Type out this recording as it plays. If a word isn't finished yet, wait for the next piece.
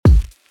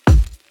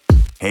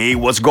Hey,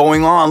 what's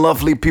going on,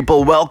 lovely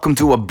people? Welcome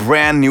to a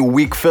brand new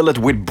week. Fill it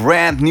with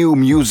brand new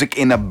music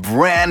in a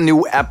brand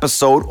new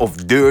episode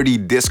of Dirty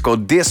Disco.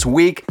 This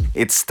week,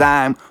 it's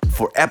time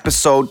for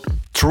episode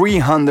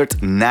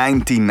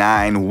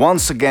 399.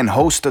 Once again,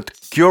 hosted,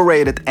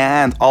 curated,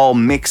 and all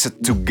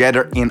mixed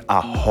together in a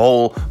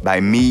whole by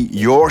me,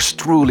 yours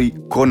truly,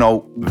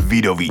 Kono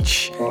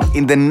Vidovic.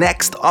 In the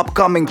next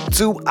upcoming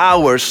 2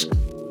 hours,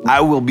 I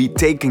will be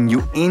taking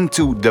you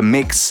into the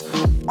mix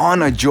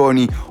on a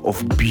journey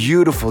of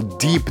beautiful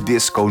deep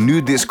disco,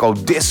 new disco,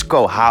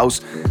 disco house,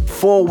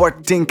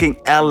 forward-thinking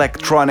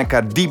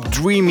electronica, deep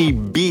dreamy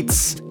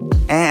beats,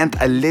 and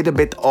a little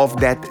bit of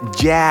that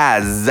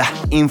jazz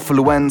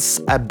influence,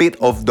 a bit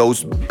of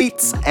those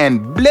beats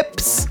and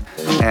blips,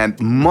 and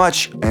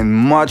much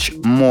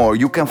more.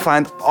 You can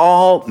find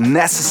all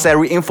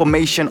necessary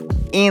information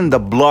in the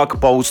blog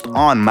post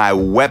on my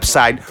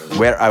website,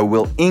 where I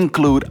will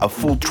include a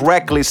full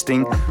track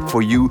listing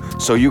for you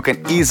so you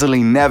can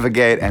easily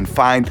navigate and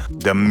find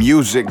the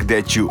music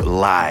that you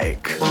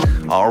like.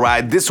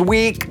 Alright, this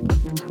week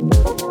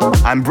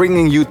I'm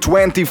bringing you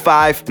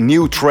 25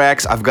 new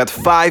tracks. I've got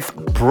 5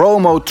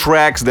 promo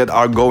tracks that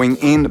are going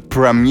in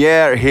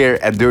premiere here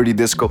at Dirty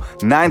Disco.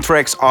 9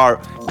 tracks are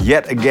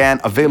yet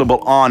again available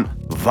on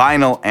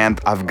vinyl,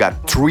 and I've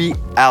got 3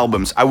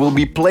 albums. I will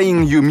be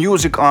playing you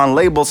music on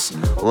labels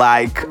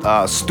like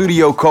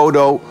Studio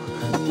Kodo,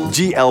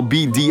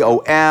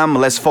 GLBDOM,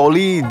 Les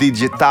Folies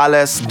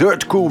Digitales,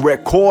 Dirt Cool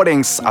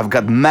Recordings. I've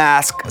got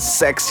Mask,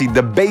 Sexy,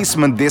 The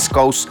Basement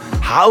Discos,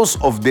 House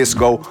of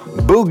Disco,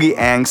 Boogie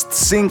Angst,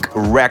 Sync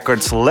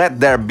Records, Let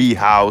There Be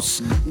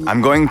House.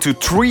 I'm going to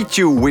treat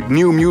you with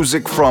new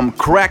music from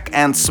Kraak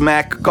and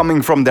Smaak,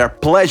 coming from their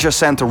Pleasure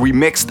Center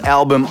remixed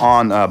album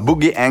on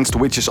Boogie Angst,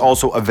 which is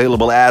also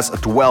available as a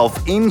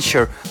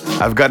 12-incher.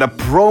 I've got a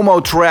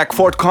promo track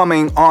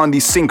forthcoming on the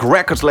Sync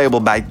Records label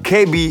by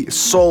KB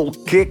Soul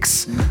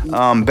Kicks.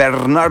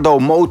 Bernardo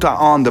Mota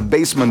on The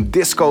Basement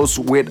Discos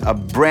with a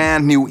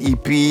brand new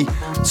EP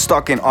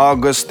stuck in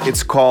August,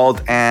 it's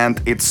called,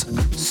 and it's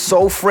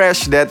so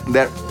fresh that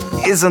there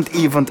isn't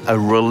even a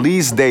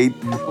release date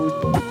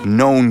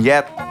known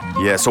yet.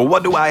 Yeah, so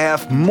what do I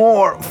have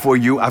more for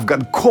you? I've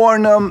got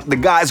Kornum, the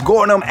guys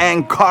Kornum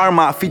and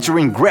Karma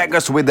featuring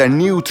Gregors with their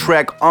new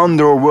track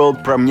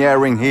Underworld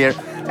premiering here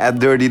at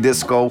Dirty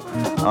Disco.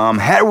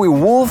 Harry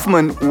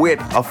Wolfman with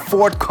a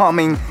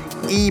forthcoming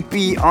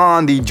EP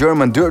on the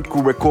German Dirt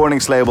Cool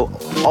Recordings label,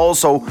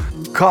 also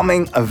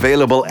coming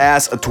available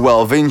as a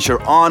 12-incher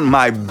on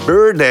my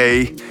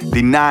birthday,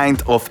 the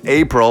 9th of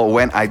April,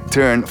 when I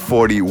turn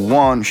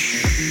 41.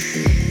 Shh.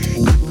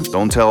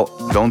 Don't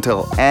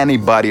tell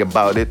anybody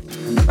about it.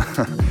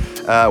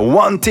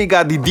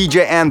 Wantigga, the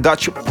DJ and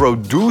Dutch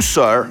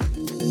producer,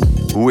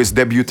 who is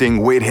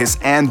debuting with his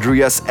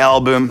Andreas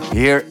album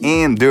here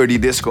in Dirty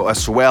Disco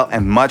as well,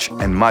 and much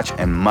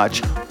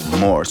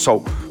more.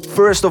 So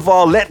first of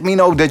all, let me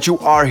know that you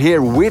are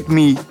here with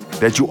me,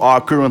 that you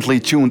are currently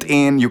tuned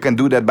in. You can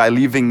do that by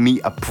leaving me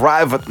a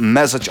private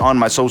message on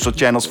my social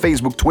channels,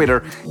 Facebook,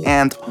 Twitter,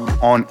 and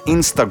on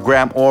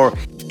Instagram, or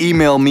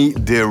email me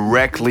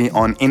directly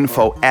on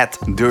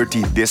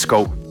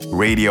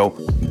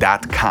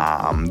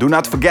info@dirtydiscoradio.com. Do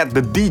not forget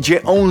the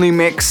DJ Only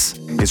Mix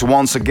is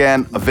once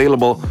again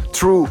available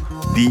through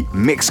the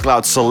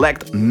Mixcloud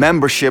Select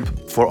membership.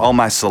 For all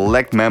my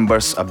Select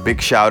members, a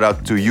big shout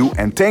out to you,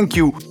 and thank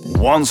you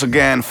once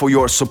again for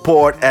your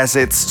support, as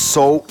it's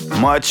so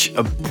much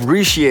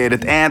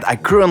appreciated. And I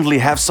currently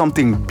have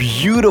something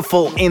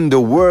beautiful in the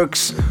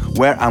works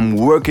where I'm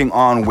working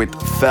on with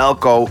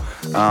Falco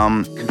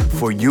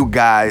for you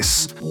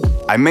guys.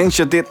 I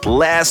mentioned it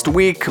last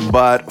week,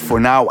 but for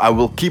now I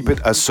will keep it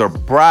a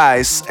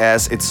surprise,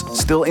 as it's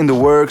still in the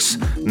works.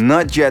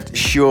 Not yet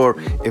sure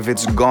if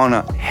it's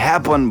gonna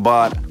happen,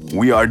 but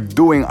we are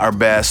doing our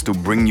best to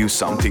bring you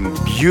something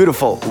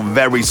beautiful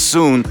very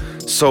soon.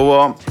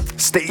 So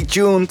stay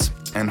tuned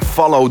and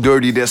follow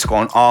Dirty Disco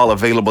on all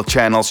available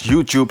channels: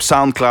 YouTube,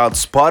 SoundCloud,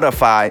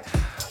 Spotify,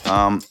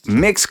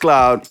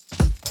 Mixcloud,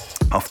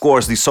 of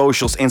course the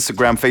socials,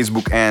 Instagram,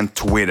 Facebook, and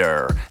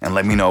Twitter. And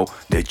let me know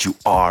that you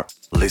are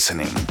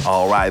listening.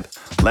 Alright,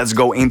 let's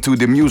go into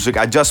the music.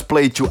 I just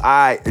played you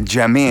I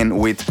Jamin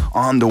with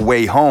On the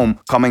Way Home,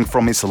 coming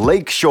from his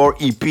Lakeshore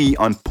EP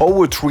on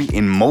Poetry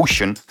in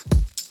Motion.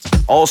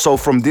 Also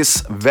from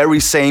this very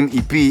same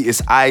EP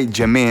is I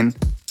Jamin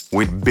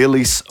with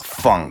Billy's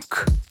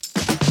Funk.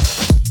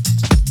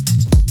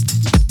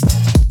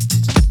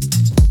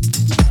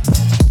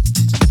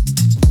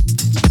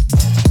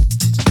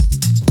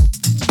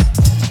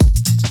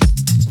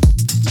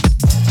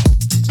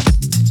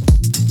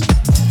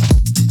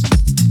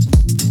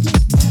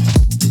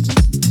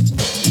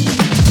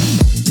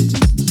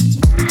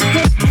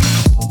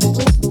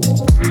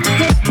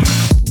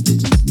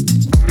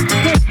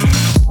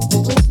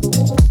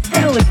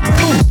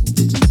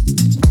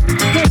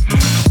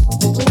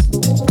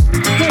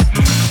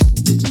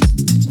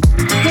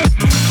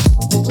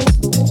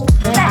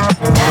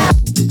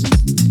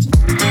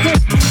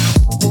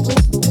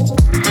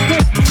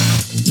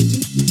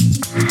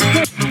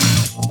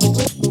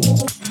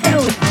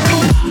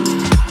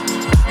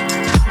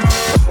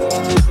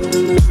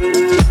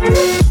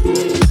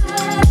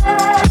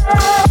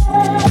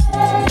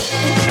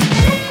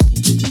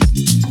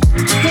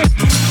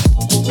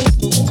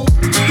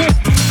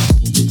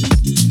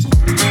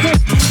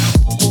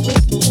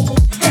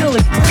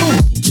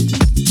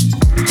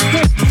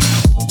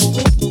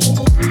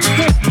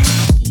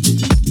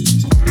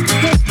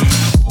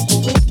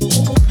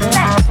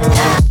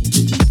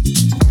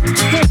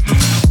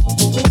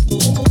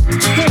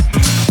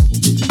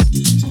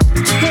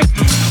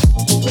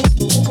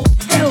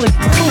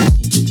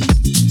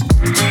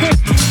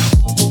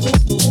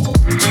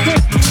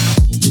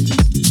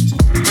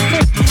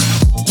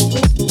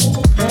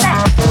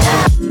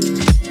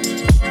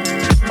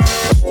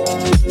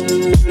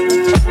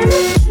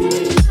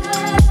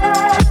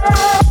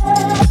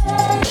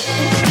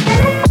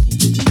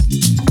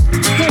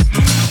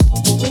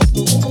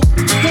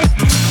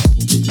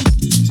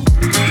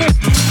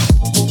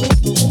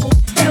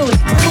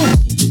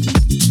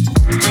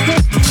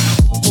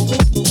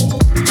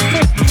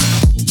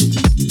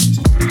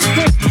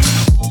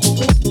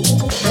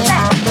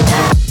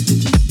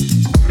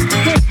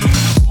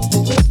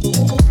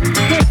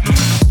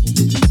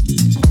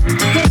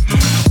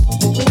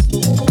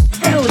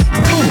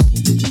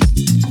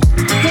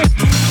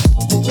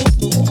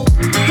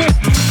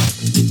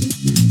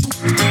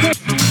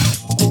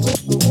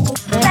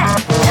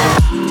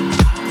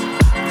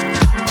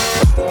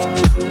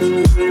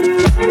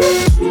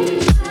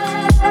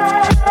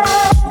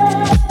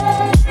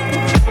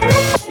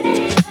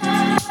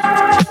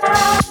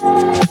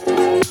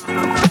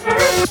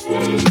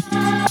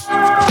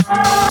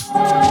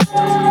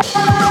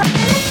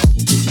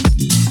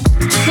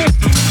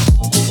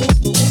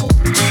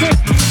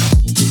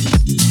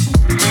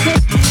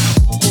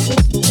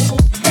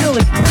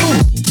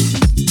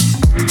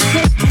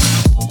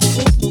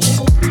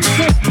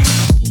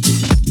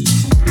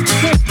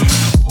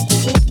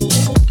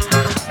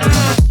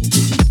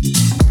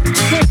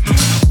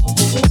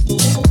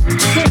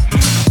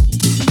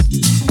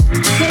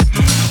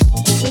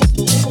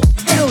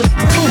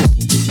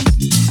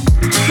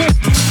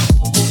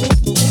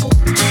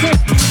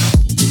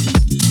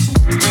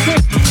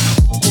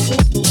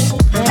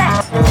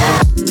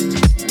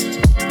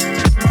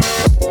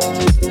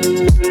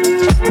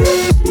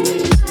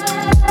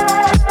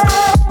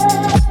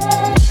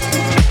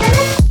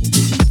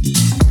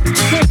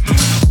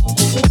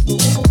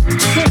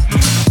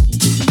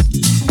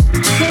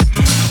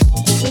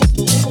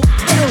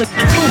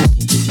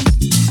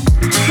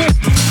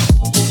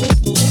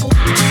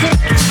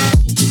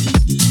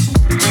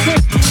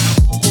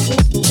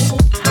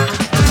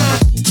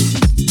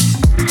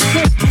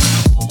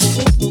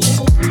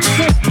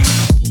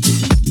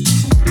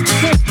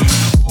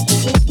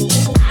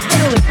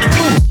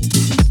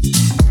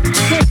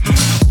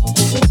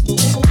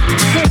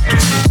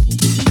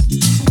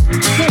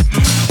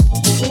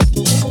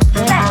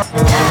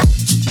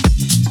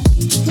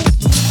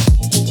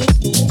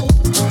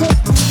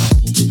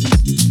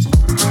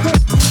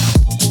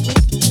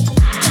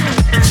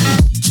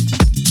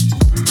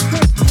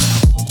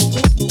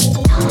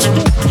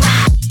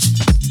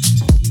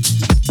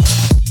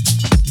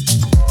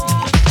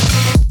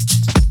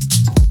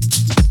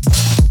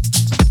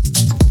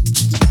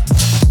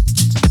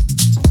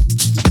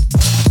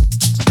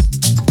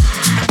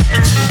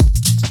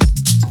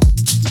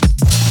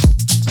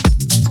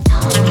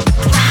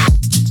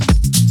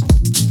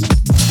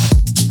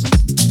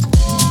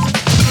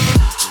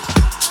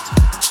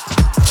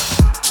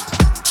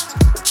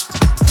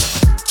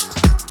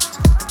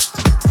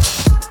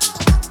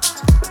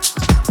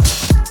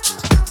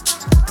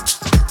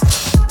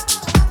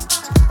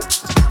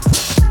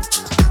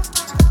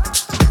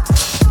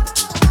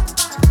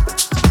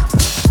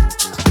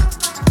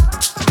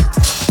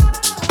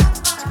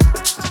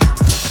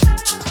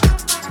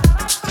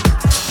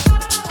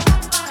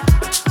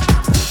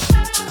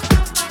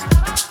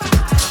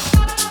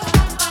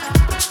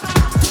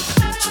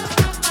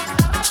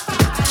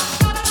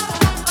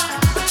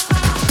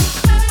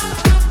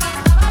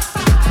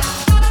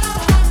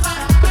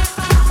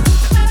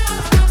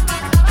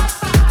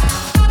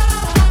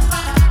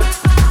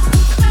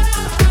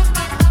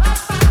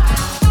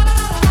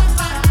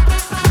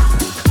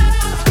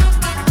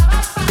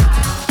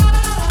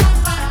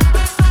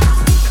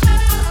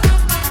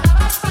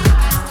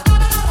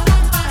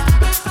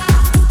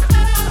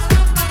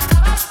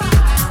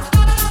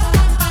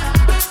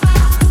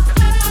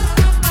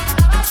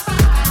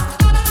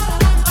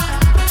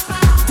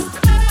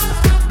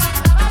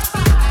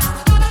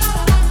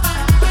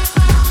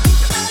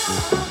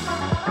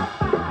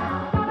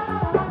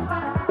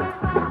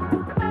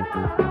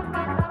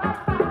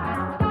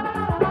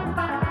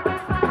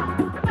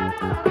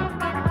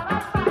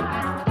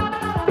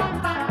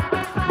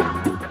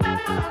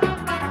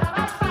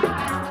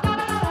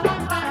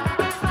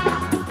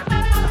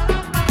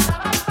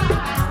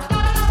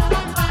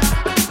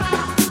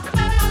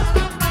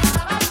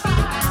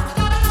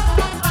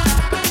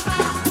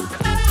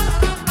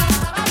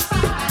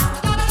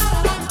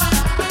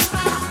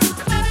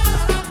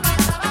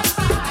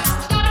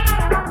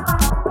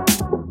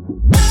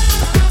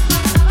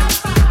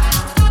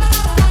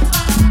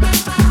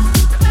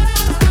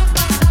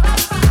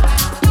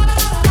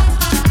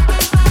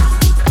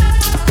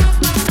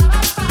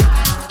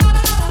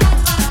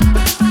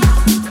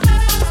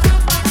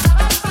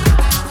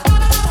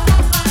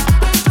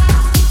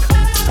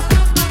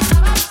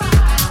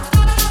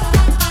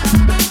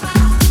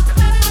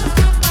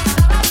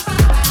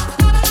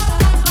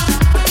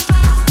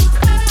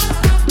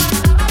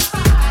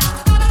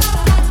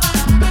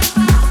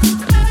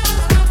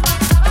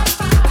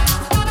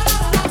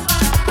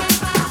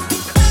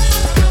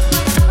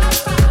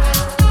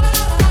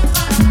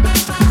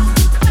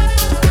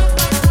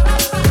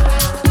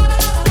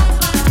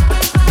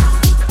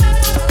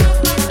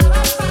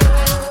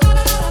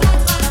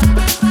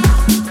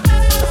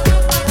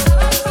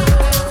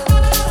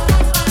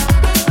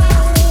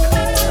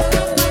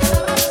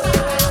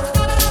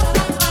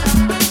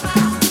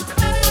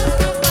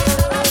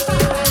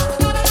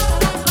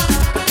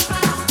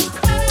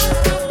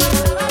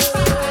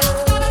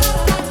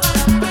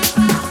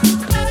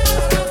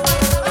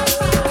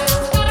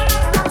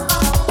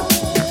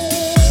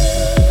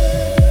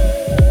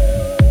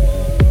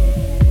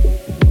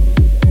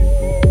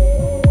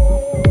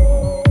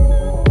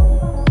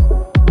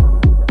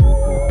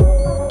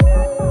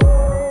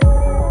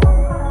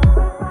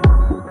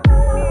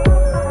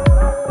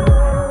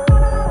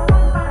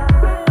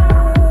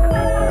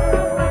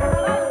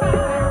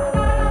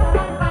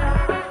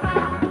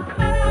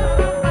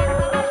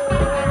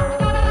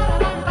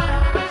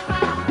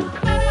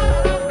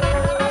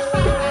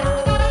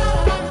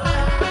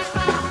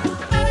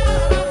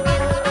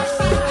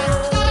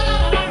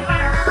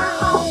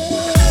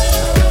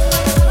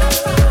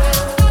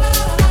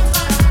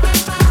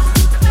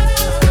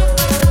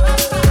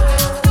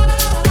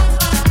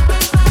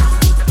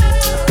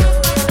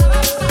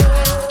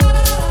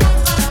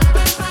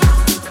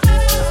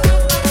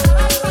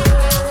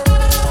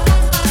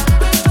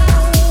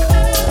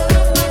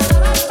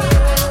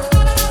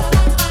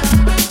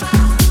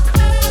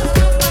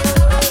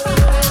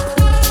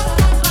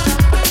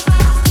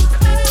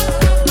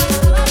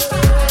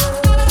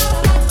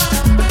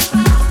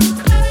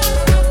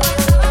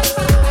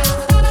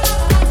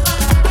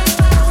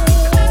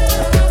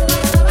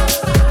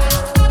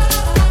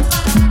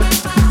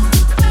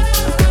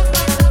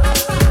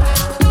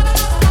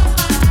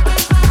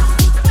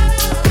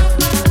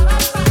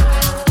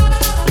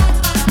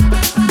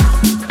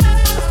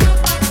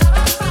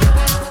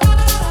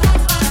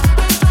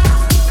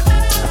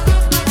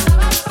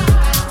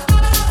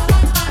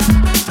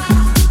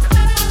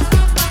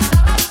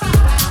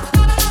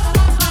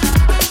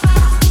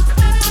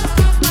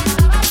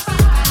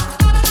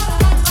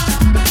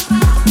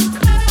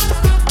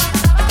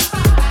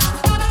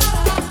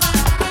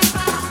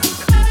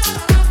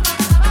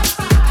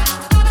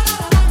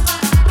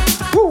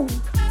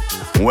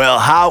 Well,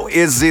 how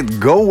is it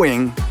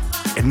going?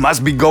 It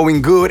must be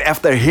going good.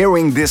 After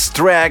hearing this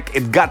track,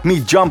 it got me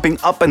jumping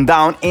up and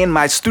down in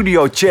my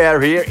studio chair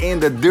here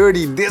in the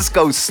Dirty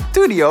Disco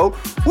studio.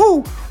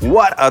 Woo!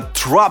 What a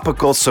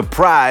tropical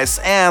surprise,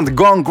 and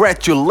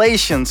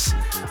congratulations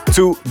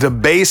to the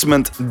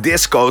Basement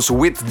Discos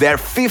with their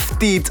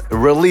 50th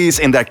release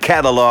in their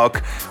catalog,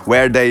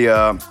 where they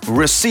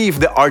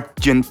received the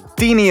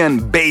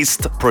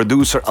Argentinian-based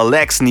producer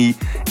Alexni,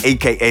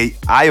 aka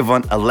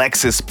Ivan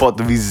Alexis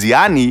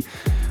Podviziani,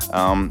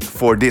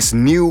 for this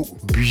new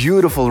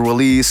beautiful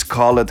release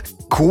called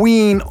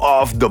Queen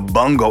of the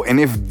Bongo. And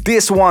if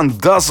this one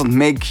doesn't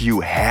make you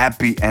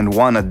happy and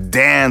wanna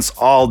dance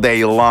all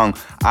day long,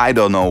 I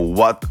don't know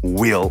what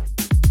will.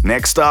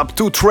 Next up,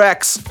 2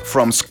 tracks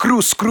from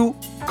Screw Screw,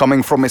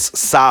 coming from his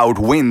South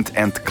Wind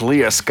and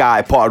Clear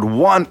Sky Part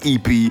 1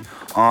 EP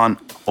on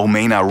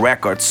Omena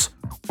Records,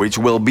 which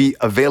will be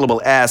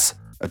available as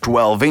a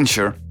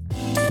 12-incher.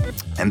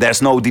 And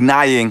there's no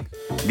denying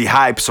the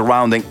hype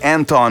surrounding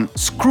Anton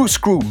Screw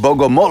Screw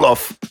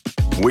Bogomolov,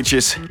 which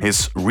is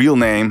his real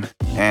name,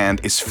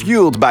 and is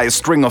fueled by a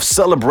string of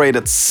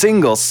celebrated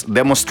singles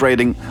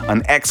demonstrating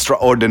an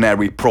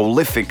extraordinary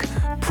prolific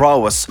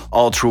prowess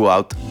all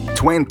throughout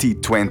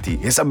 2020.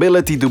 His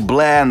ability to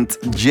blend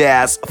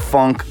jazz,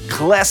 funk,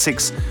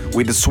 classics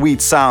with the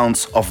sweet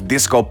sounds of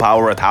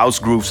disco-powered house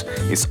grooves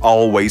is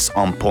always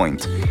on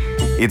point.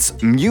 It's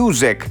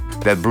music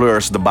that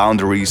blurs the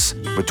boundaries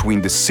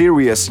between the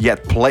serious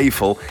yet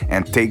playful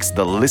and takes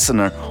the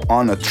listener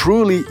on a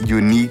truly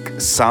unique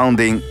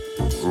sounding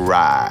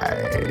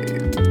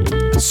ride.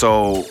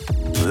 So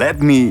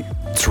let me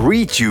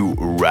treat you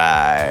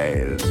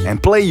right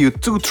and play you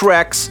 2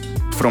 tracks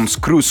from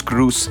Screw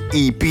Screw's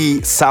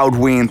EP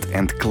Southwind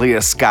and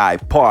Clear Sky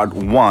Part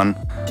 1.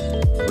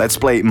 Let's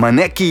play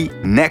Maneki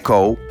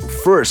Neko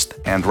first,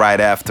 and right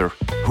after,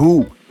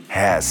 Who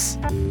Has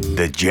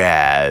the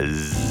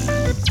Jazz?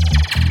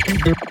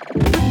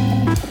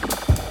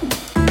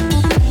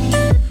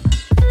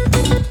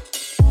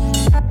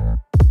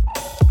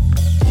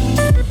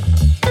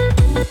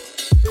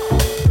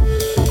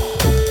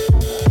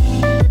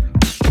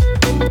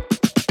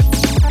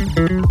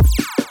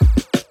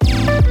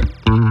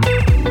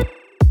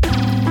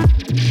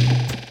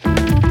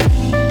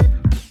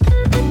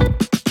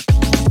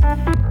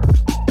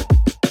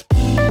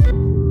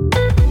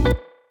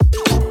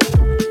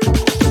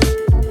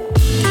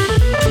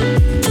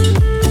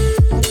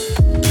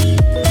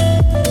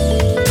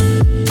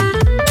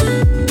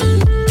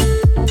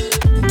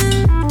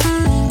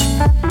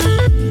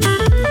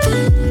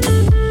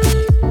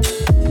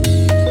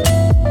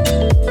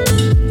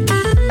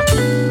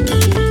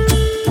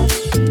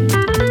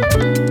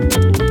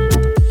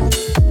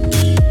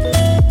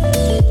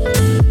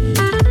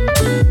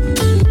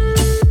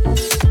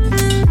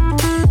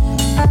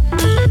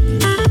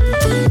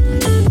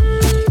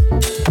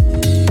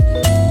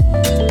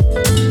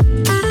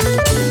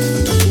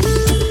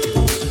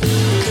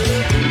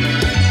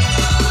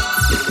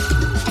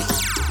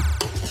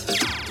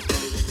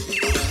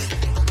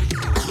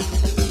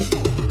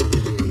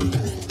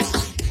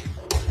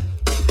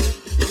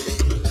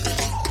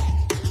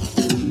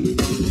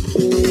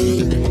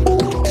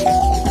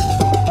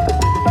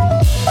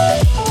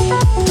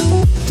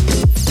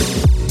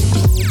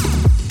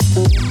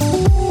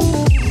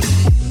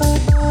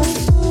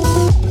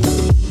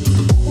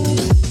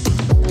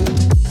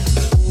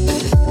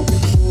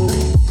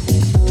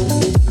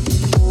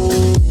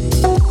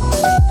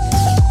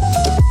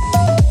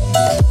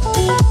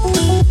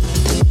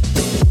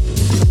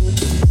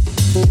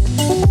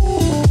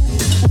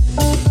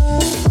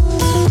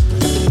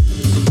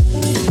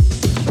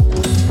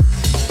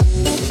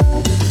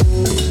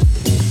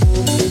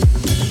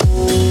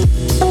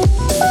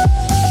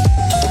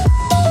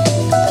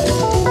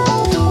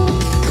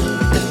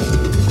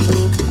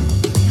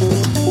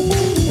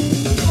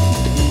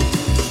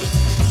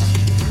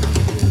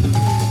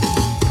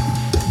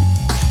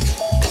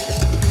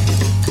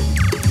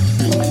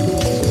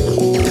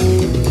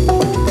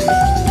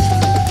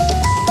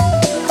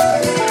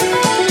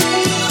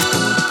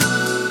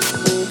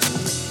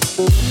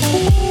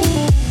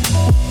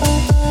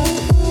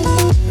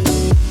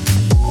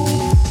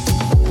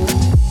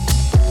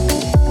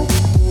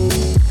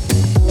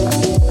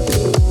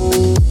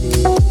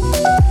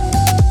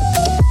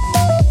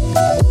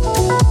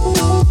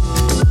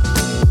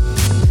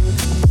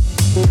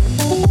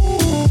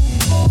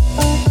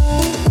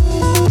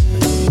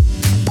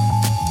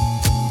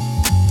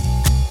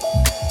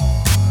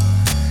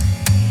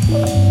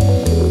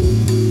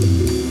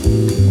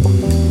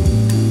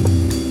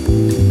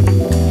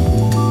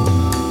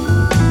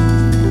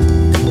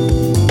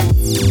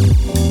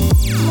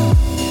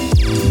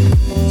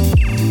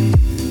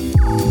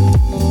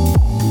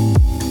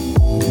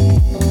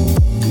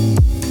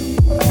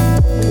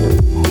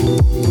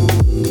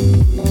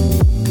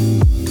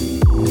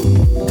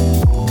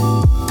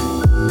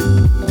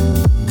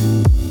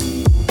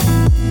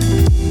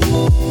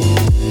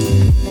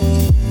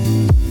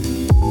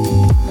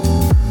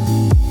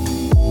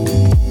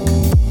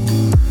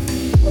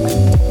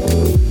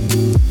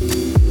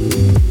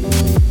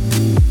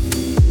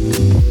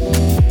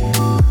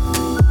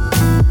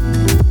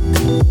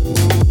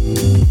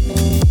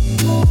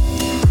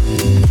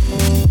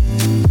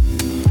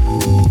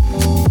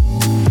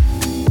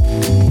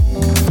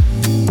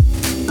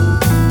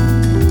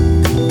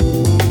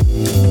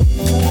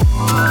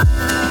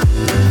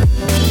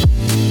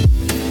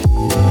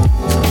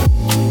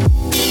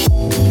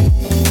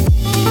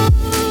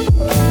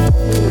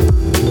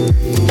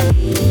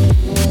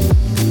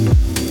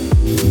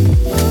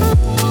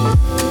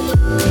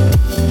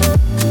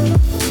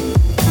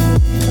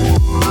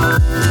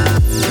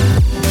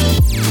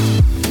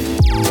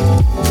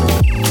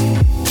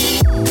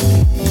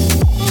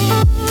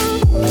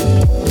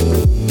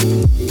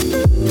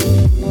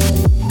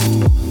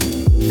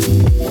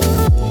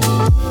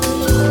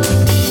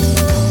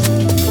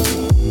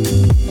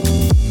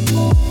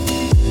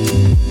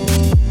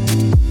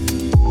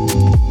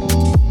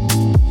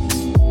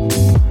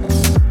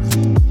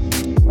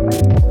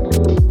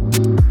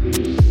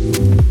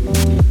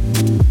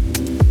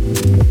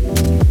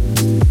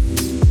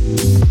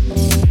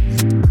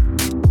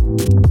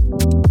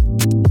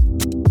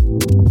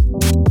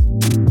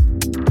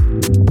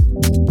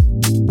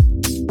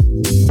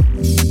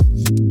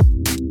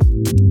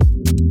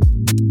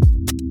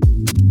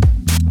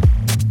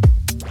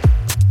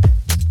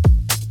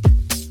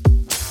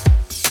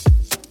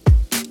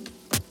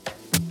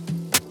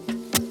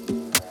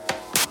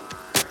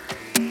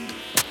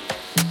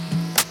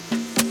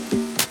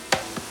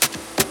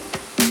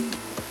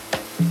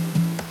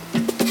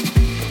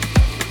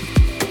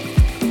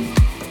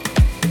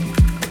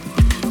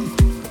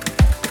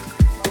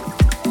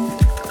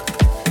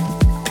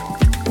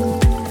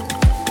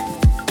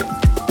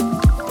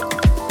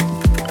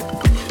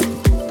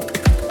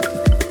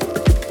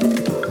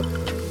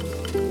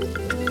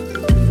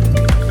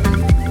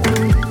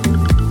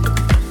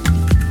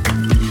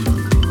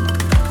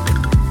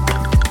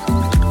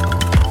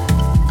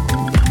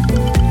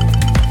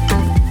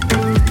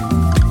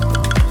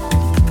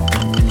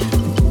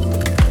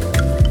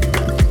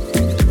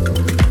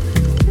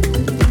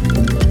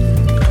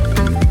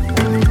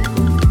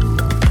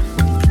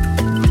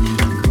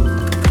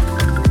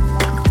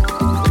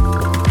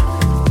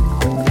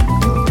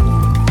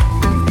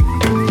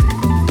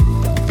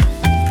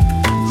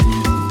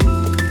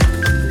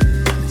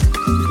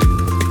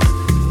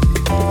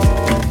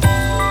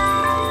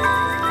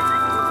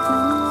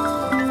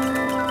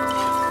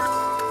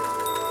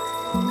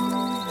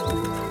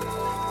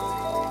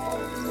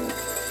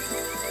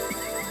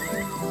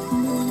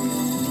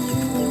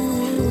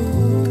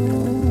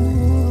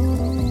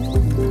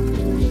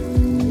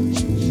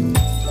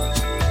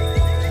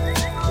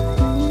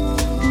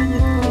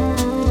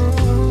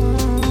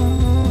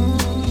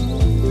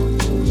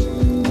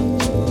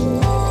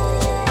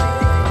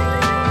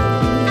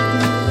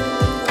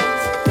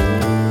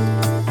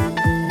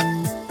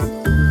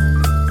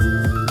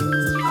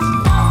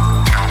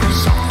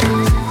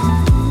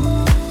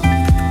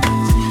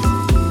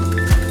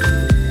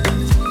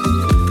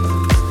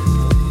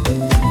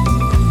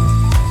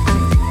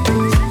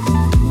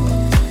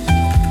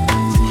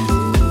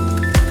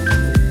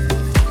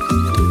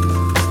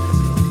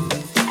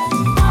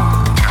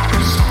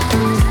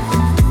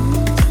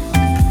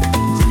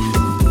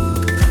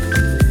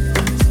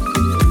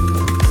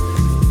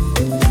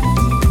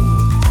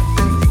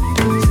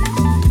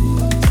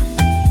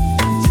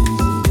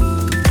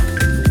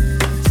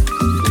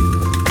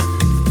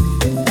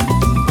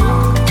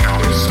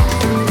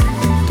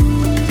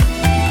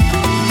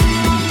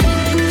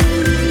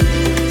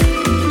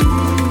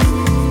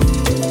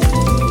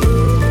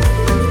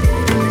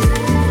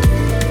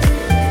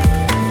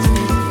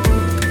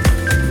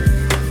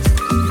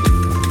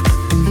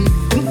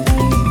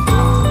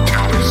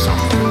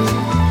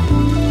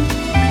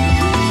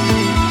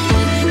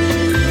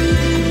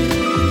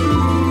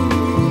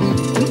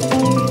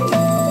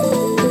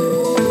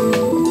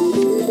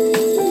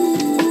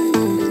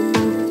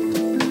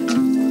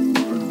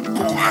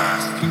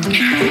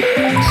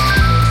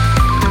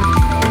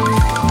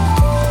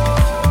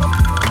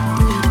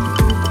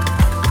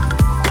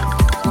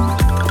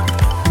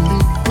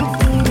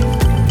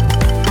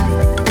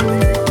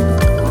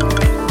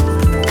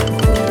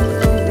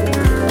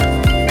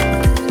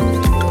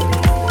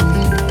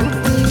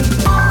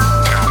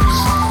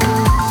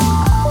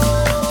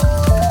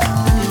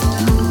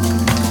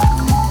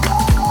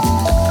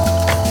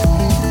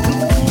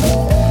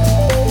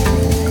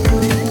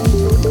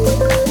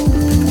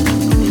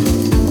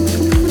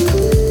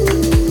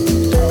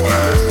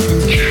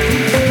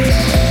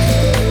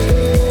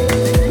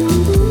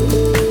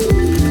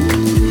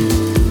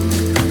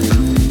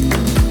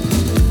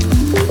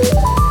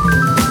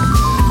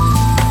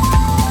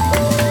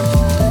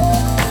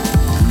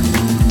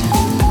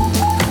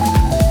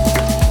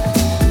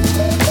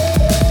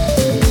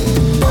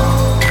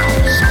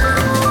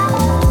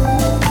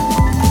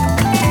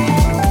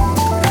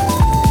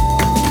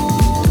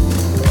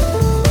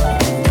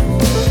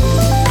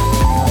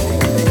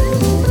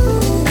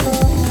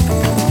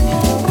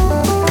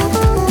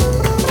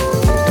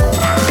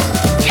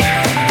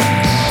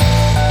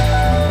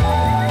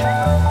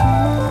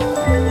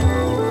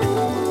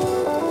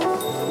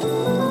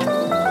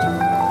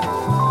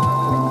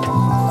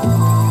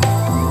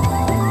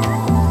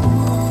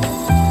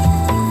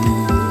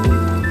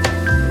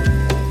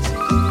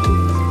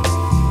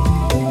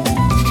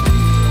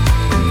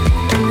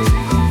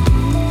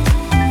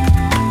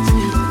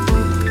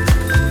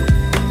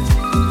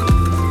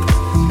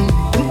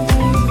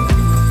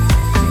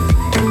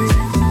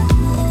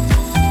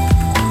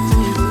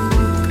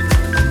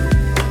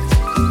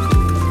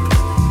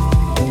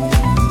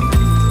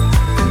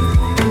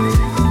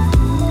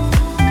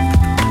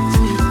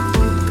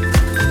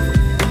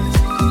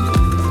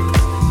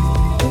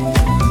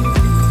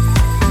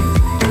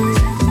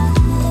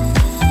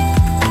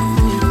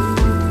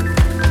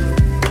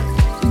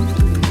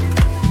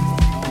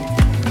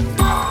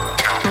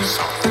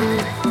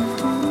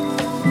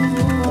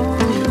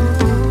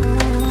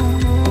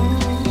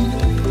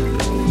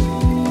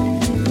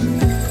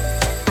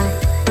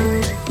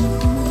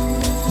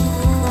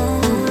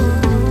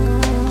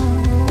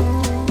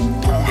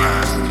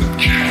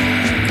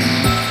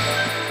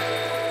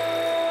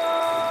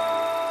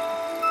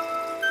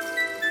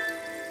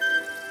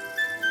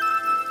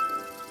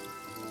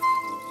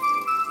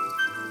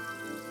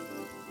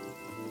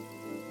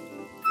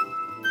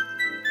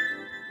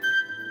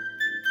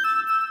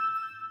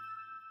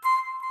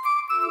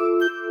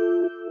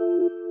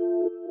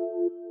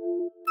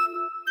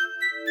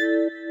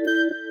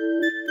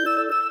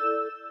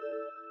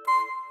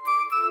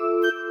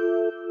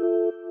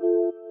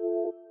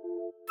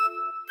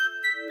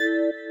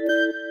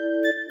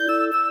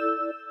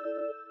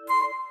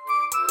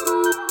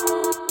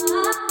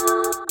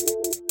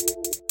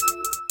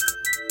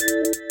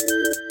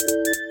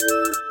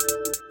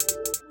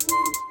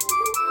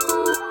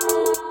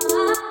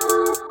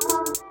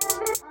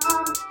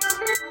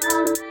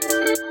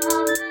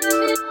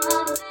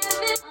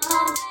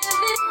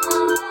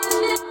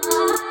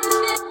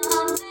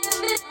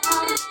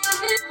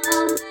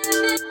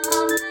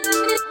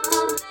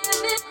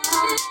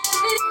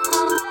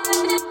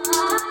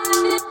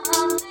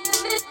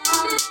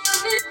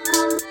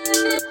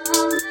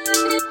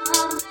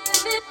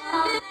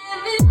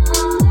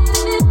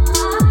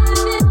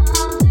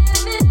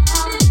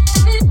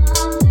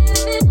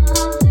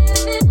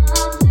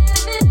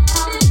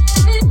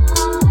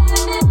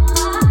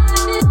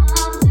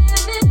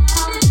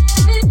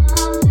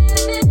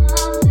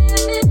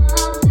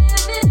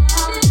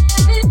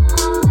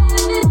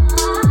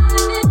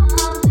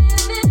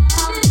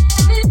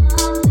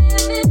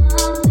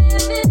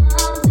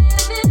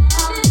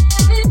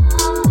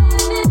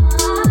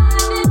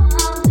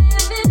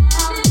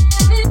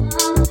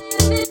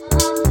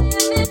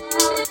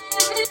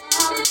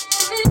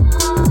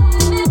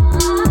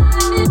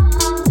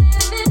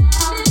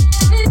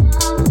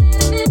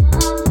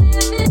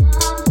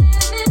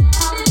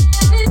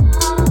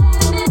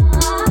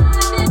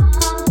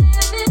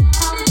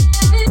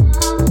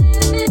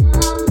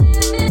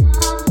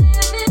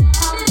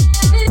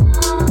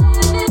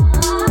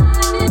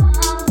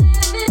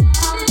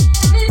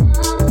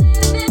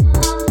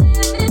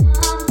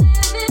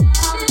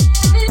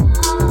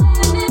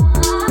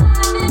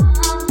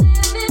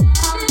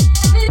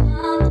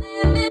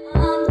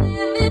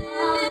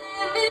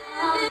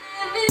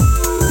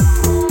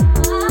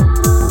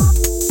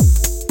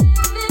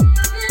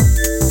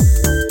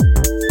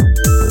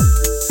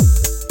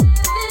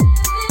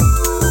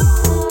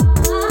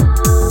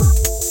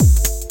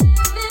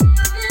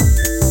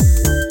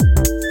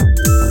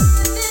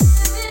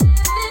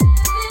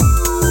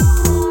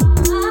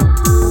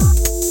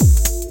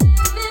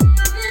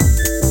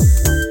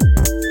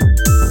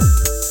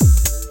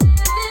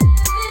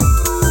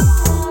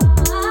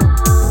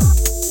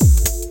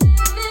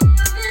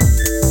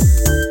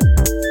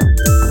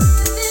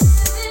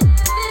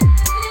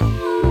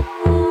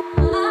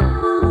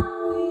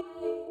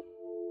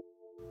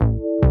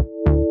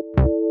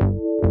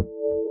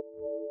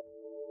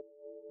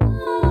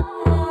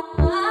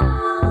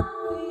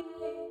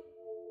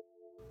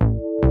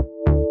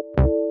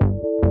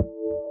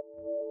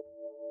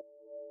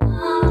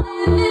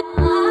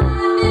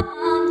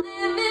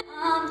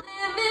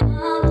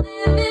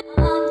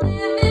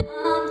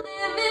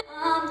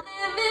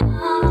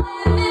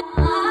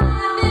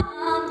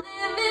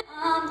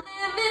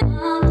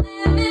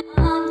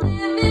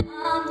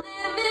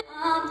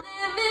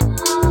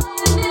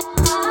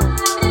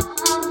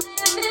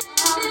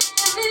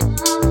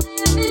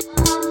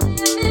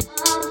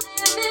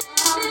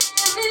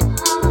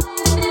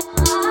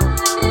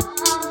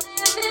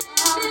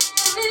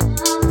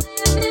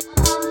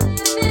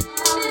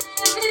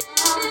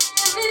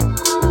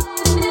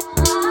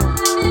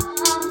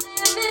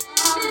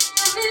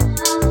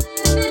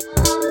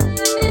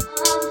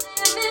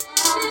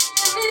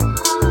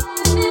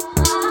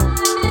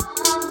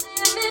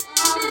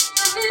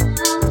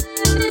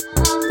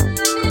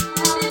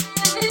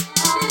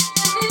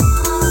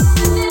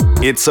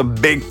 It's a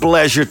big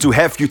pleasure to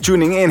have you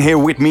tuning in here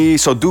with me,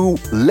 so do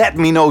let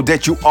me know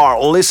that you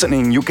are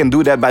listening. You can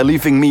do that by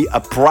leaving me a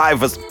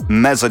private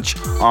message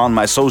on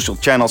my social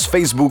channels,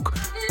 Facebook,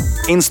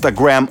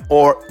 Instagram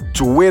or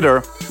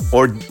Twitter,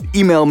 or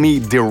email me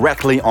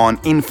directly on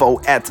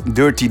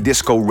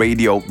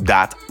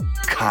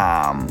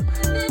info@dirtydiscoradio.com.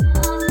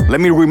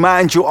 Let me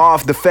remind you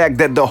of the fact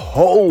that the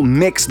whole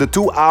mix, the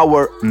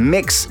 2-hour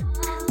mix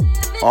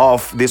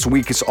of this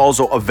week, is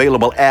also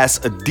available as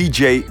a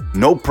DJ,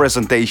 no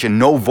presentation,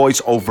 no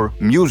voiceover,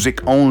 music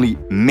only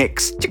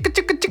mix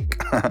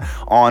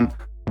on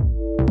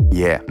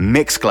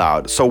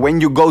Mixcloud. So when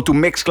you go to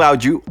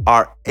Mixcloud, you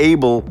are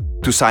able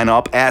to sign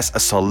up as a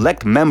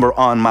select member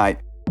on my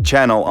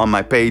channel, on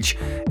my page,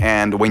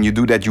 and when you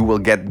do that, you will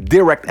get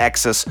direct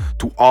access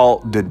to all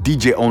the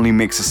DJ only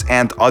mixes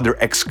and other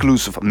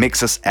exclusive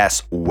mixes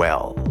as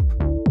well.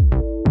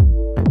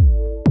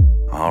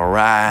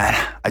 Alright,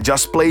 I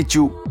just played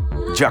you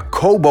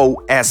Jacobo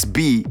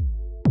SB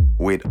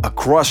with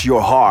Across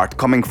Your Heart,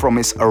 coming from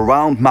his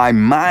Around My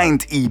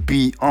Mind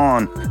EP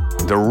on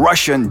the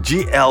Russian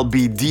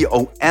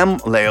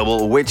GLBDOM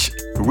label, which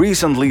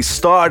recently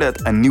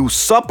started a new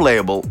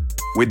sub-label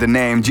with the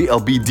name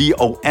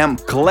GLBDOM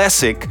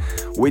Classic,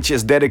 which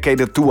is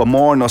dedicated to a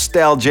more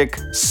nostalgic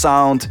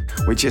sound,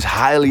 which is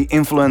highly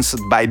influenced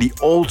by the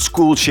old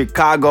school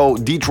Chicago,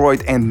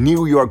 Detroit and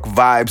New York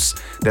vibes,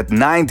 that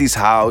 90s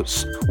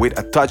house with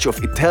a touch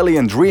of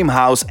Italian dream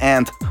house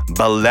and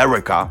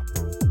Balearica.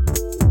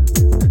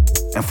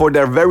 And for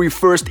their very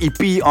first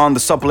EP on the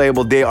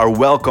sub-label, they are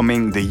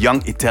welcoming the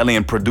young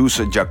Italian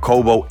producer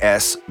Jacobo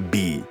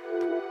SB.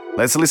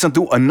 Let's listen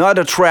to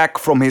another track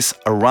from his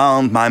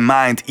Around My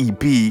Mind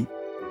EP.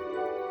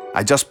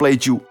 I just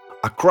played you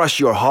Across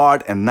Your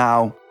Heart, and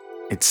now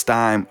it's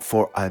time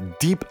for a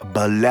deep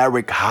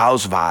Balearic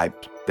house vibe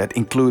that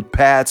include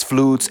pads,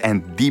 flutes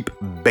and deep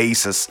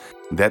basses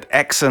that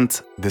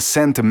accent the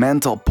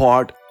sentimental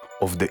part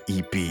of the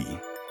EP.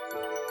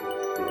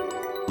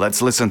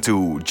 Let's listen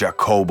to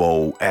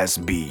Jacobo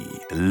SB,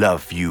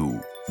 Love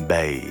You,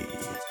 Babe.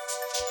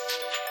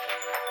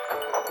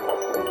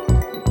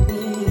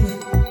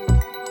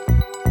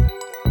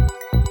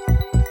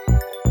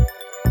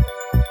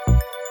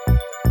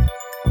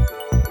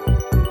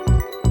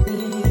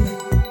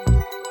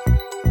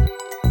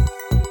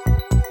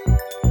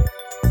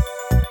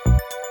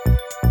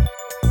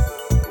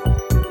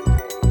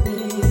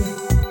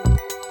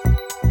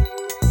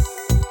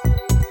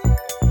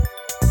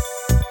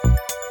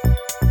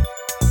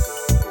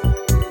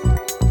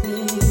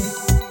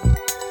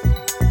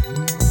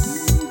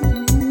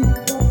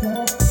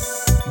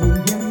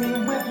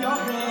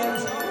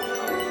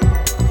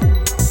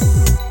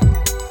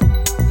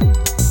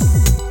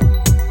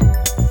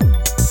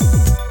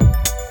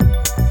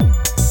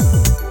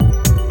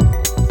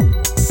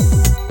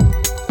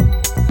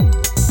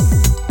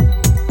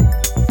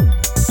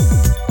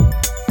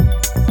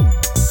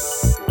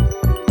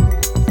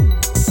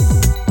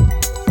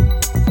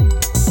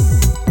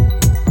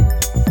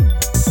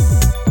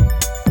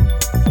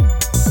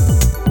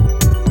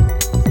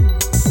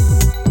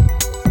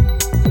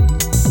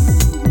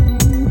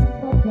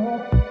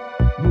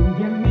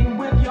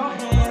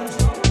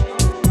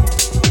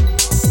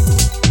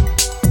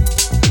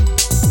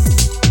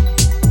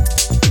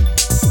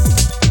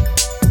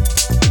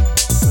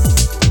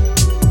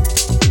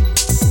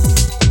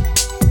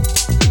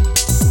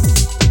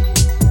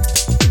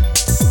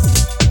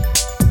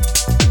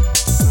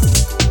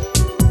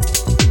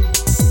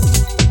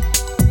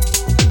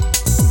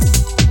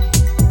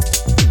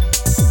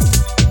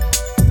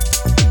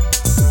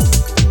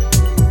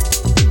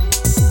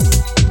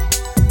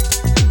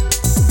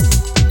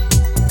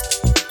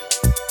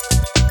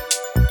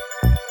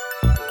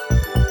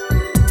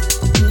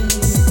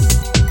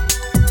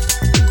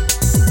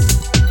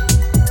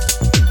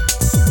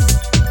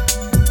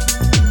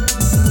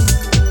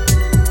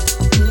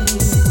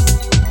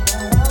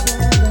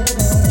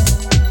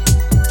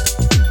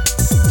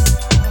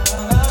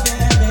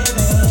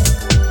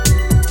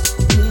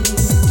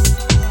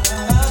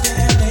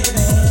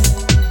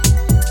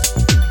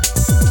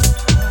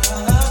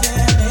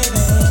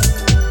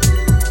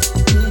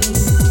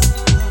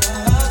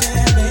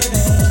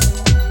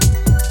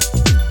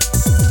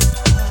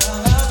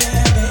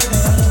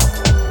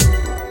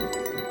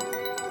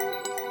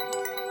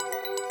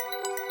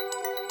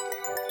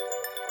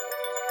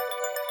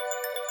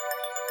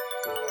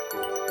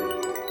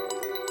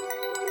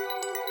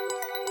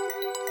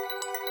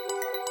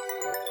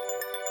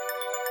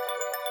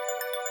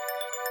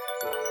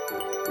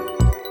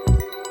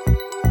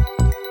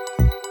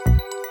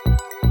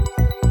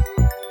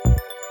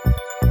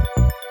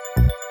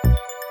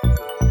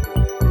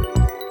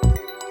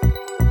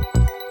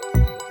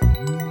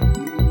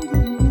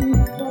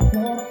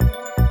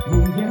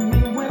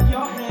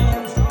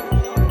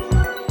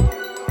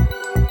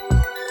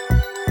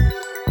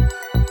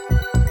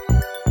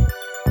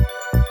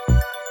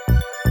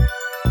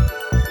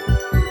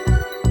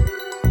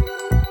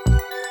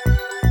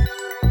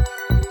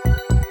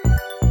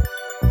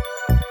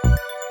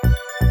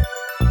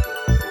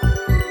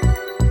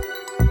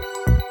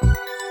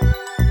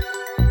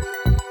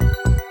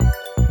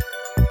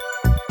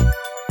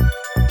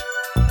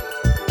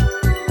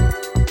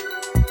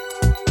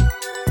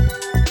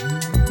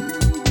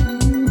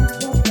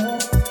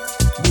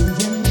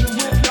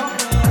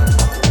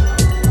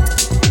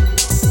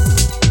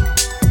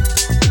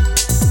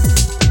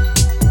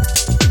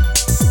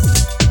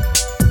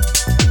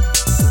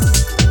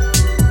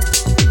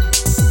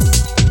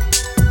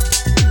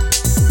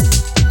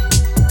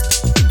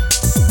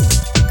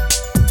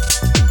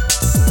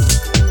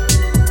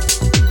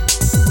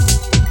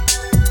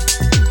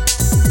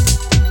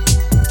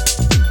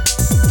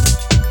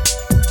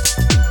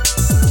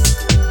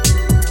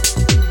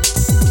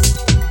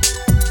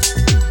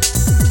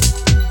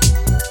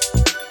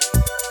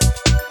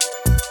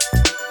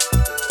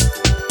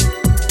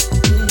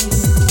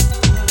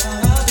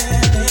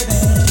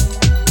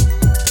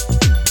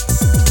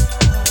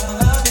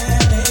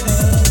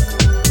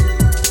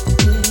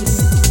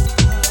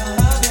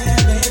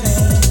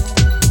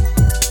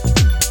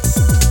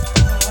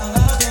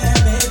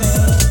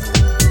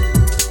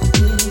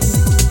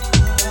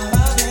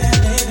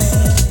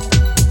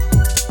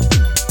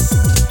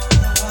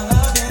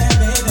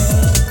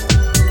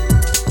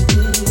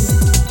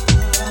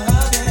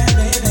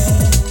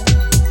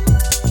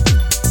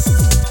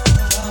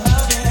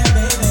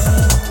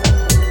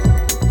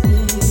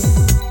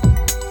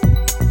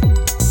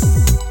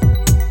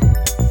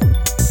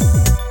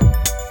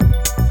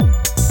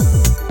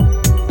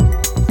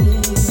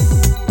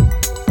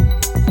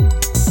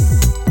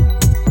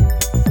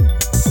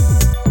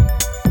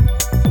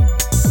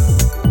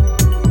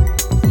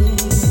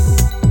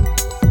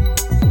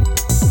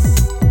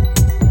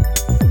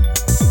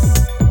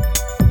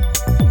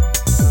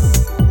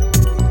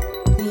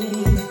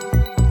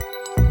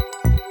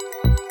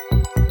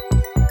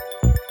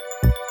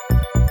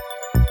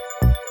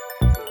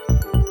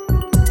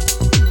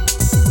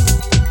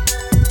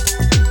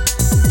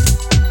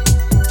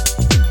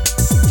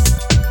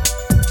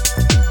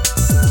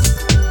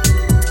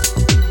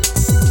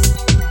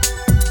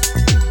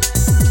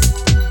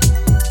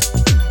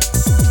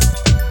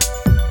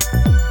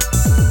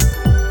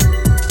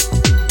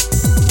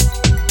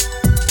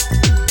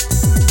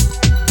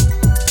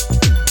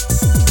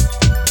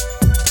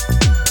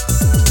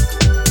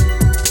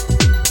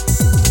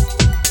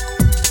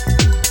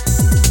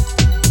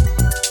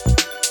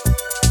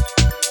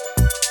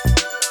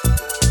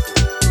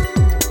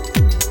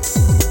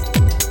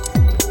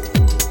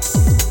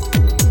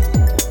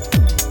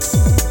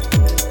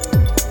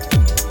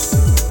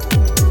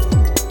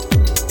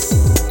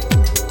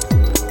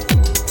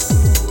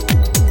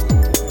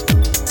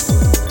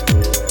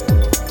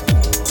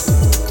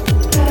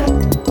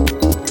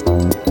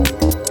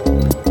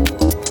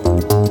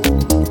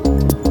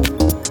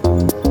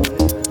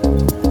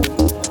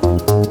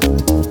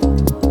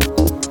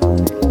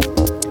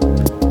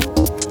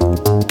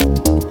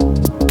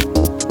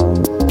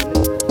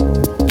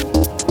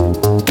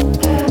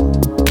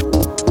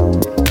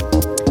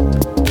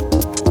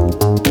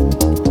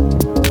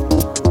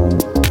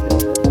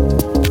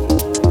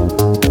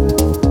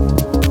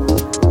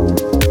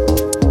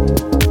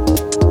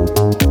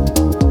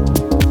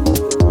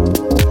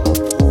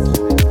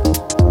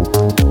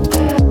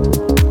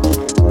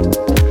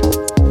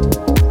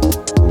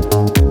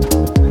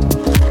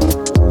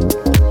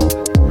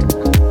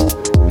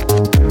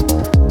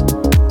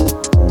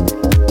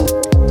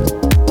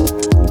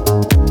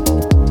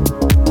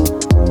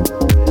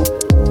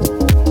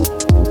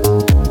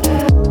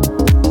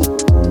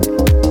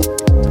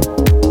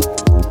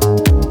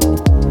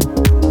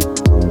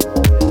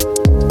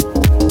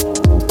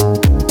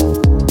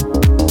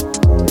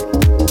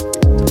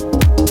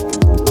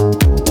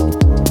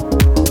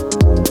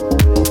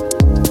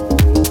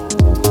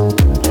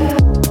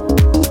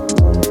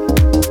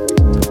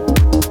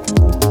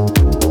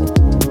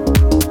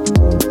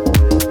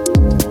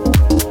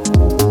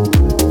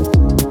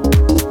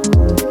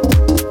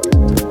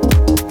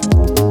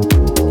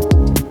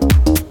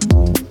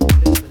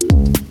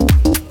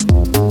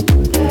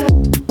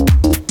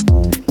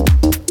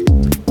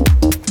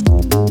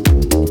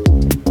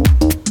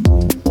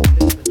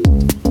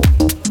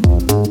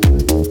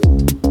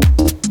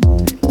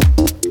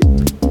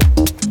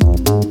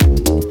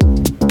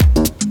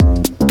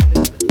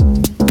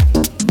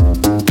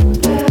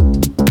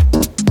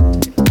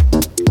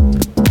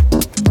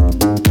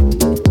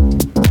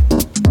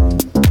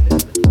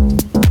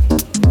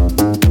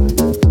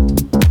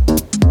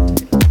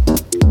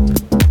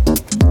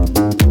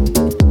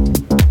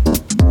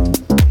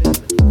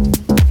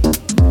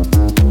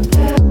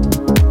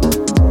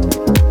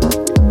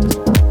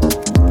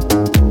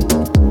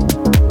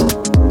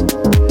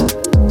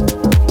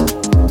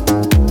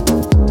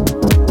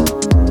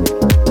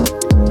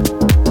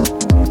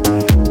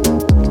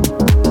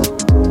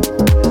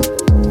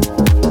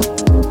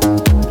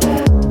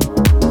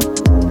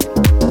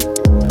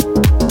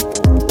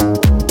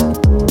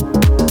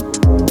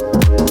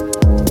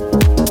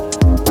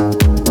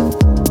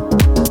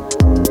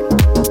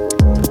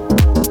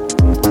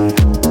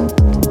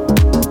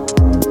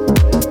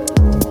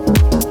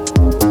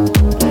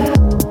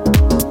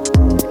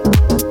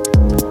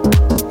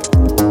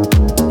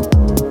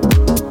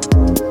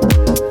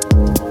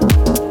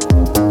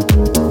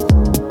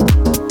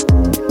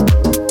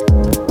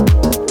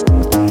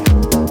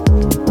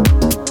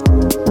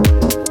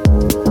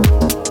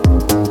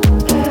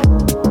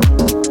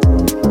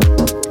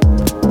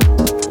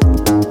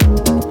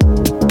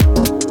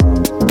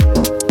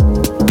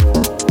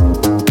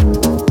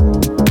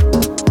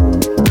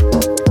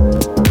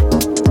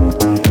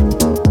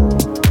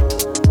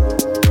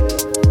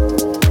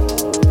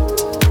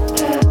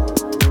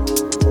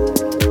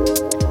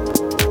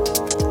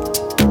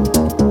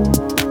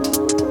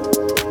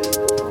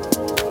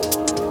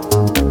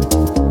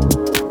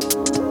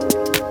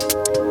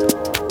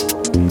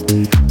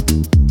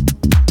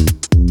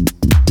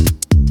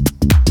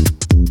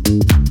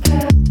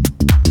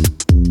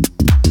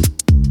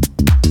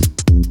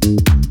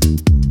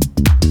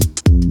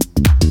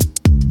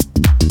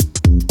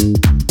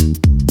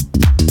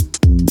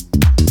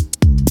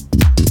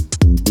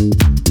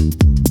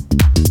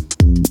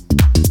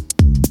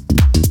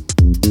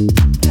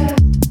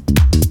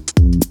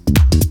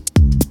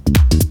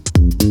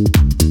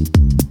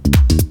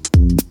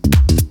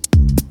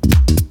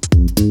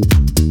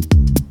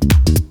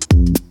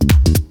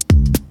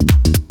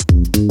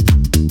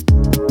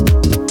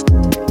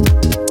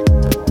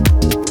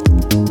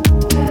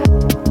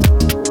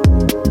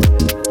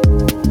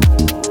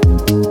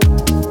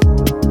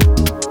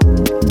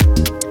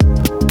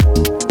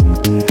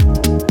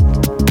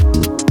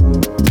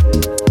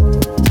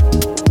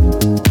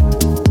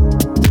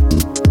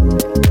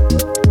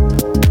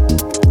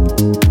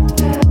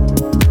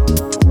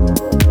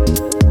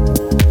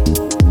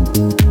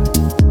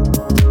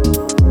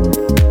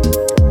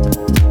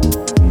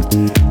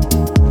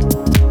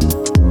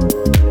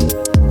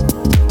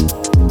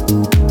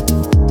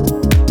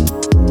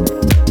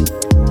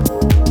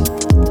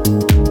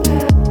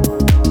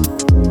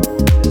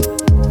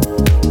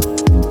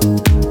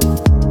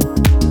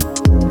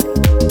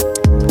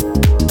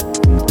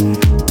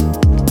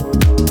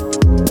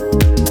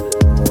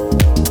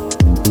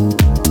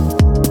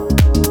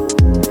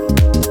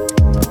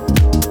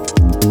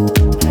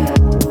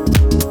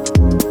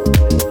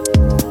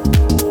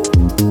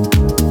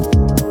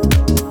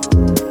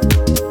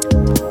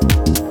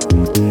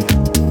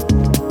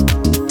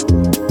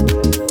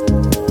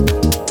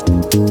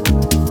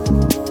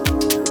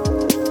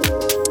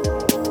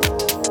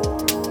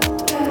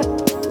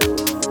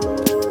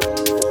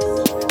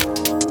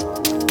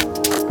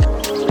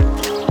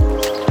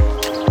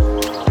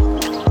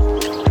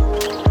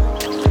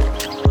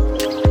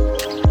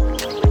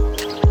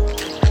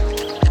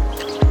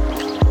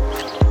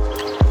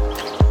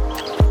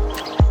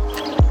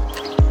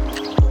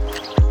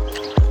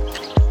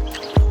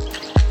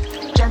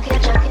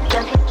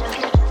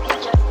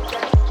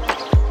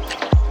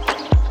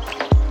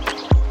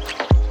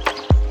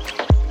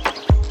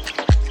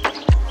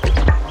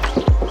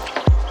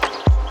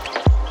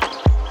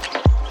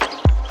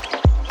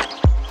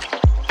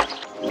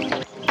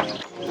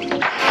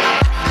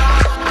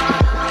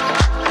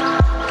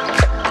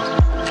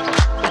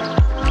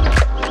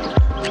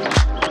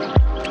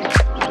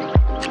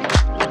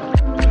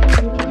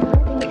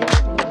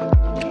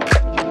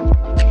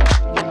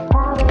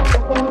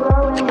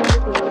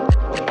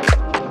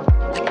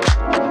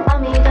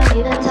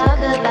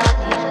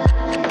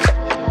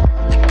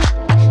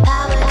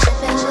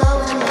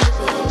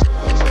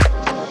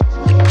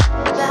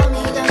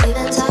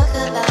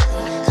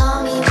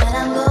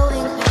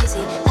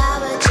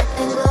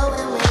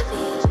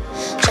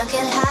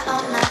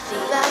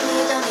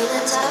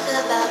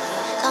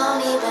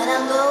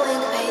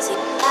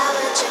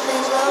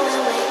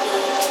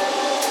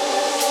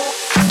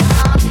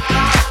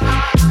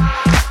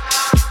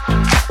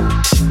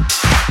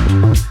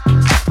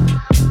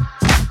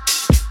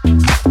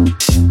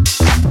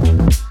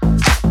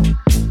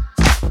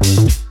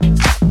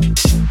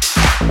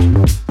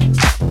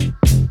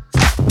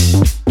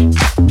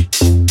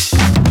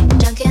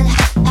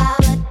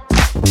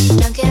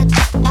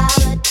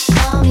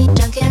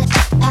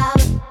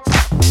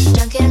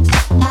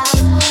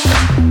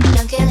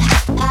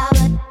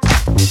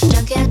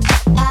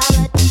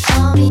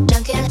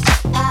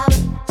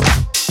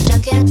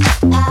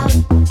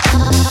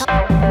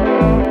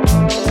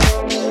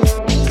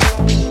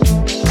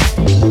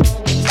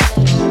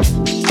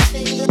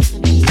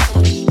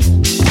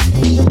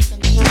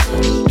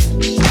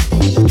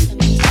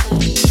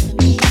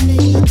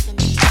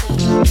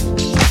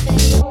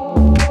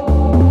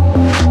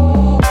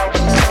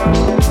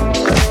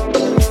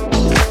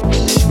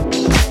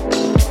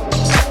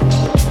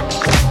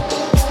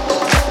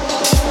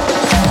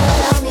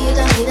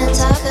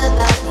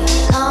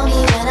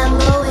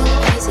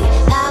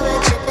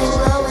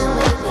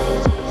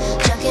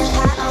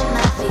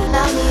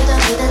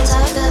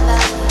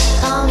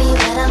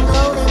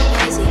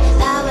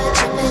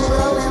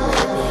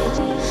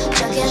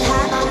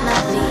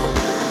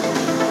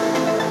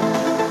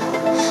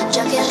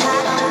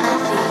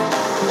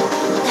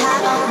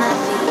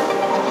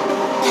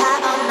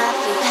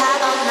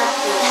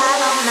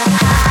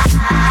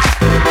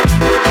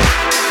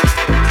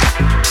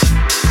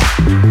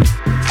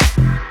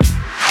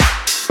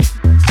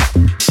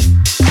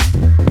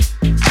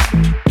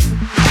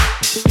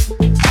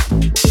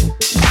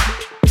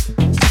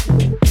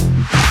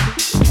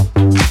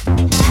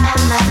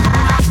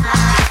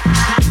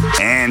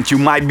 And you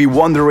might be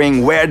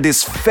wondering where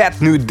this fat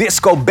new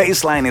disco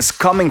bassline is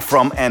coming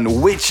from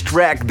and which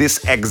track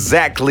this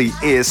exactly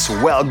is.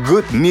 Well,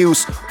 good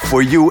news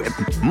for you, it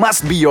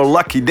must be your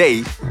lucky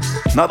day.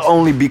 Not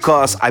only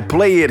because I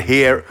play it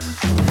here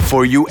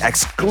for you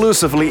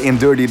exclusively in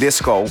Dirty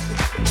Disco,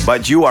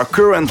 but you are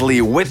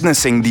currently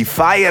witnessing the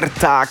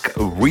Feiertag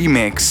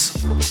remix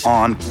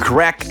on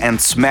Kraak and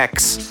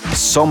Smaak's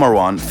Summer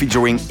One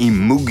featuring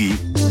Imugi,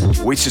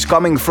 which is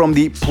coming from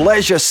the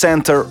Pleasure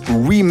Center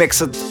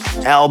remixed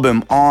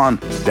album on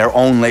their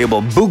own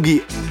label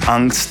Boogie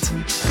Angst,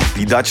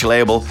 the Dutch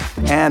label,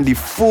 and the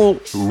full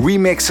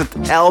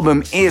remixed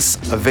album is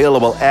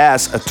available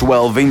as a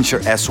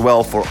 12-incher as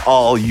well for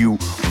all you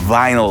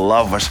vinyl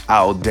lovers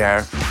out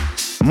there.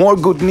 More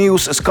good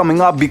news is coming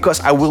up because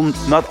I will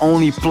not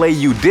only play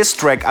you this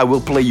track, I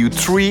will play you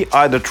 3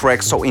 other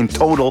tracks, so in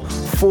total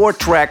 4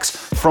 tracks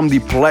from the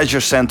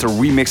Pleasure Center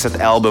remixed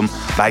album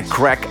by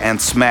Kraak and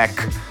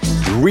Smaak.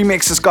 The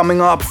remix is coming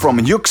up from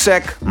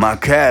Yuksek,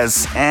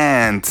 Marquez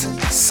and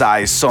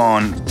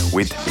Saison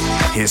with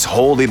his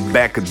Hold It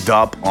Back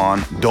dub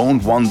on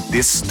Don't Want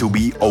This To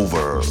Be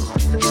Over.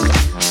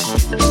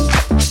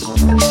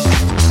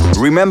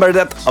 Remember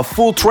that a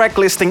full track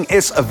listing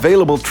is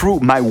available through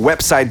my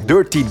website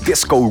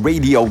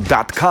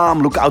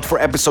dirtydiscoradio.com. Look out for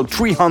episode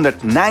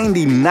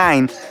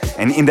 399,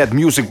 and in that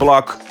music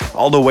block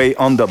all the way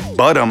on the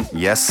bottom,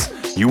 yes,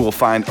 you will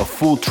find a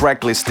full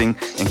track listing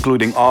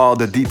including all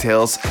the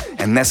details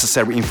and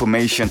necessary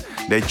information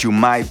that you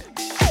might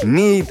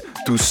need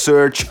to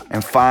search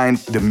and find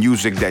the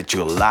music that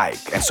you like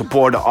and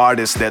support the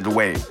artist that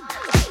way.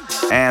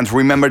 And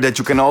remember that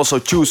you can also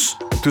choose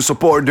to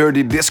support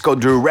Dirty Disco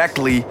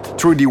directly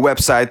through the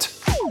website,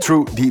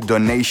 through the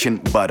donation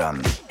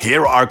button.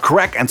 Here are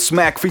Kraak and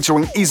Smaak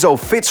featuring Izo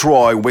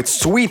Fitzroy with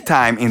Sweet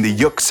Time in the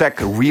Yuksek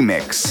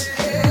remix.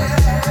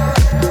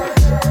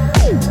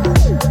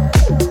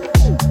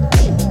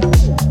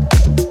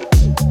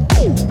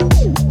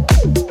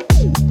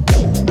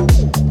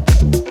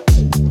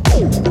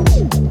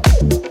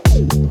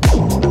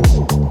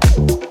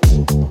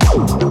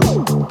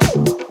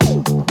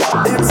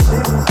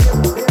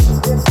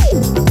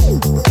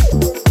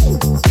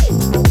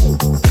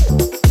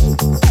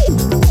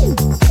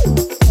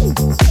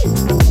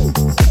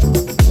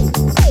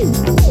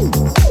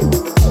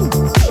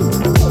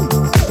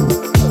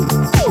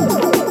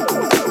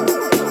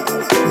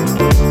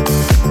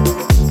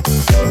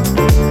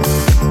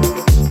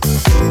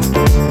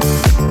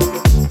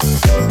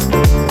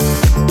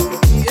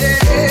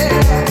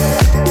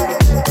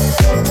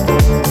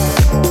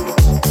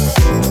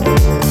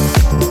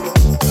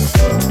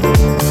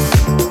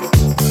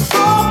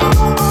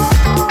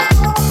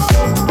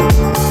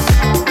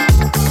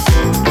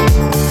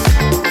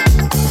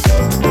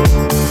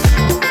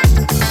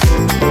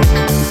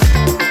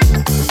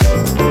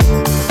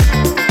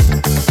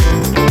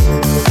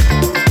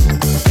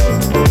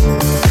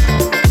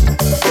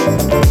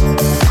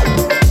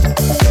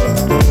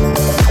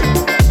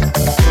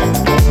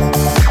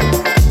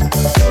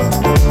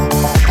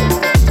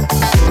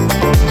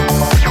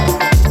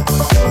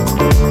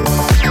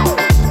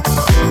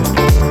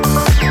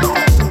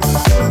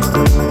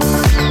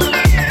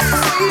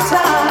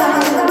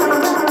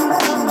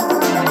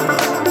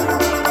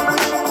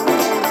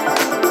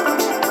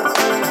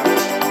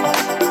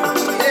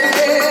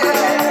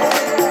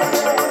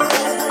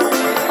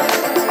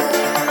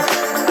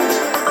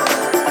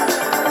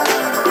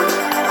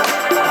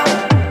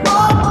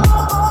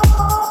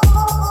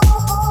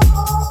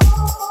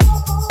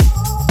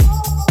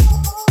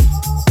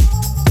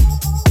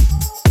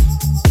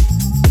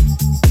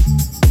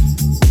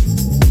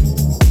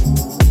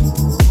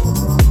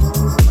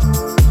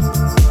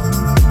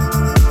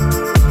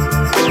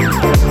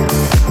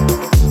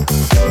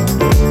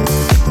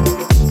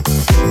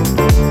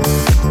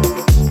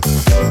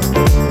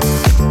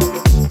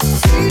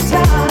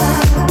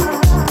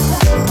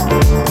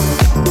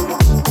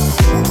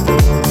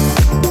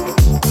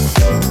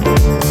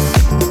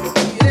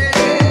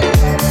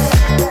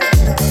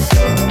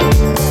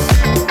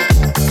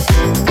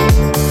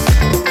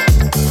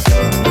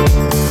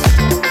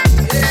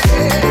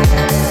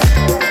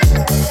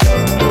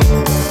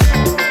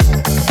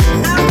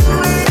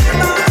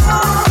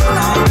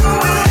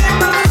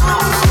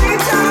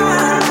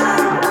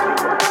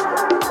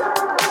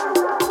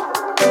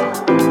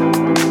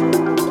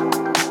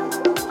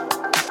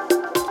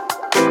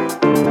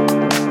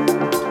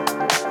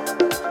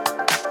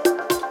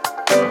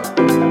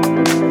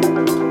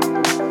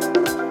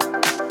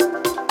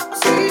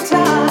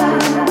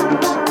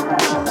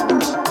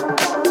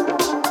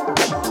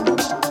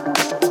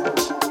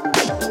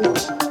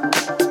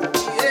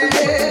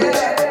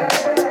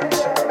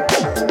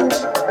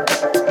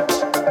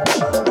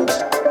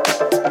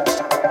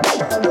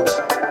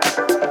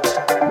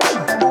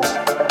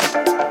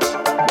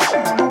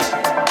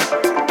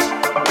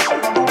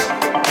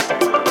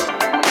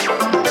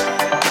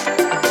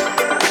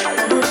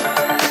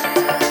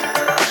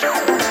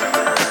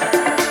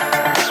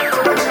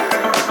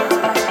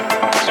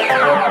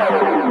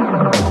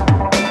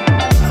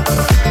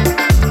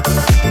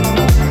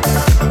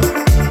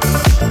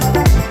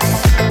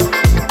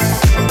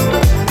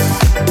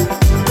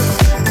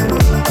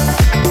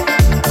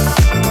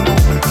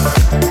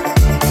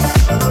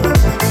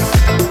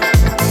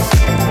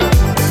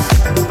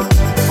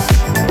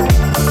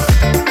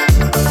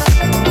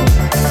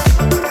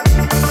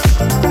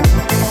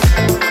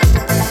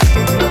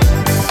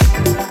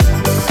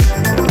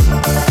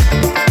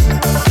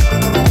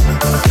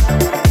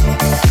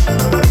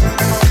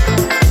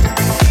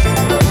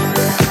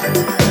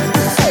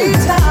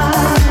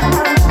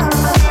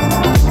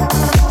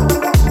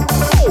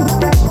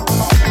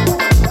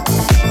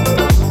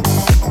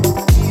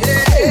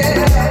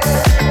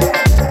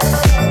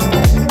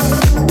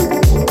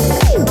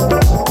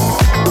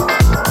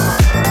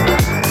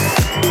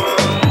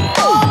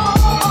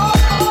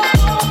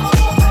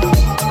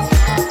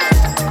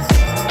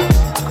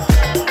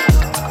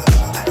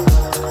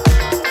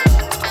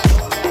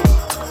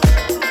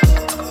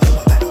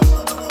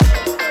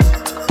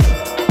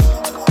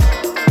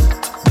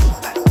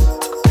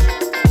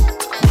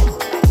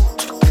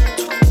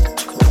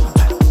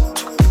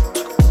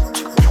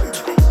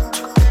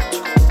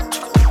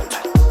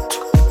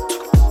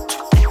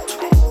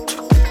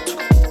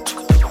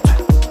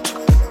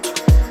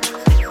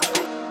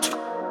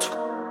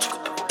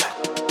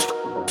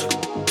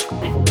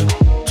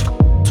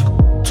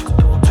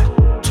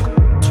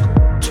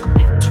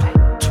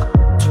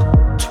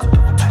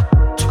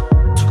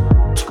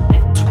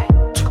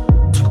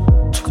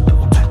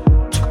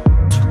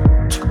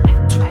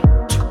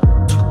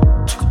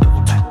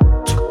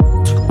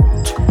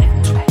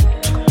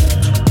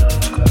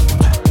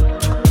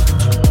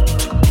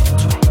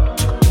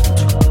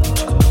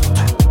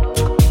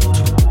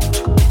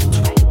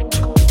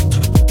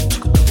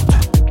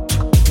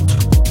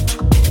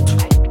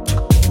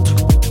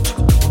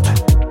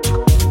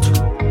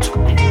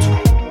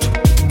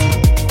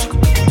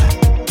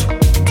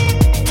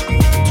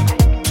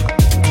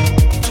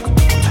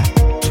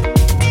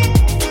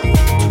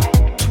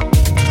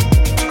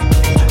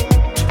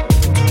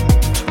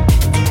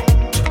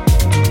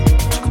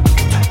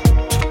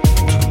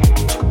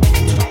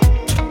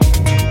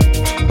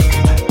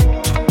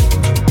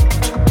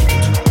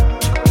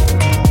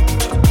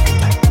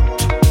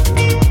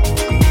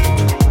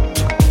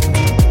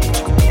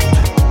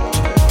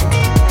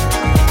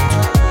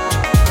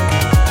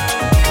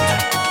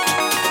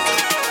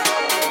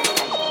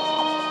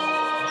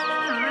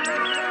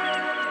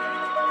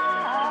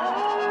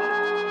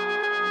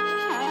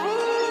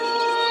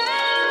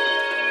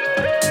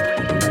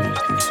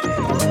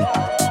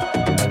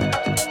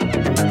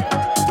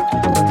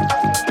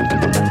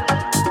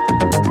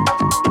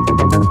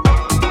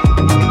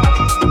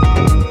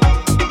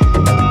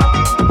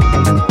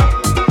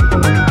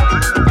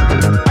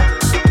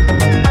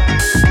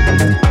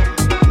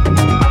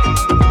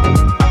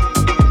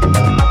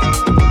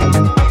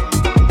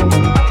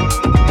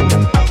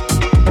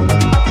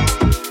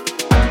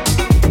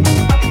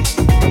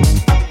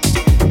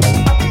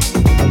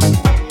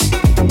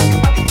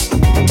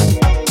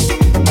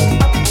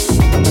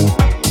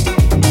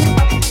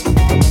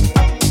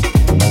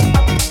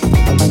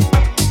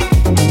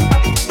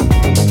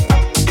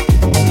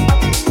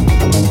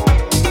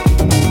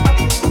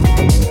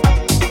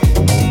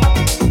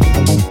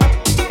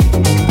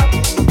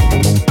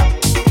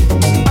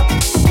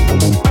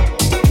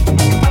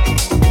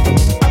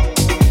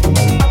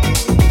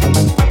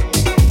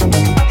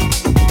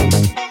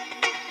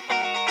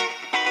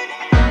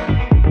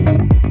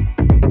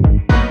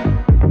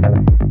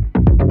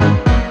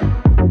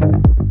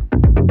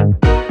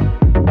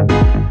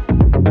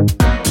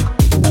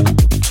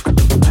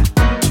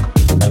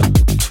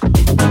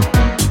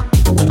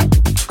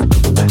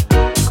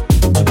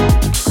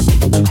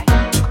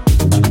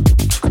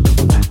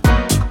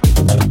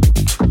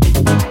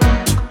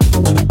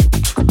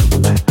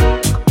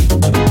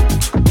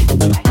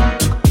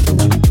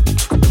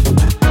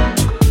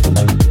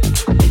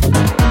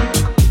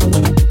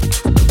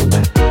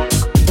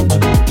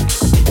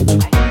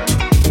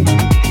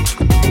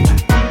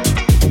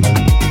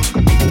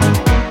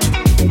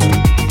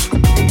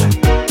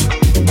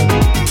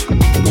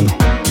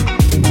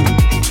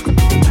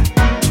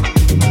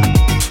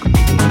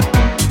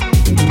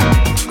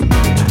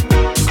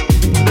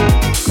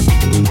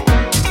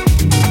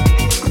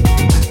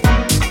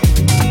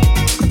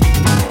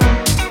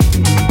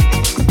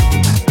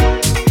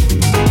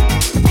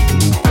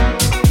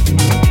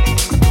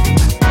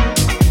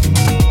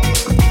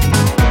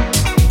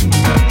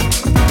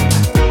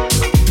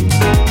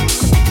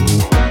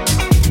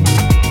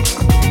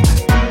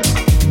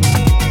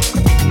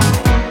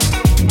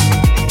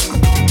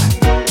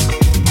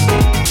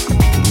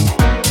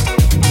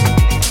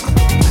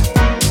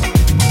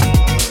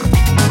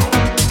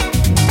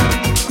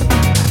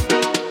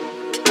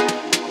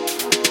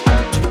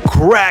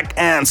 Kraak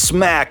and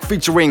Smaak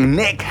featuring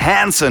Nick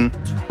Hansen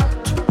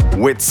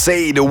with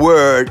Say the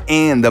Word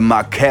in the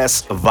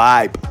Marquez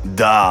Vibe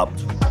dub.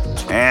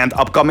 And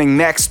upcoming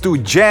next, two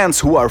gents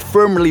who are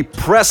firmly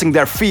pressing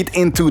their feet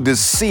into the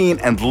scene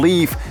and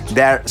leave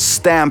their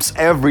stamps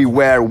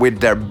everywhere with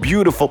their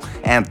beautiful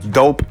and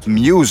dope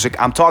music.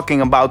 I'm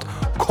talking about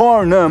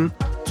Kornum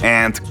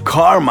and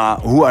Karma,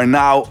 who are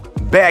now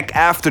back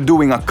after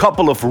doing a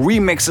couple of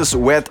remixes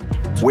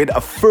with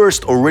a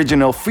first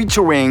original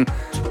featuring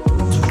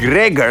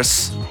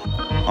Gregors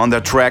on the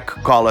track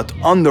called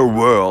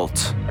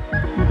Underworld.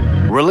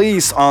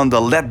 Released on the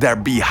Let There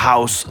Be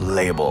House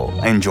label.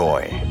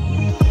 Enjoy.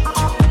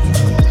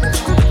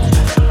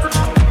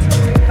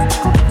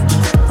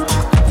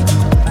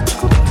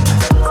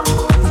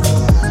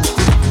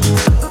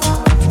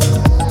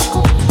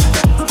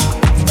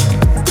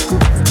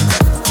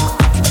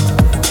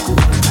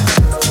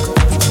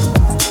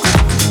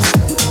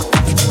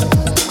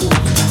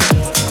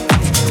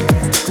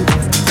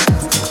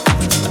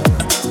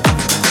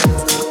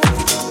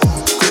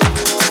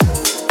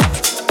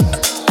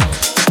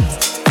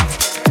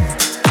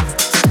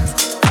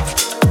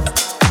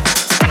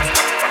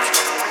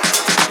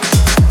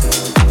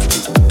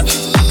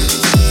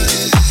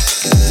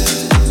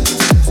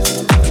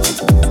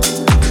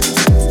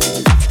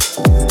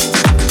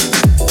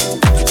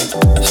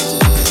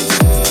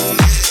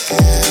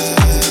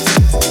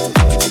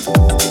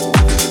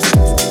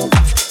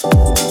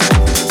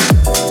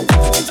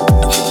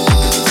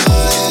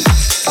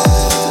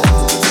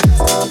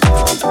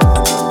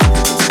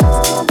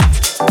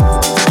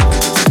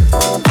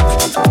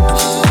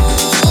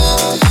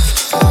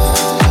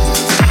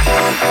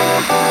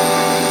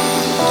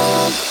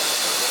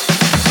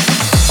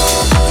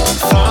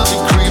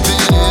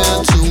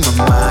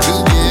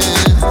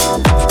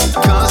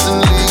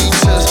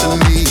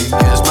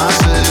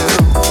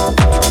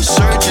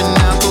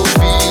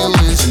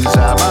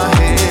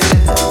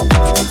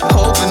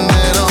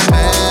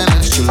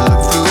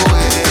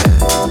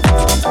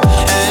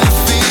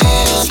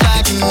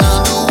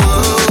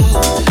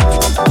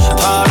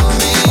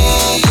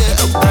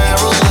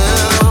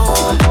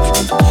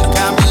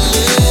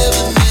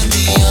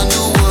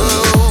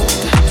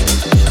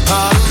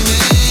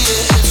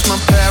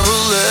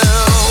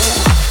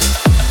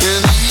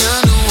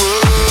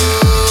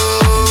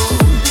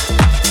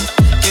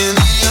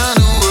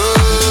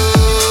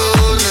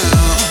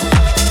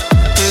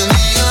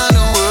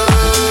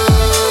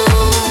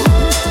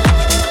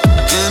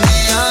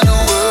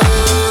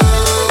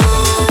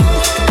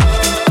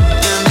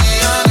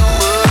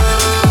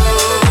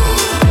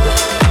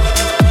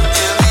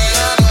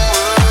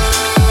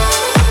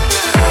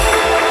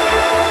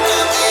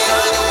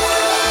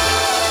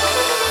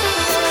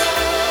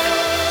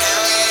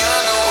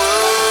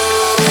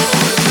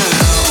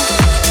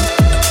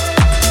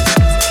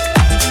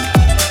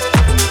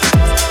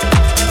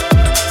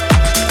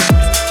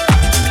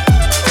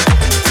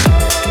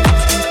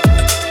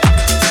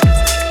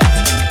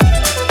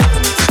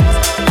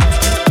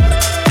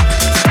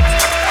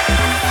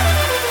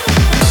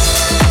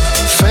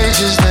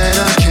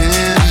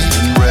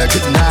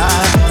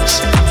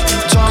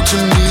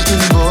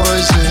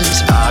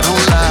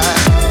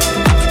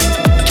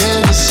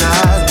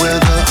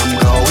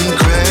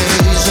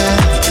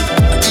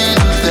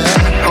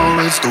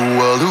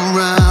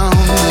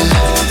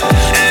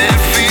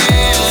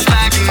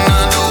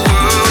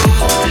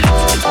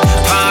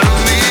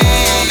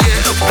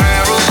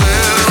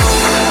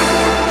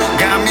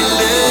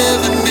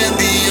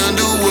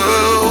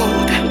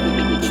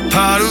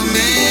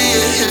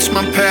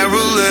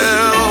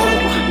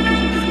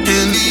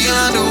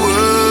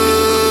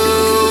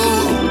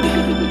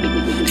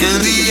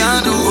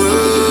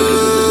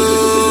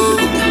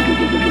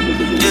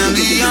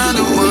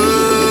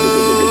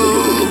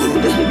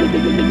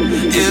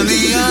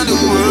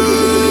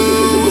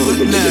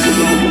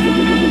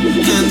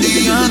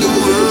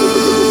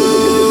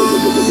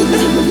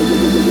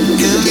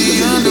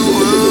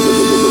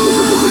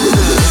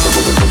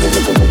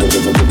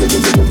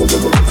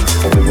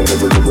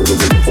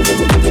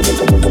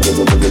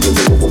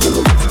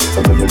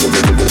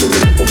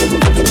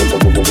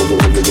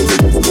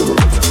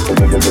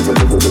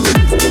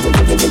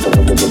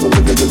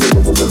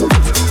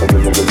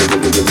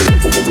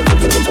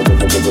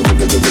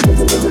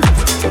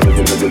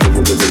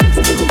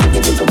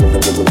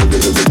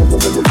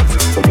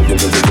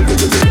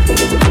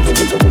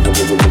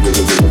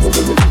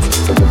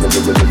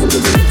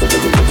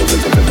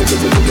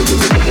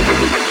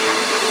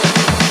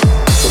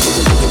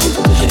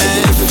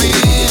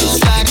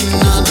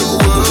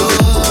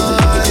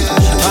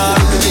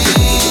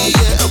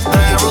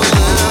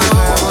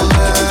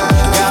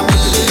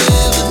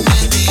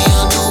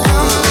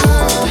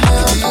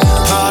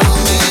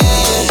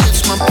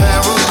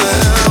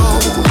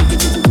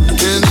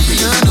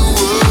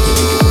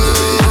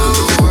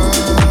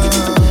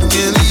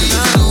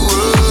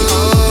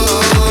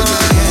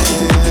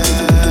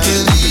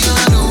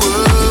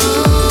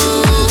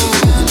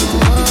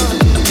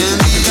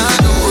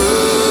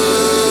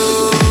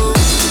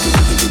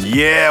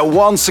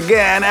 once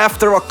again.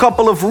 After a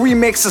couple of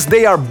remixes,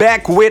 they are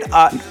back with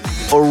an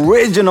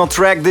original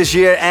track this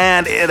year,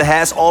 and it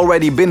has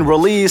already been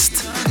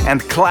released and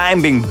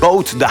climbing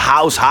both the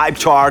House Hype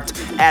chart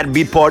at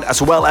Beatport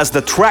as well as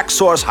the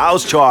Traxsource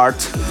House chart.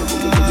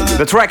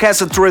 The track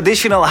has a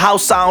traditional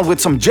house sound with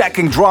some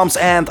jacking drums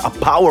and a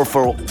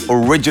powerful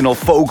original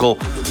vocal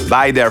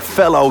by their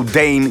fellow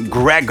Dane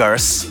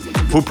Gregors,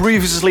 who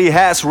previously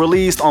has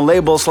released on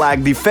labels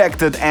like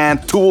Defected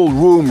and Tool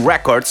Room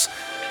Records.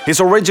 His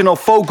original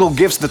vocal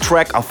gives the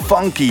track a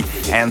funky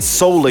and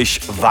soulish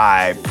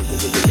vibe.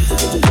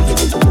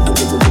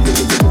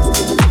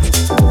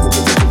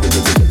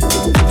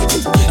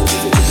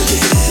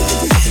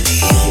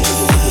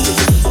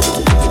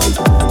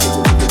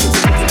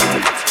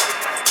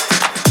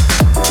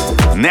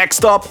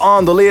 Next up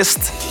on the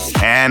list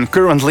and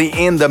currently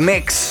in the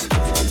mix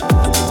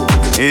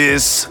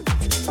is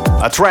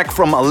a track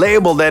from a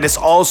label that is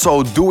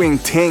also doing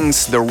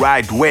things the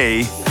right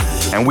way.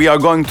 And we are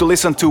going to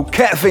listen to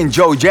Kevin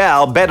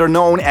Jojal, better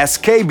known as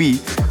KB,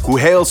 who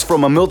hails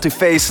from a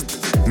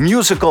multi-faced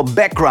musical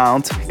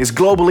background. His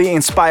globally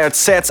inspired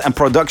sets and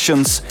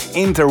productions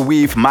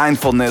interweave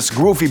mindfulness,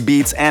 groovy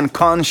beats and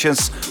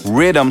conscious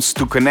rhythms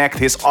to connect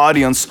his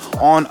audience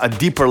on a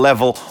deeper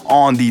level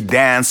on the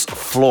dance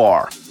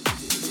floor.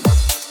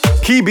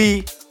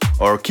 Kibi,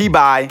 or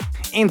Kibai,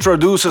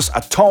 introduces a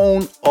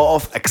tone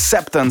of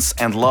acceptance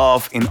and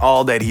love in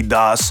all that he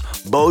does,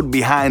 both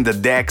behind the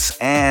decks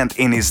and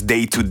in his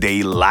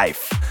day-to-day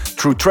life.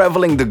 Through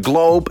traveling the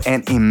globe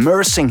and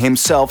immersing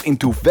himself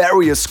into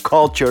various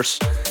cultures,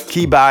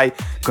 Kibai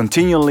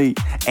continually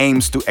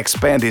aims to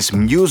expand his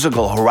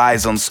musical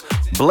horizons,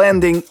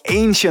 blending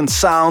ancient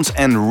sounds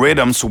and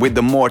rhythms with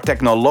the more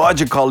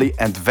technologically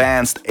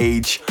advanced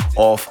age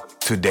of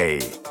today.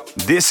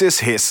 This is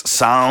his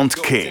Sound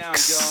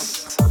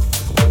Kicks.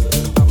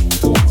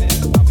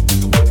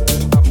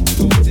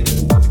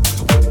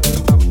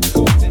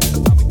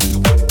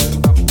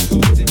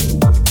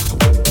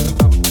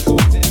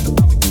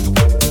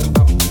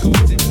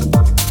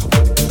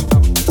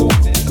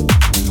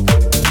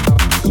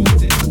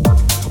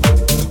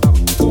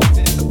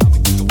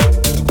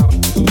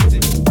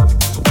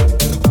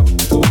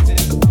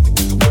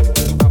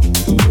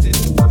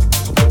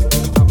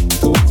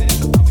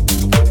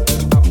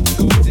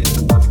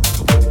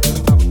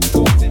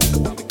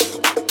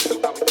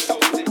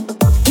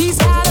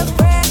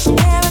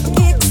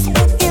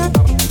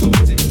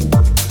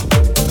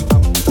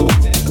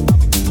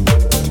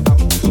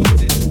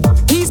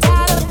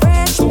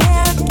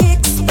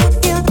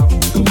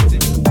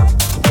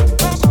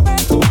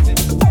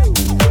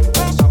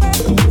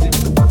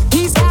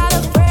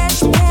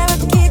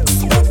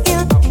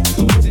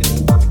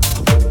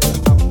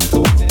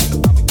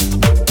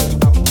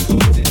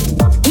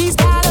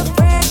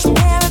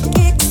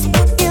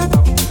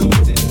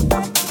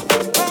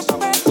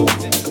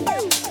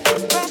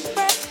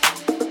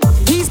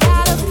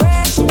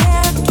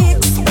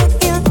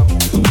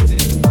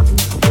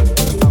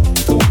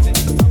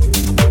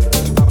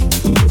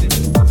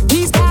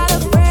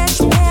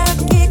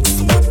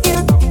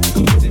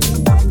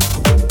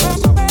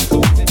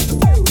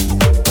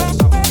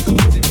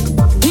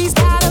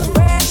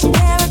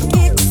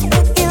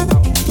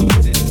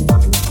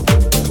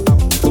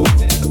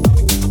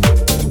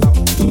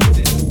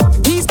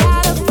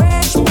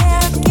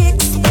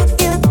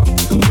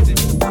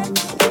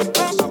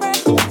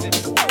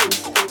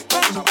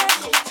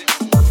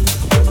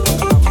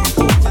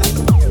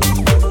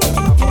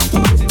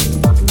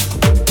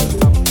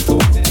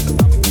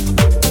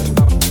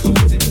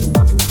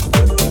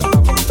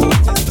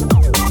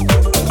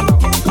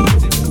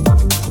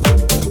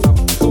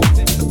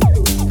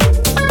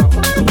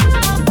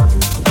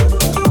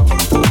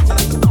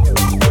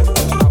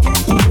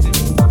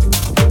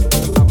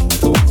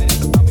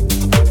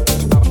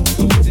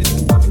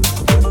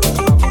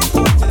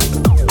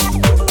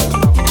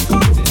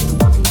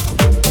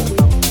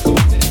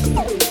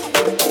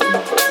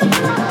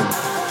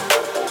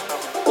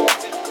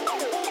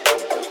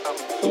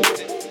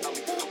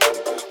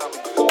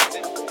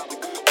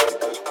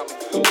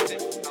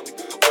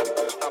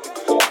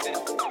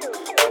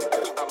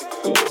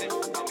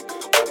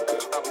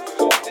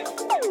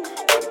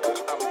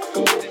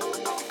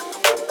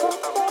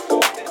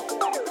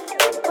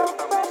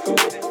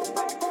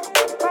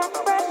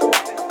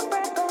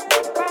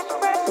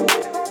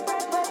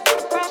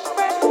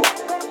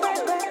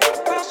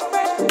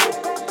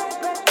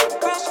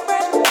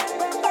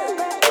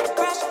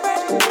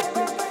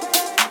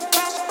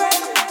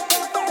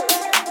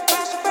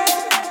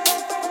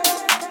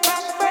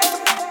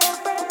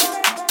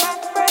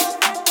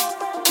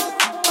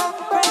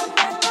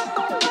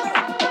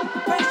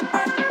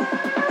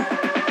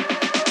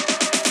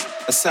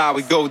 That's how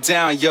we go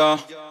down, y'all.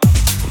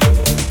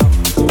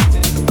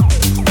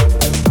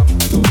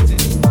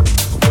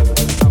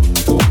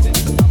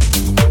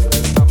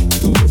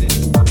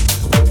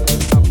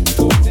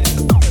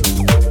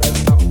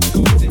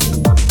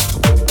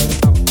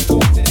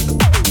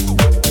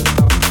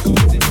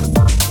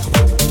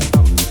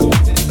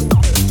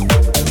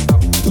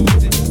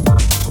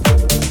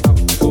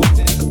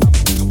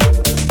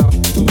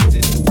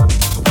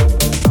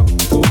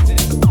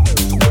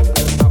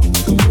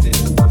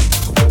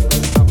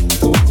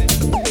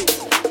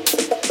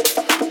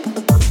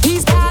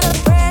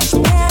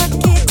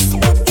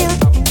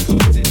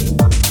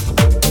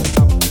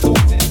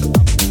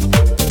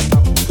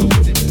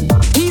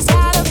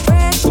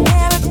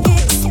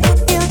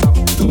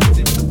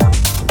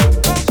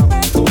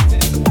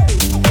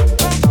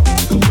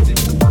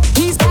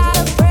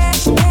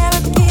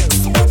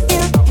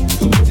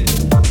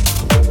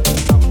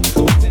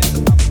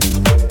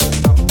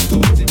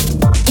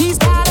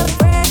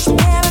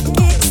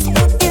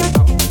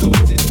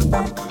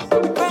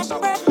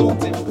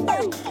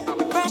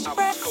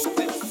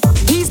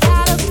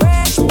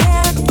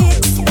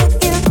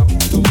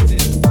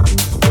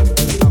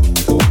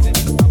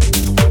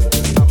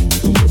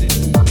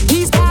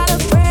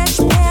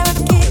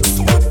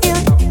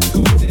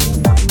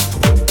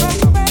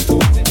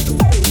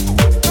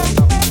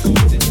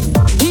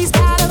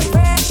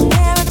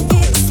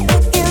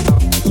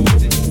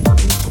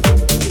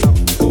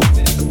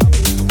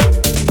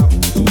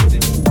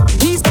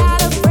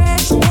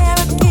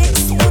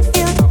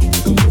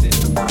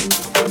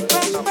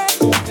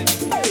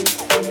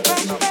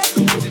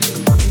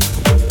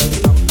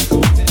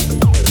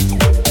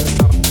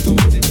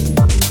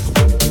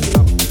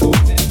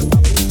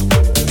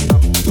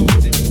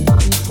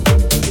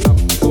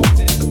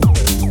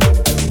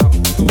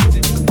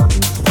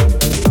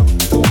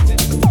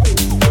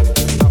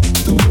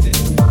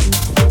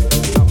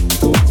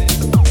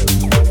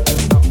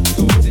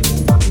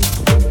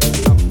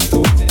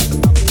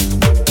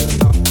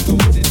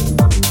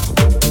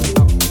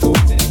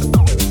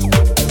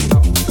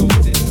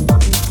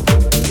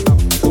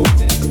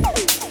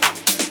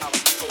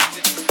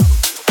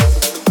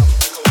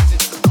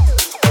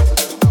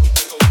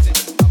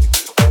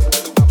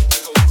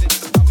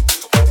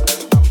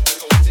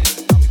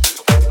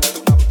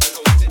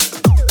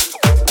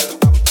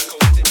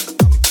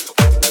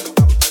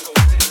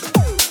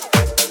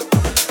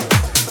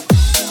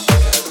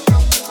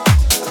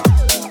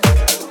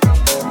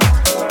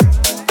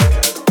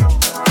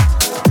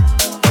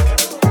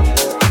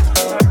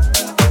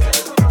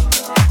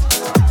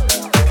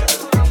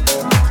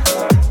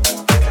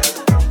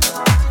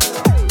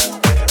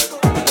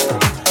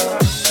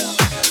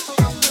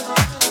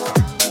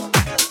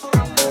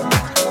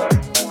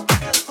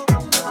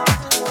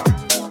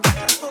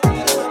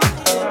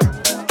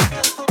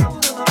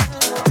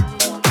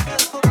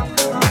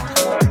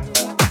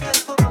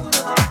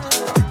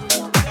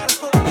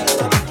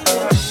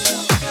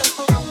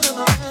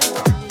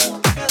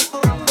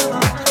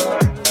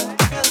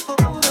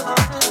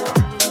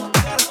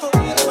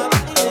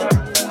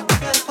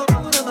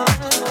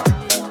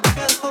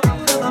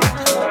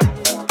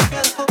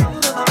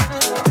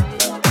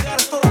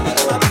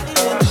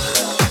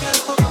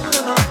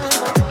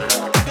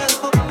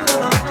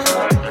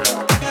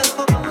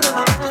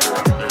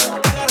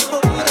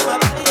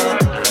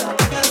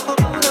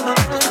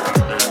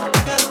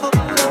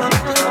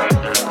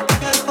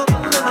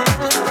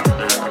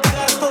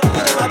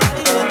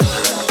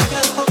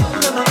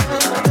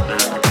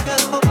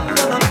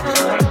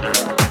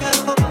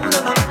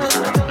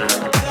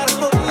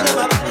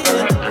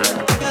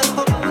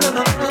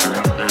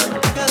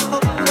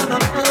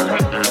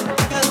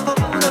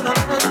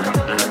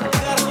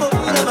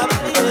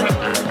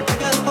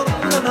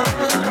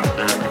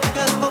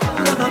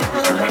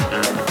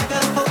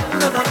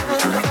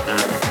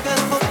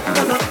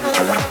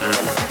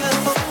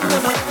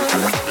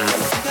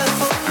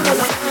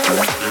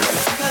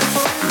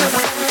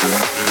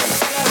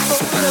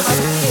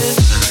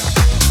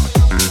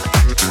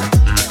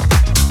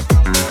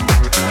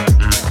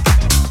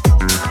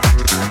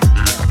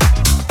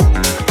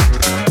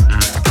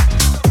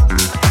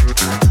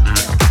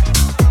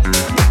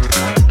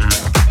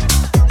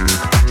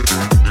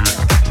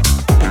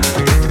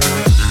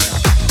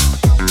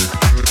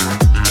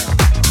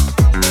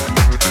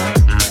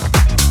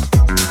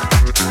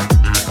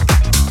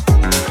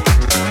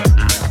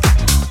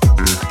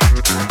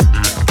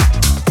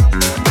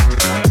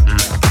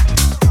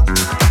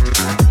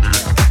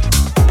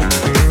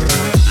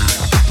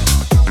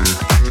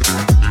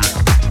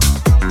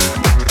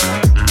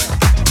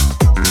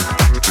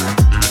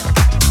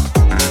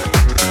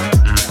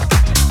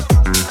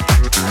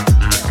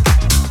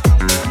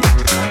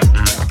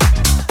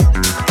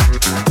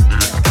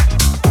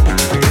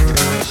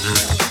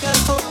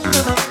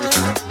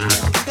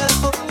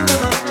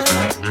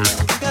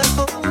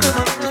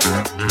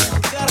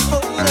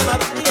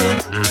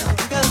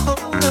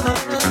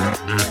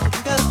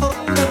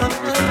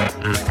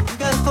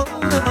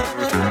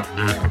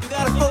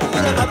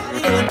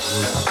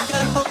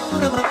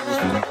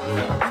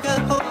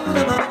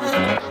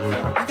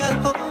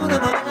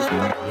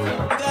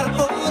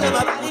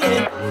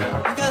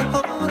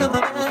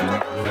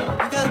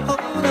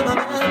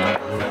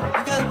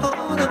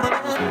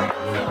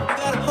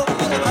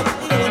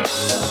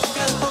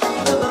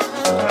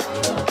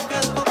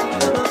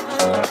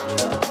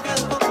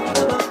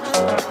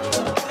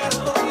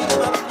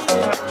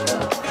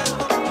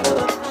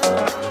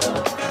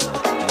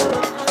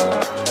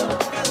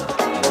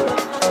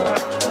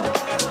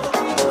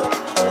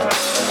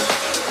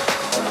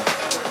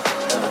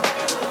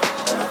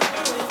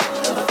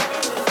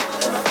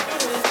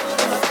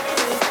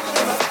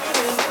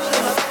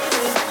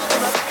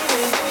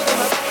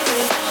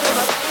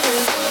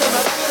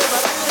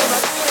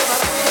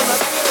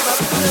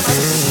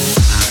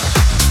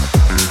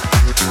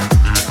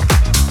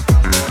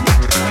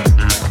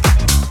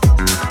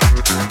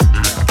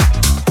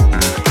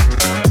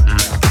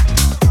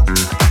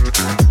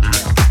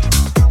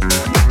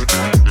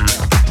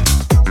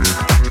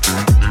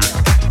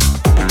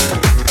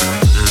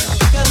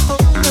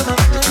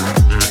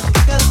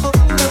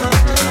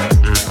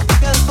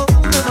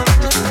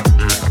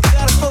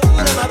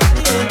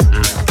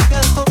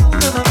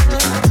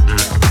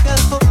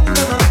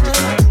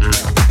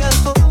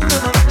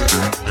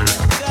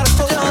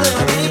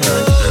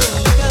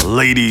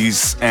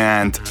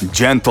 and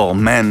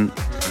gentlemen,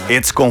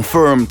 it's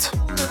confirmed.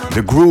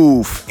 The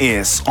groove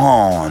is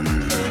on.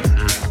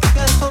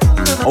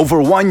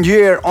 Over 1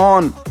 year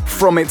on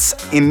from its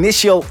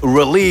initial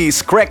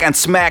release, Kraak and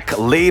Smaak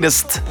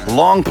latest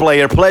long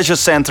player Pleasure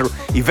Center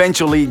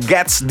eventually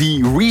gets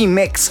the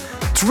remix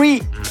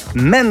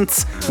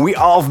treatment we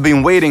all have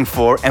been waiting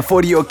for, and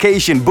for the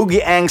occasion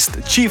Boogie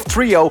Angst Chief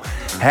Trio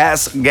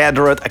has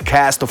gathered a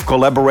cast of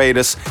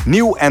collaborators,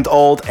 new and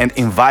old, and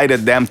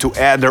invited them to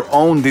add their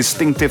own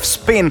distinctive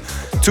spin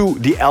to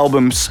the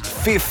album's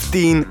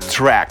 15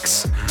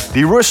 tracks.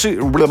 The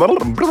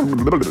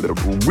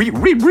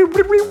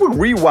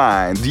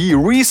rewind. The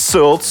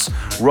results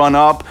run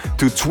up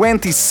to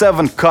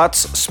 27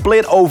 cuts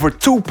split over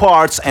 2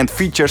 parts and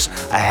features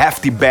a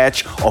hefty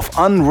batch of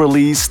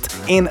unreleased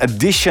in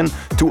addition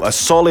to a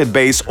solid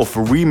base of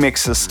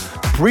remixes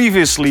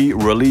previously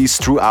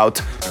released throughout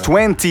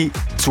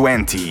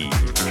 2020.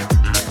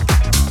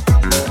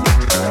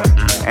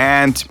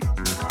 And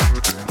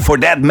for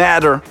that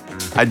matter,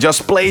 I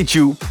just played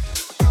you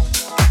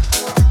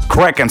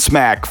Kraak and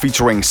Smaak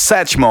featuring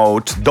Satch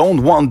Mode,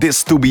 Don't Want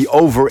This To Be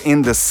Over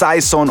in the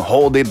Saison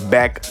Hold It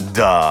Back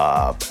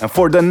dub. And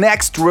for the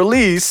next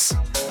release,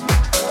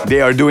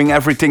 they are doing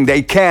everything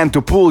they can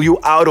to pull you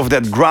out of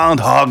that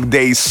Groundhog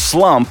Day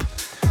slump.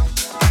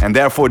 And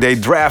therefore they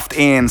draft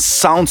in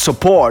Sound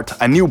Support,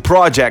 a new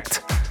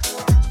project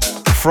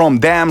from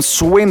Damn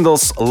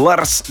Swindles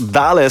Lars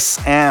Dallas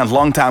and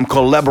longtime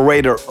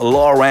collaborator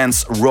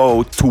Lawrence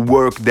Rowe to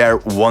work their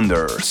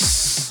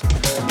wonders.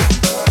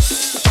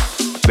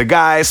 The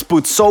guys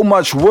put so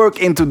much work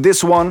into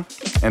this one,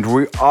 and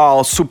we're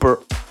all super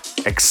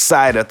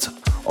excited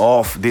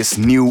of this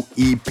new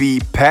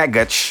EP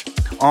package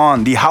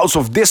on the House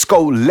of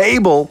Disco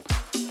label.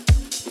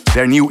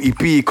 Their new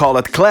EP, call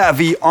it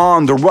Clavy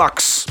on the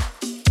Rocks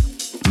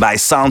by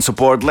Sound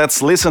Support.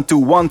 Let's listen to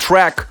one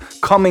track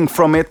coming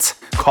from it,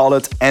 call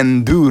it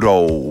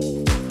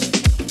Enduro.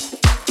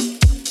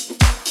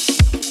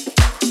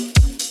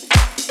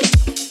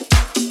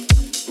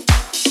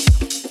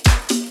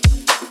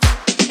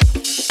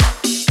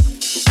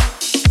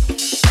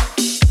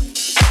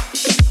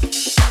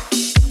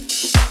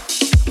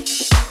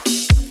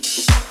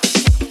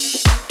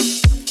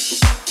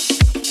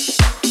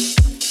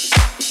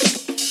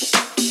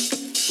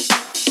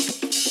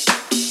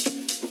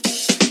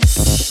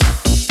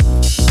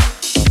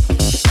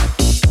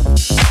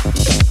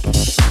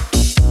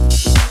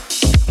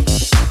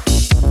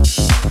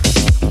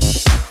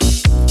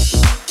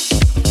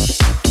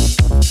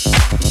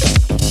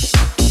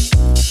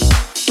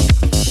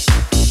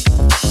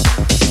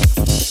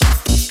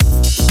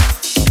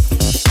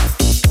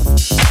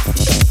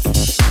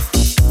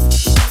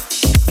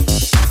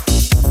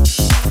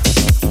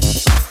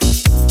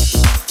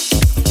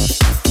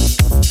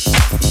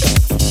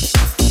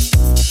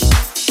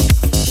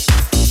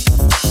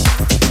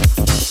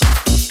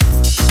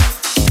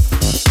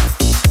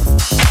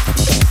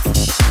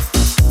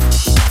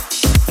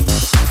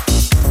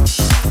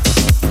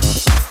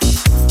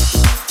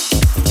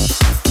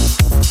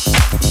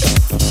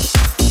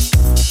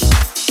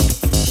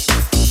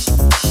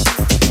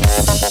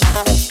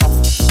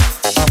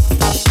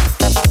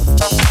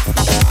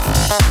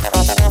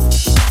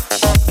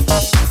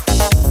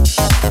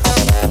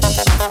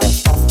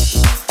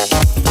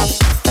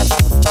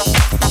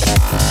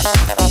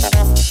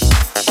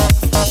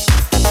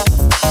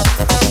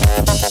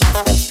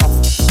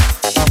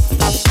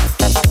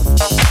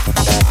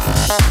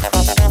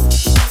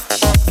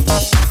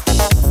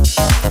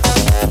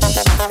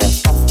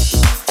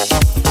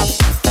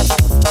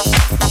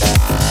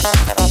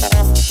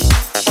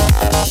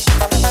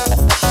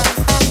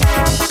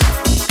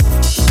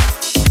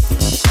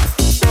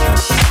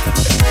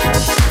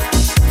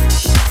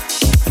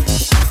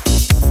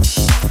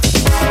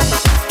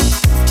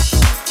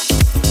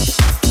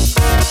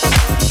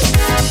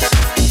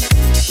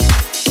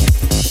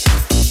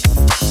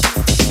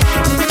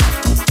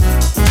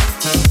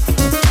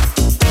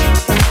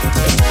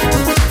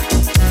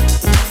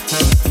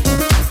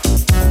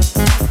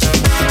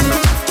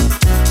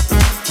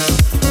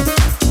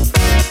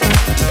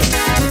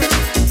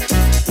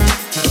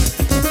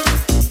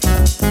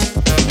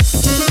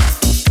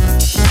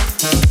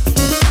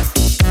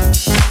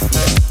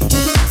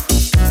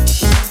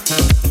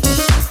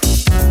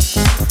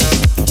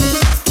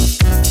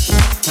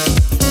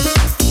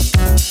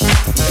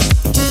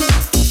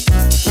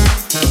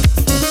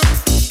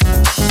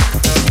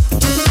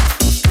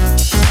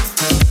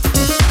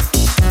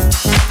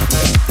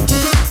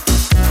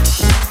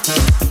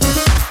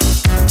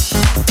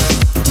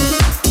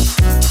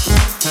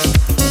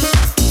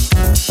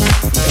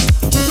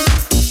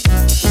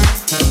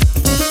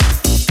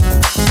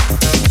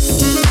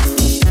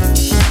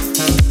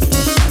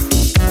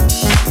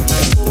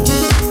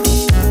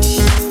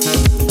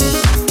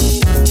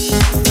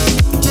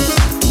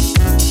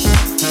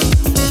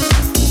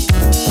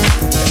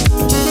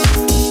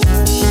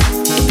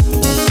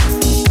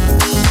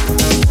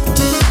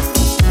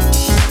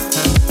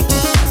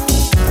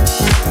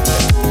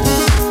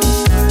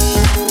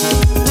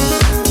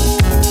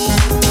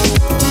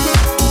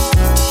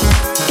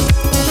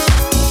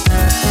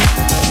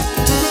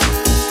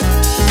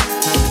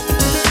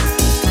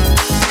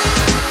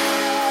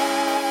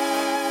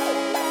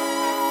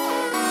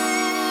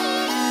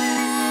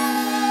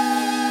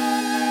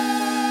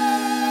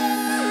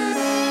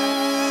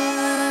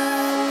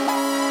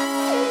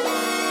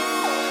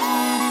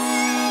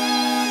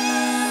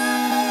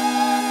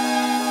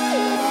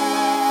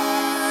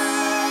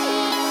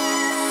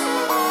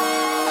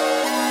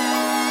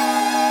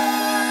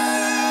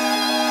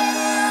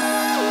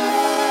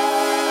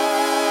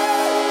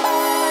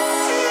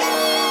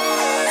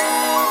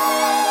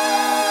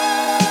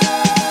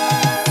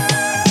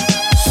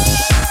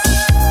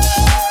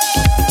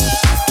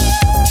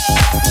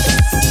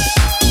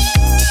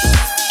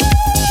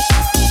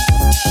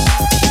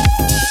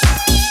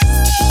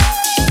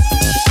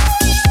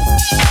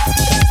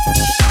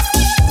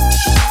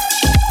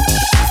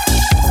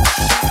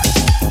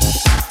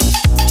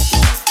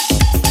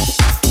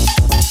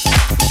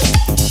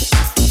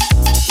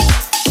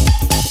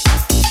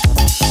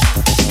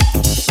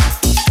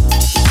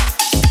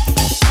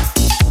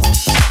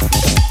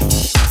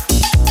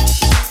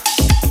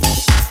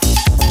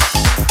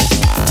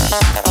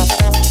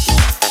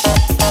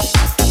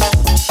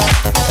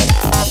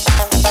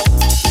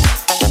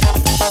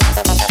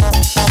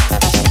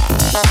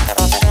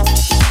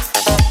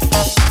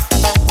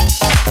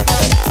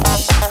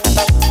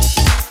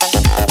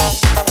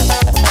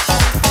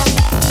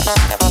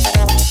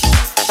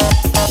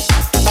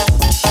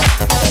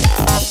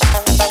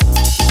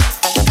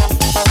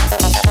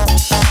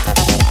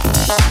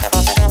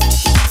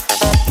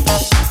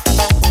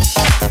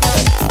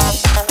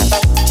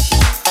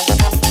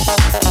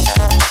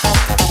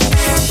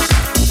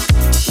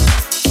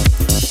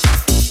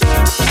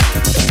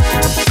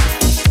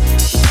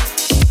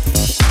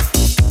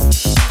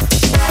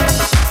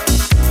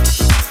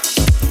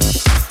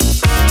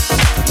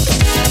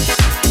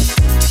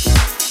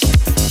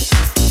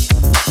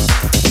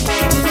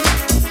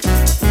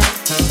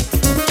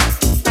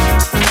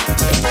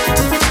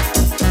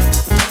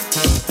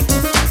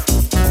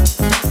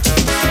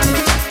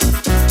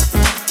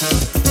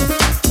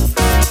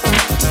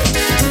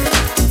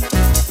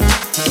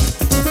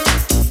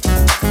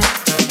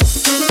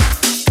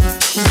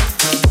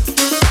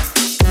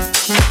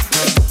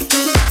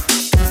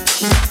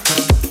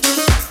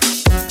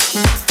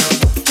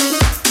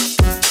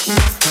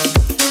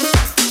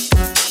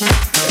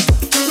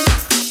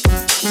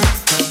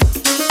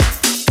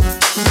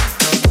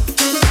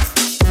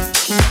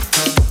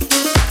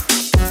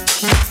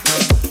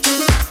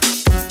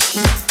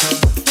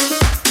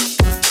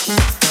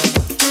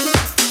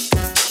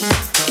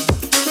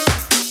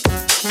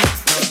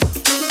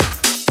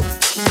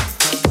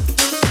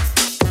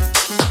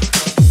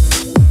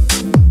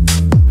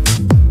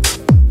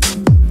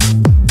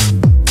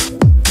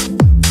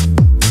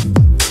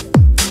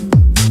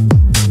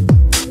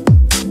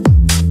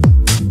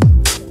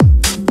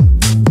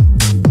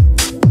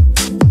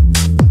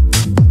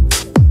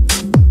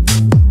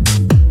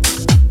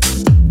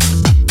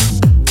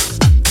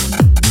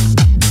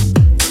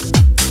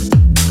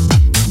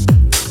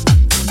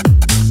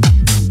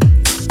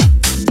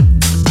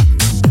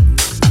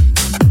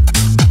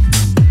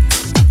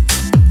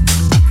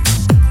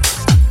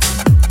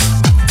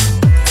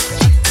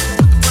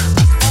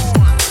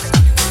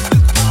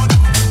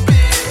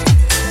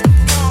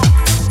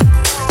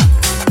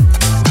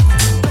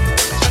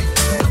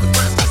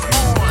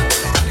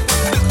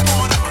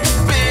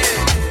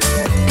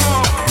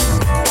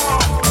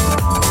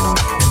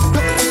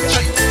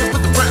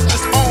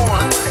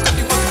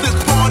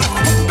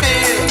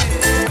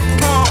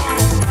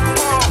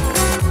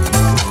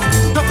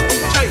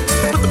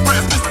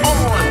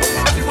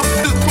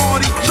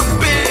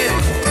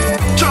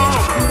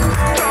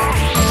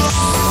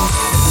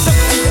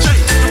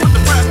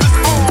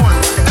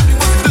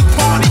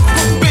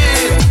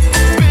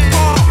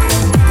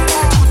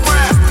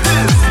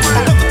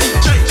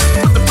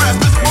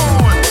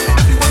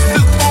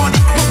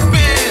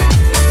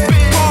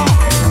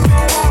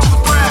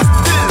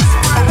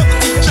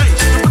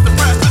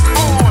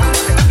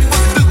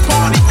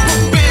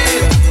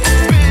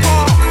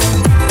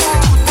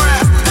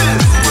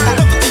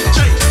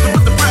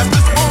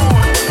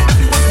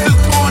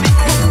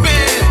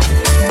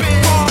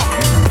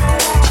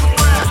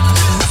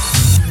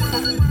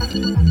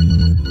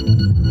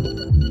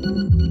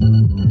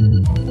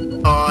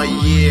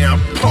 Yeah,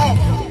 pump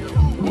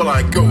while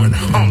I go and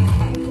hump.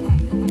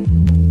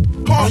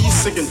 Are you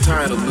sick and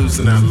tired of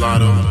losing that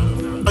lotto?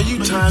 Are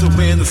you tired of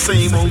wearing the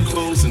same old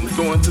clothes and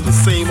going to the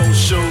same old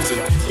shows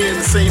and hearing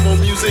the same old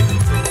music?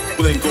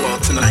 Well, then go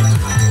out tonight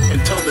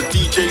and tell the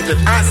DJ that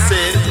I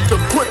said to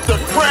put the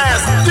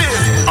grass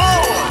disc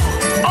on,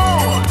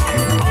 on,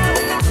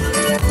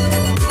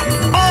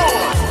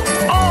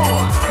 on,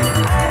 on.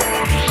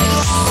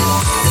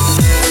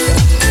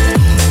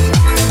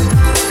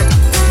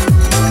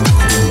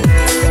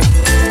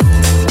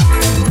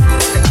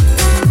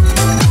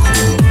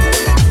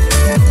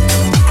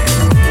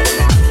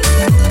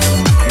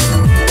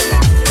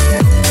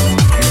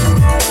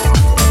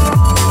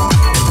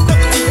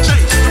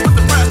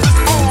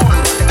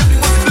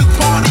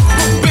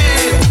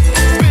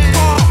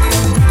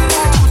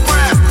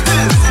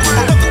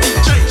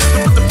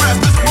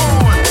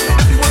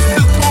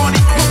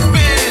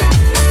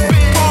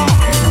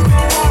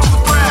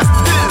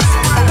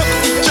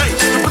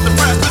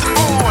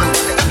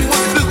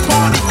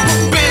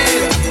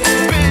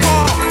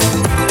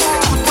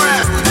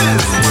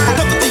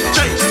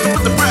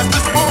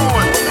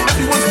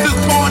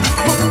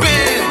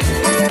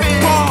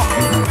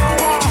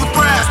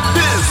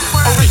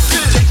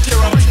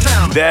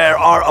 There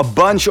are a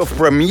bunch of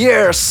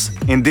premieres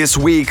in this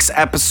week's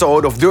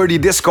episode of Dirty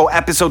Disco,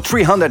 episode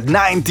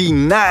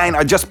 399.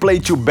 I just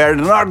played you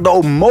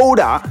Bernardo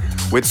Moda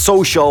with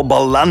Social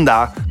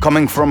Balanda,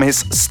 coming from his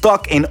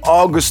Stuck in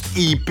August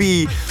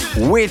EP,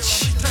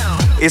 which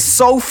is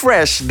so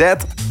fresh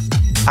that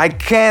I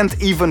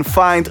can't even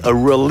find a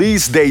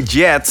release date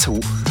yet,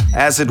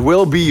 as it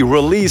will be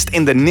released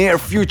in the near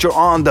future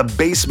on the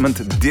Basement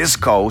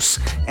Discos.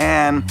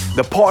 And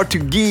the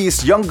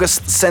Portuguese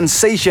youngest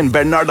sensation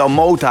Bernardo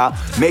Mota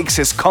makes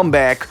his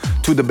comeback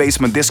to the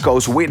Basement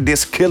Discos with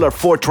this killer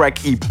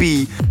 4-track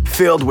EP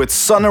filled with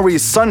sunnery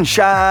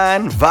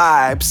sunshine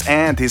vibes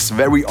and his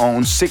very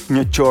own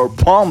signature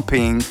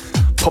pumping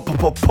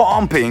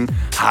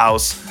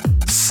house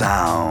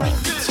sound.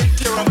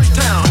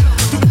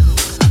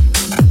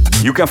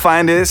 You can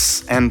find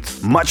this and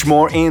much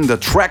more in the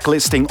track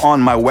listing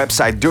on my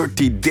website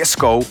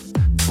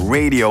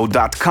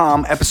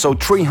dirtydiscoradio.com,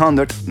 episode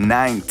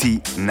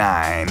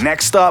 399.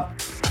 Next up,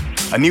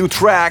 a new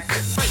track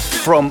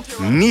from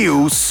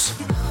News,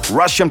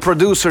 Russian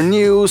producer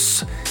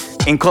News,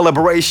 in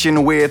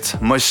collaboration with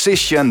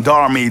musician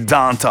Darmy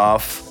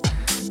Dantov.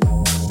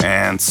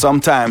 And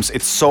sometimes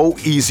it's so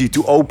easy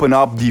to open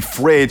up the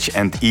fridge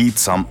and eat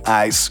some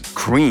ice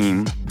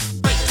cream.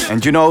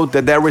 And you know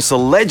that there is a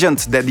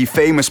legend that the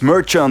famous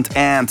merchant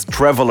and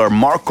traveler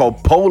Marco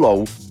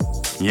Polo,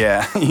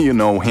 yeah, you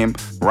know him,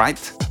 right?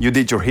 You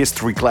did your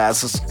history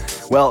classes.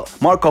 Well,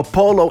 Marco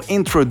Polo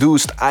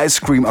introduced ice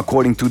cream,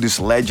 according to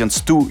these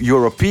legends, to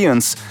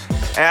Europeans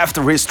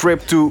after his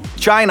trip to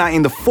China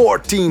in the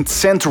 14th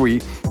century.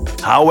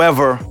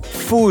 However,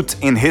 food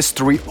in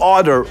history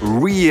author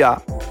Ria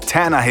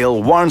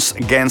Tannehill warns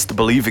against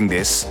believing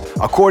this.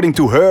 According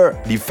to her,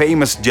 the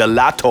famous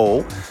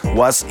gelato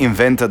was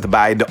invented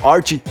by the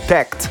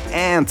architect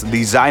and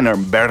designer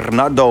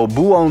Bernardo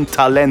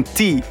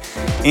Buontalenti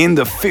in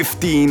the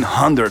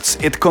 1500s.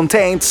 It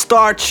contained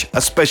starch,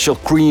 a special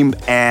cream,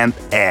 and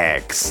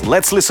eggs.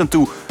 Let's listen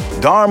to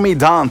Darmy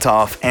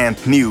Dantov and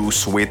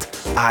News with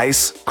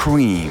Ice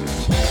Cream.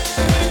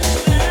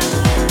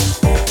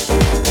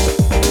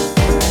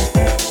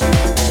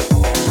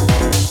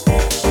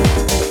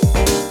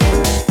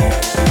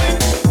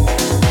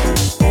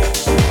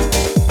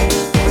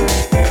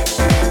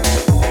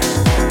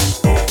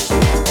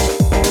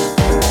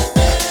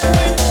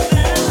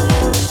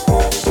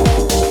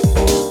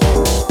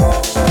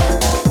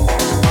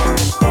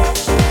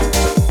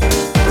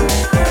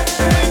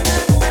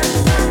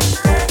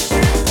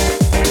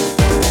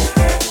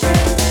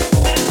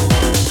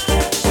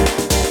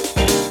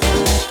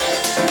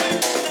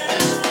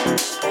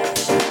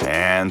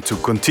 To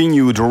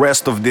continue the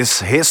rest of this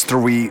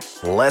history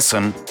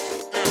lesson,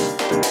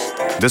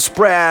 the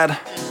spread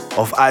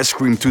of ice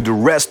cream to the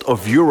rest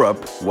of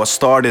Europe was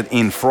started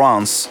in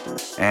France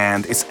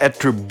and is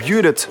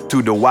attributed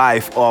to the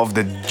wife of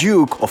the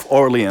Duke of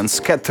Orleans,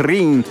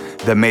 Catherine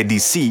de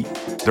Medici.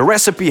 The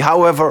recipe,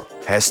 however,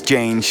 has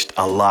changed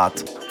a lot.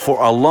 For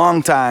a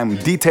long time,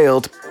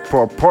 detailed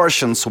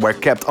proportions were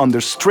kept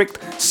under strict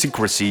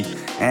secrecy,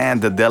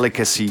 and the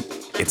delicacy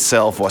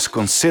itself was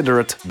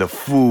considered the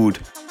food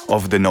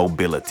of the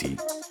nobility.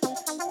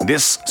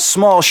 This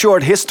small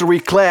short history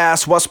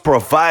class was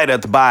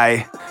provided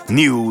by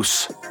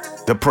News,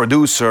 the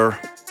producer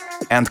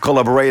and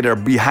collaborator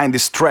behind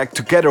this track,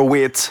 together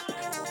with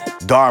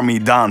Darmy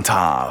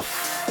Dantov.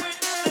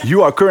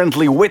 You are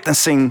currently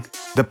witnessing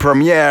the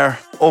premiere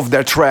of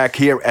their track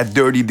here at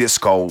Dirty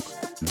Disco.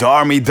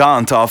 Darmy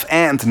Dantov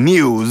and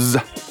News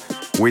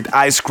with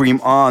Ice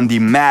Cream on the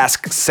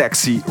Mask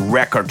Sexy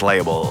record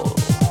label.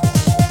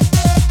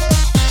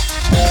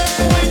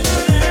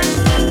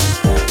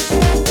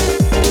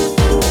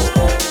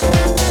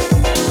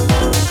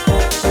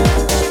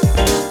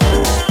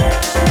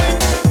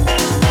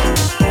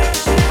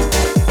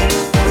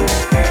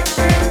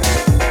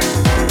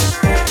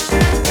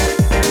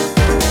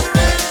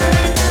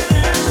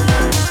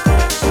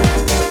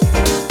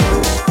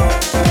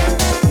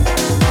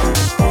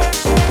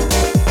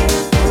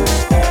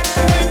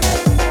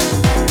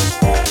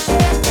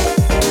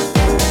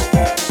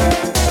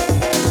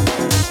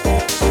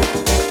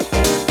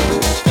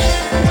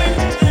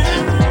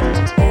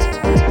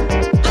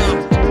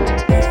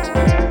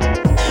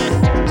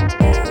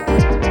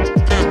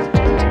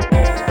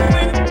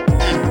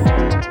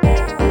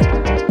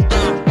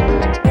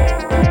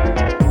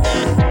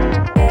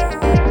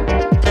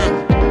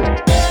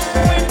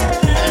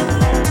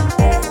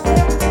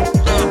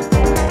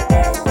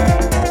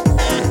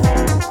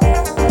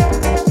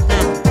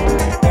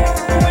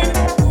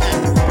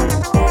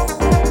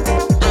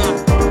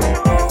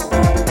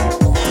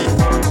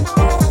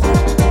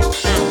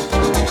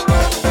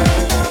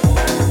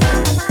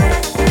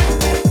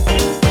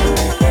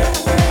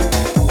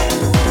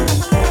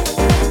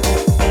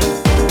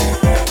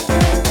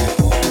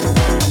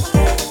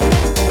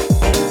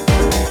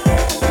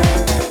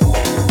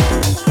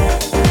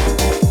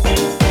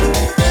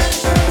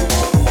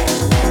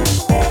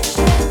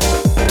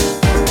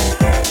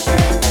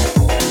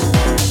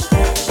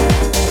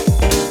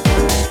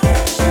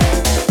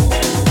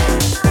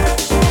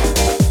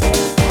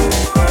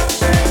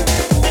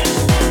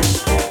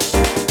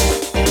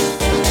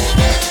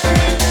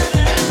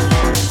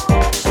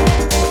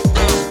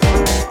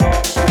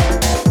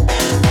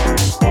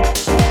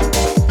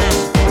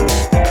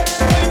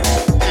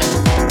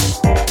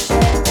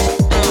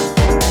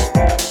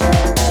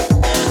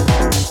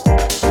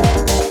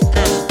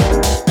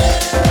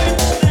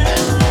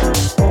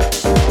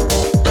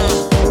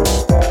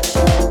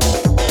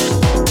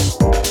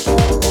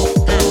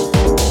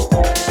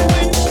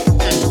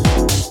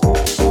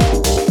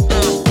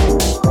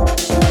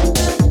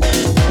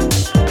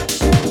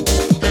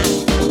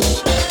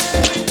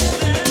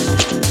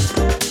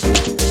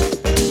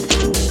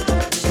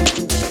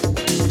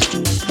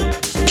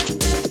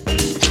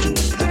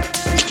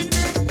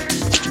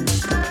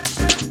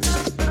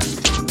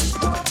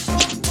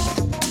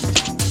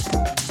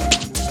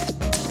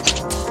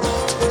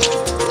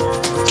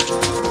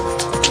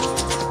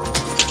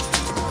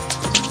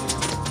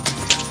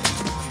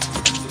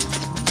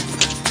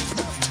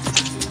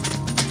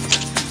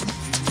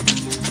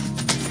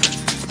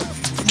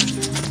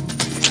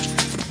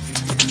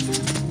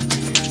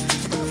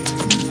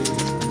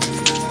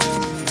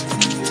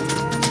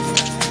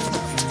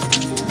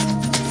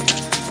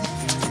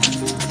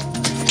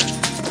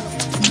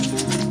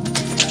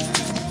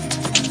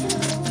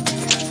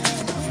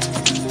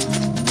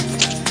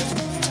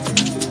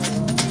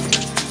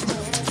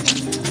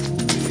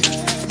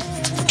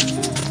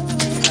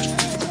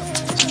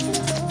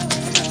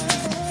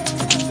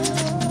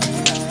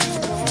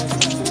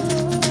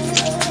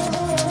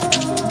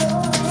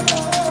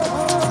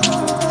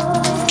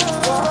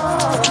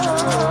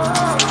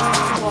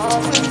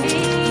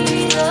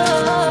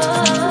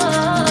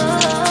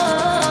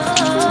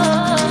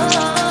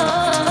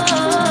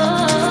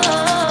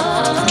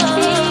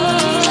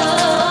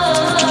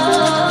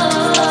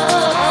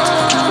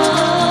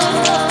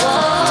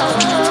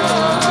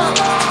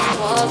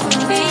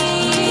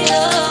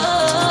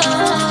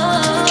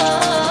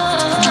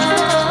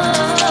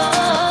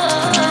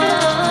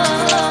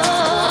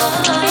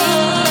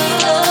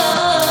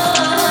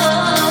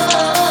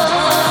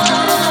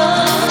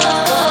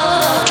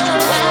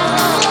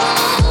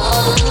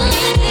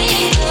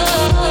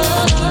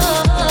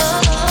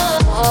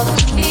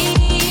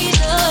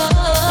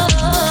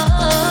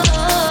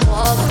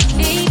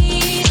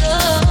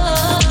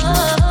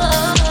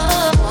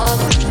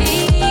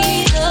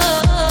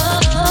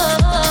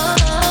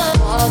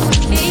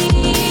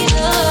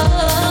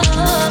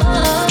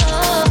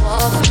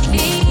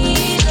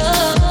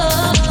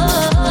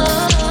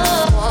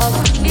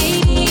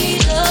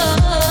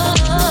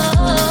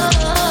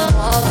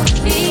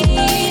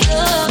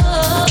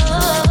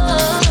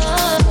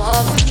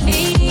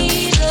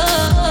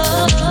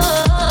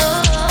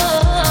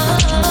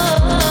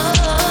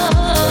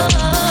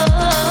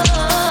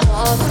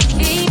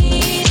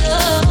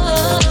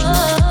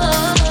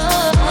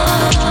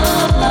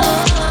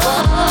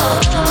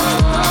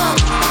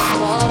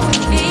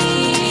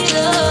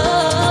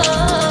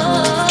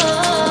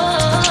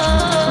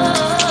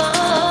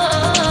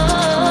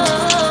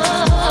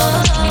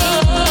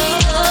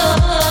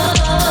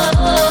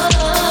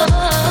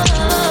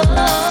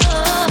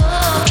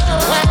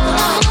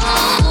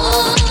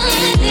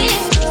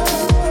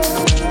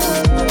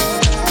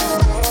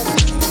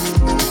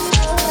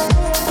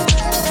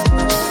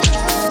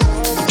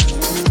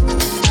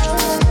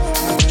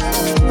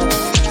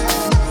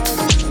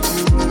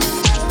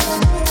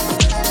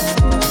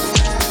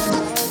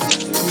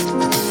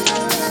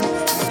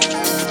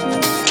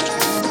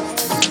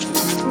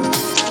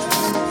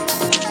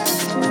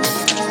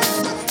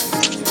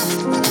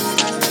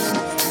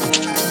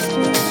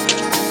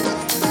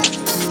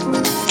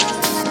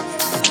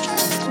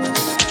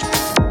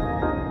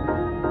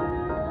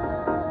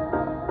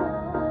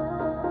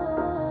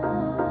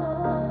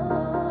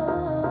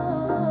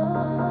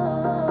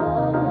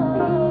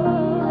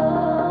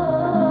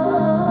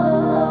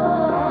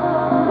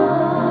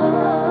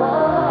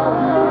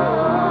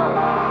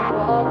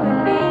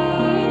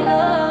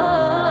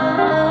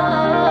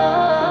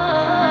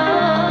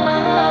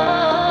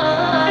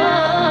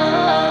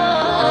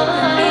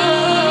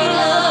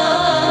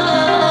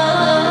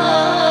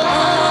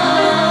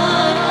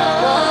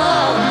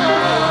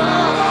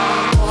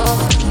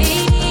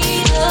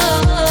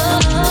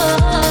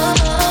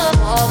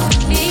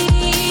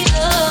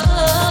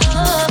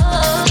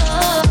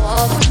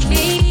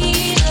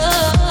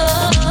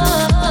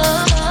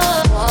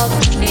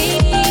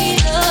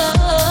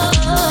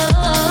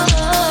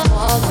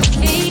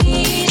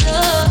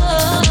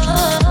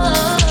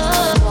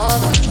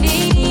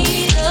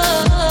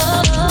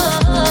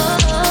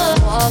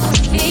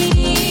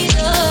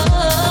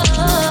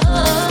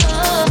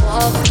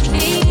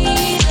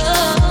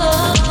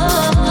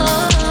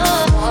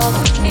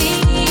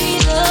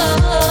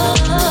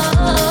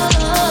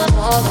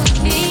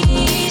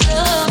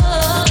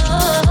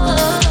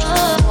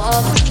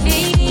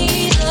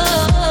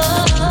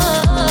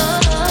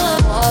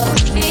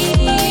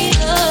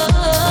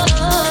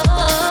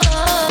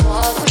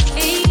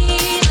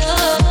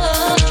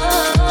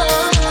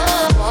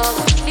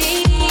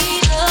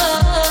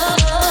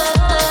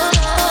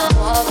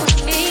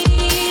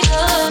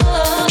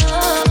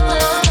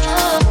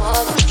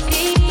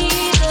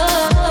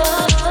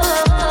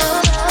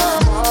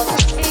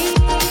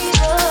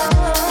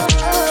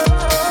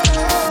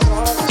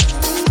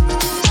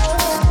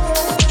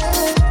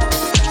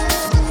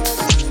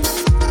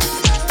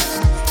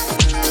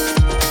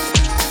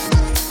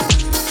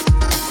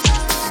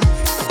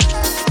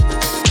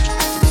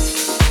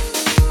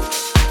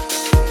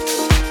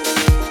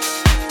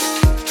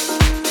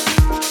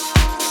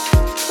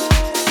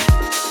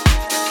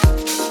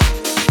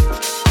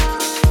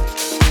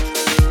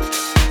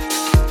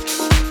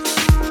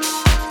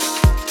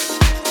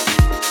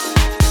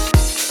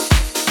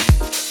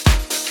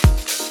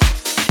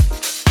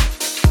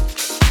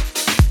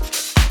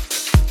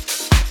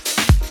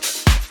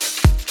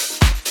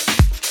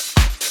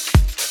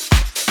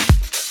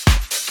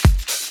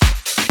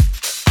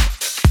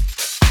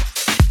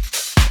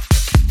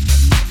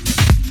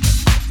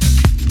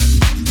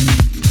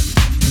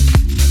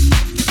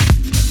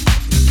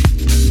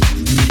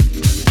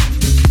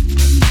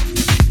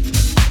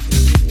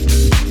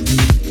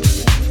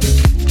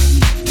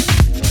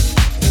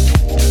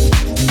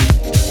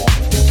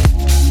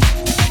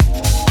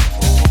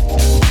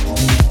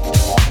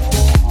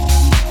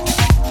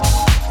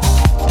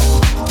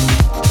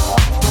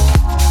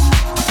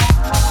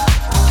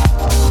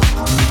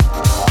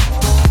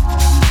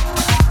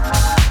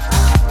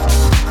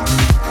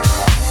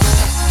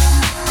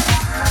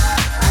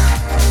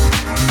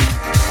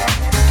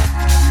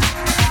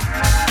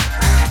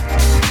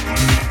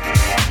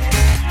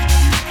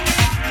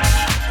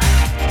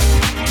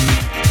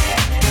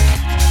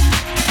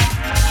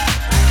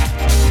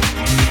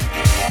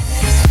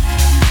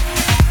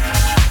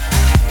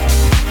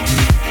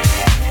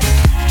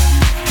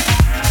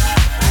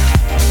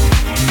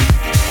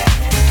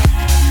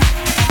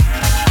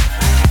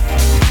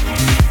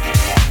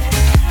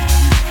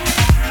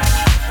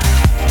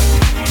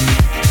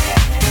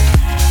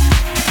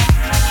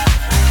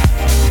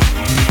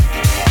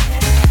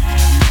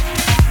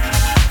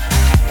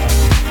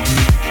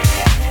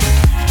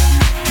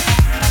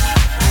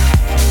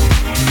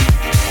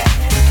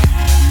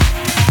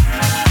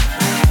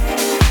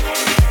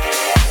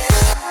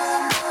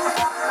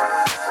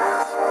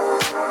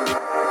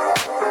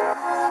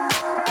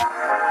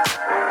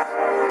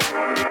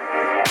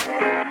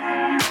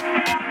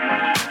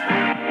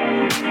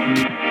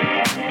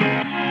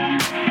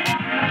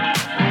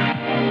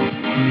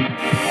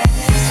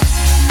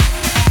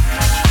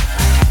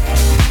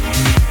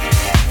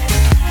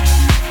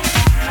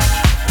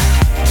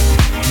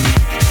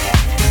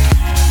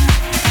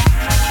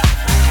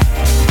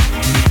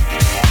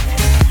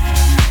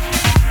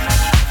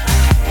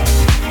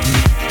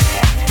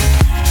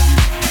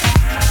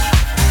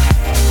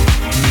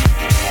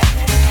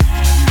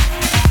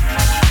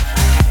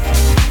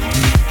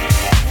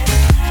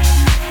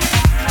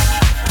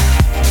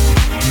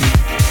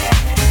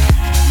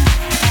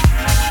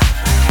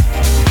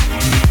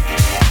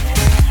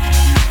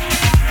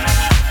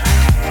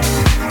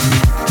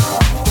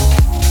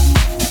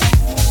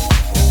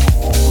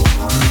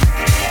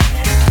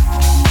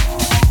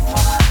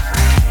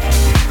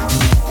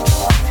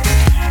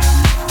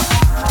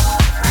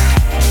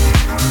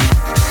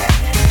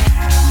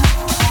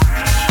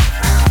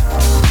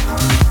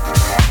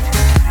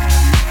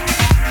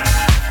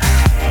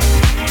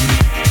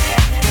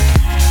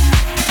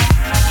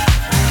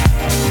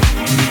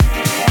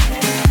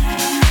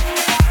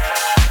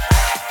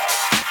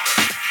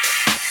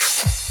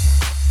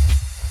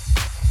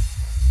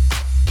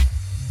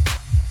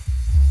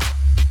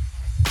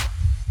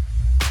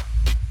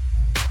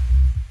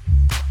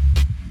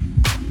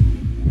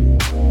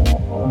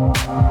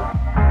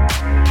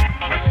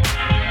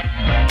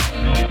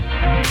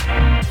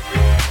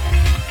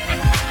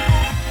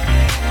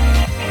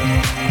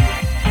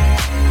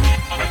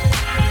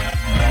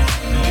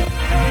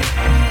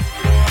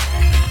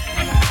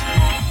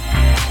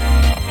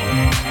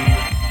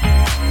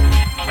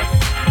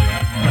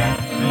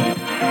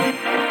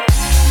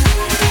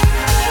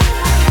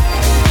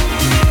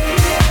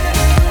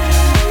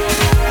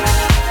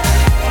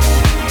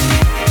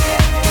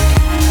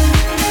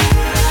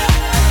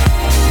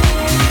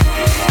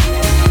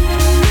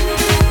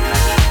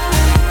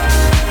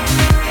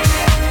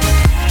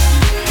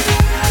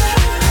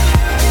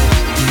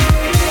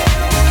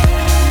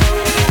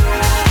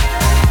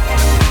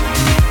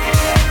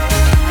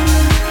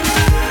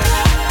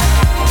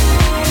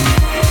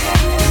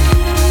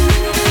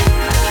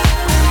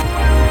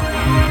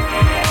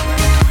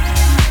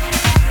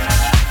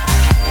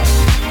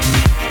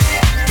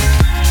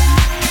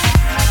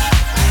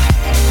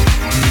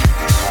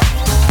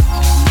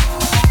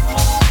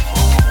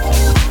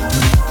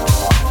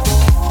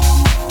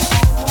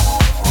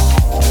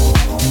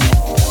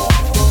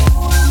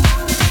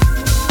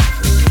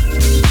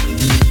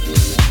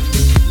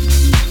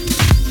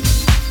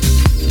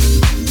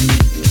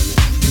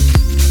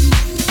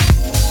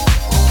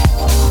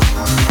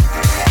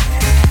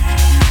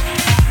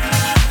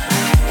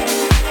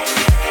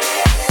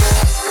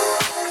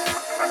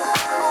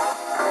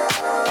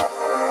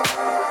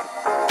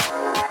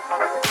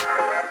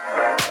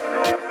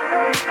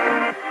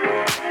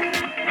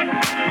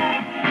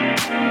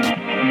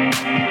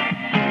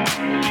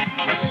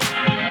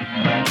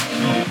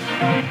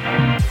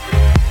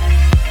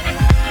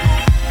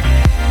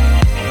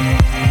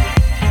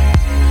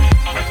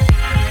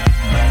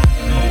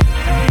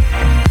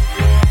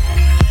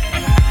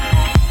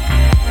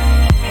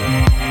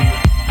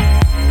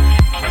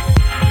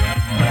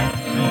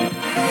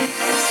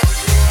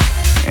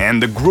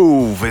 and the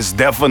groove is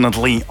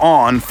definitely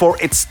on.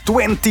 For its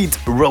 20th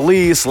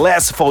release,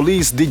 Les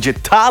Folies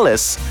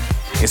Digitales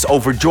is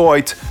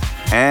overjoyed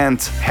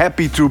and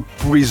happy to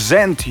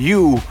present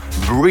you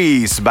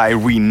Breeze by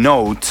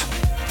Renote.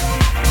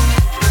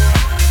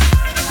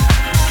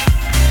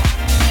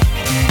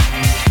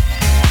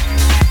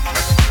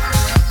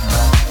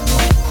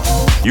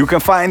 You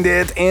can find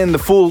it in the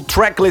full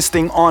track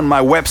listing on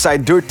my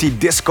website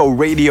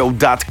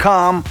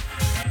dirtydiscoradio.com.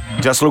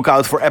 Just look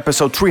out for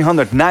episode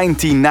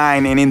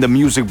 399, and in the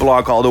music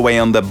blog all the way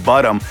on the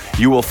bottom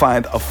you will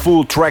find a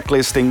full track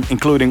listing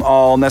including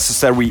all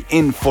necessary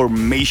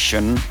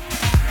information.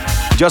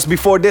 Just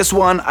before this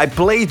one, I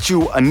played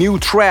you a new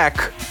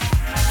track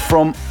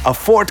from a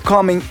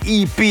forthcoming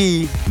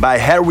EP by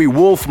Harry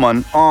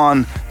Wolfman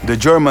on the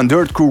German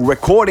Dirt Crew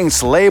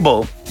Recordings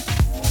label,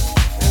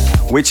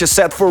 which is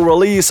set for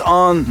release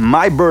on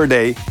my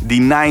birthday, the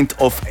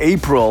 9th of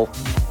April,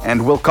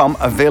 and will come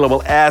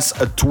available as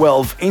a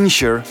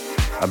 12-incher,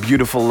 a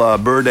beautiful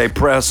birthday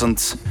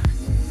present,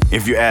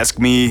 if you ask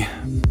me,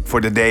 for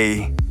the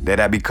day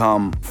that I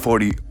become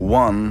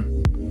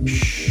 41.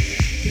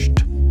 Shh.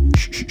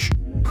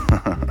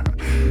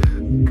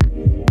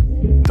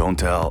 Don't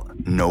tell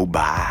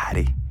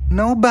nobody.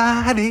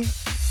 Nobody.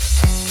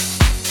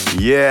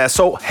 Yeah,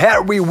 so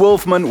Harry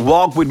Wolfman,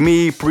 Walk With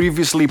Me,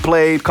 previously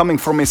played, coming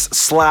from his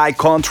Sly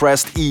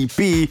Contrast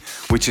EP,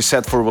 which is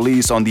set for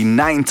release on the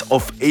 9th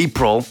of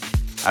April.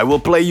 I will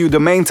play you the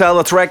main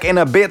title track in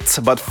a bit,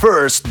 but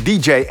first,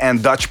 DJ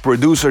and Dutch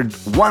producer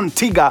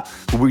Wantigga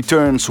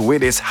returns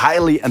with his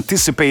highly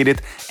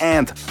anticipated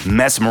and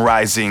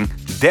mesmerizing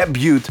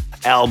debut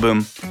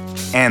album,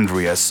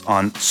 Andreas,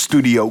 on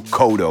Studio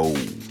Kodo.